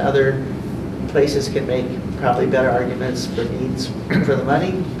game, and other places can make probably better arguments for needs for the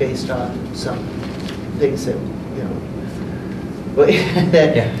money based on some things that, you know,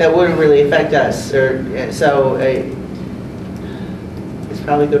 that wouldn't really affect us. So it's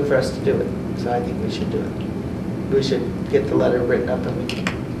probably good for us to do it. So I think we should do it. We should get the letter written up and we can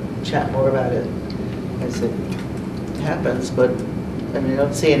chat more about it as it happens. But I mean, I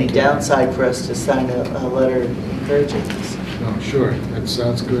don't see any downside for us to sign a letter encouraging this. No, sure, that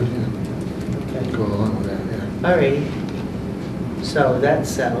sounds good, yeah. Okay. Go along with that, yeah. All righty. So that's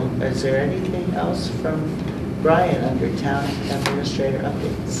settled. Is there anything else from Brian under town administrator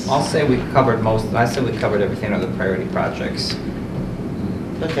updates? I'll say we covered everything on the priority projects.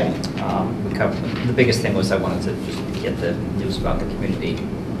 Okay. We covered, the biggest thing was I wanted to just get the news about the community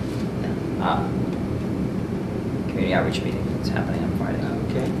outreach meeting that's happening on Friday.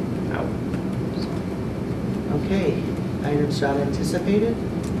 Okay. Out. Okay. Items not anticipated?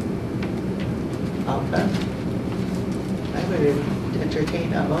 All done. I would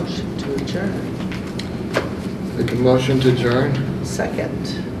entertain a motion to adjourn. Make a motion to adjourn?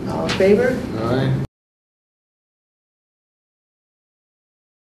 Second. All in favor? Aye.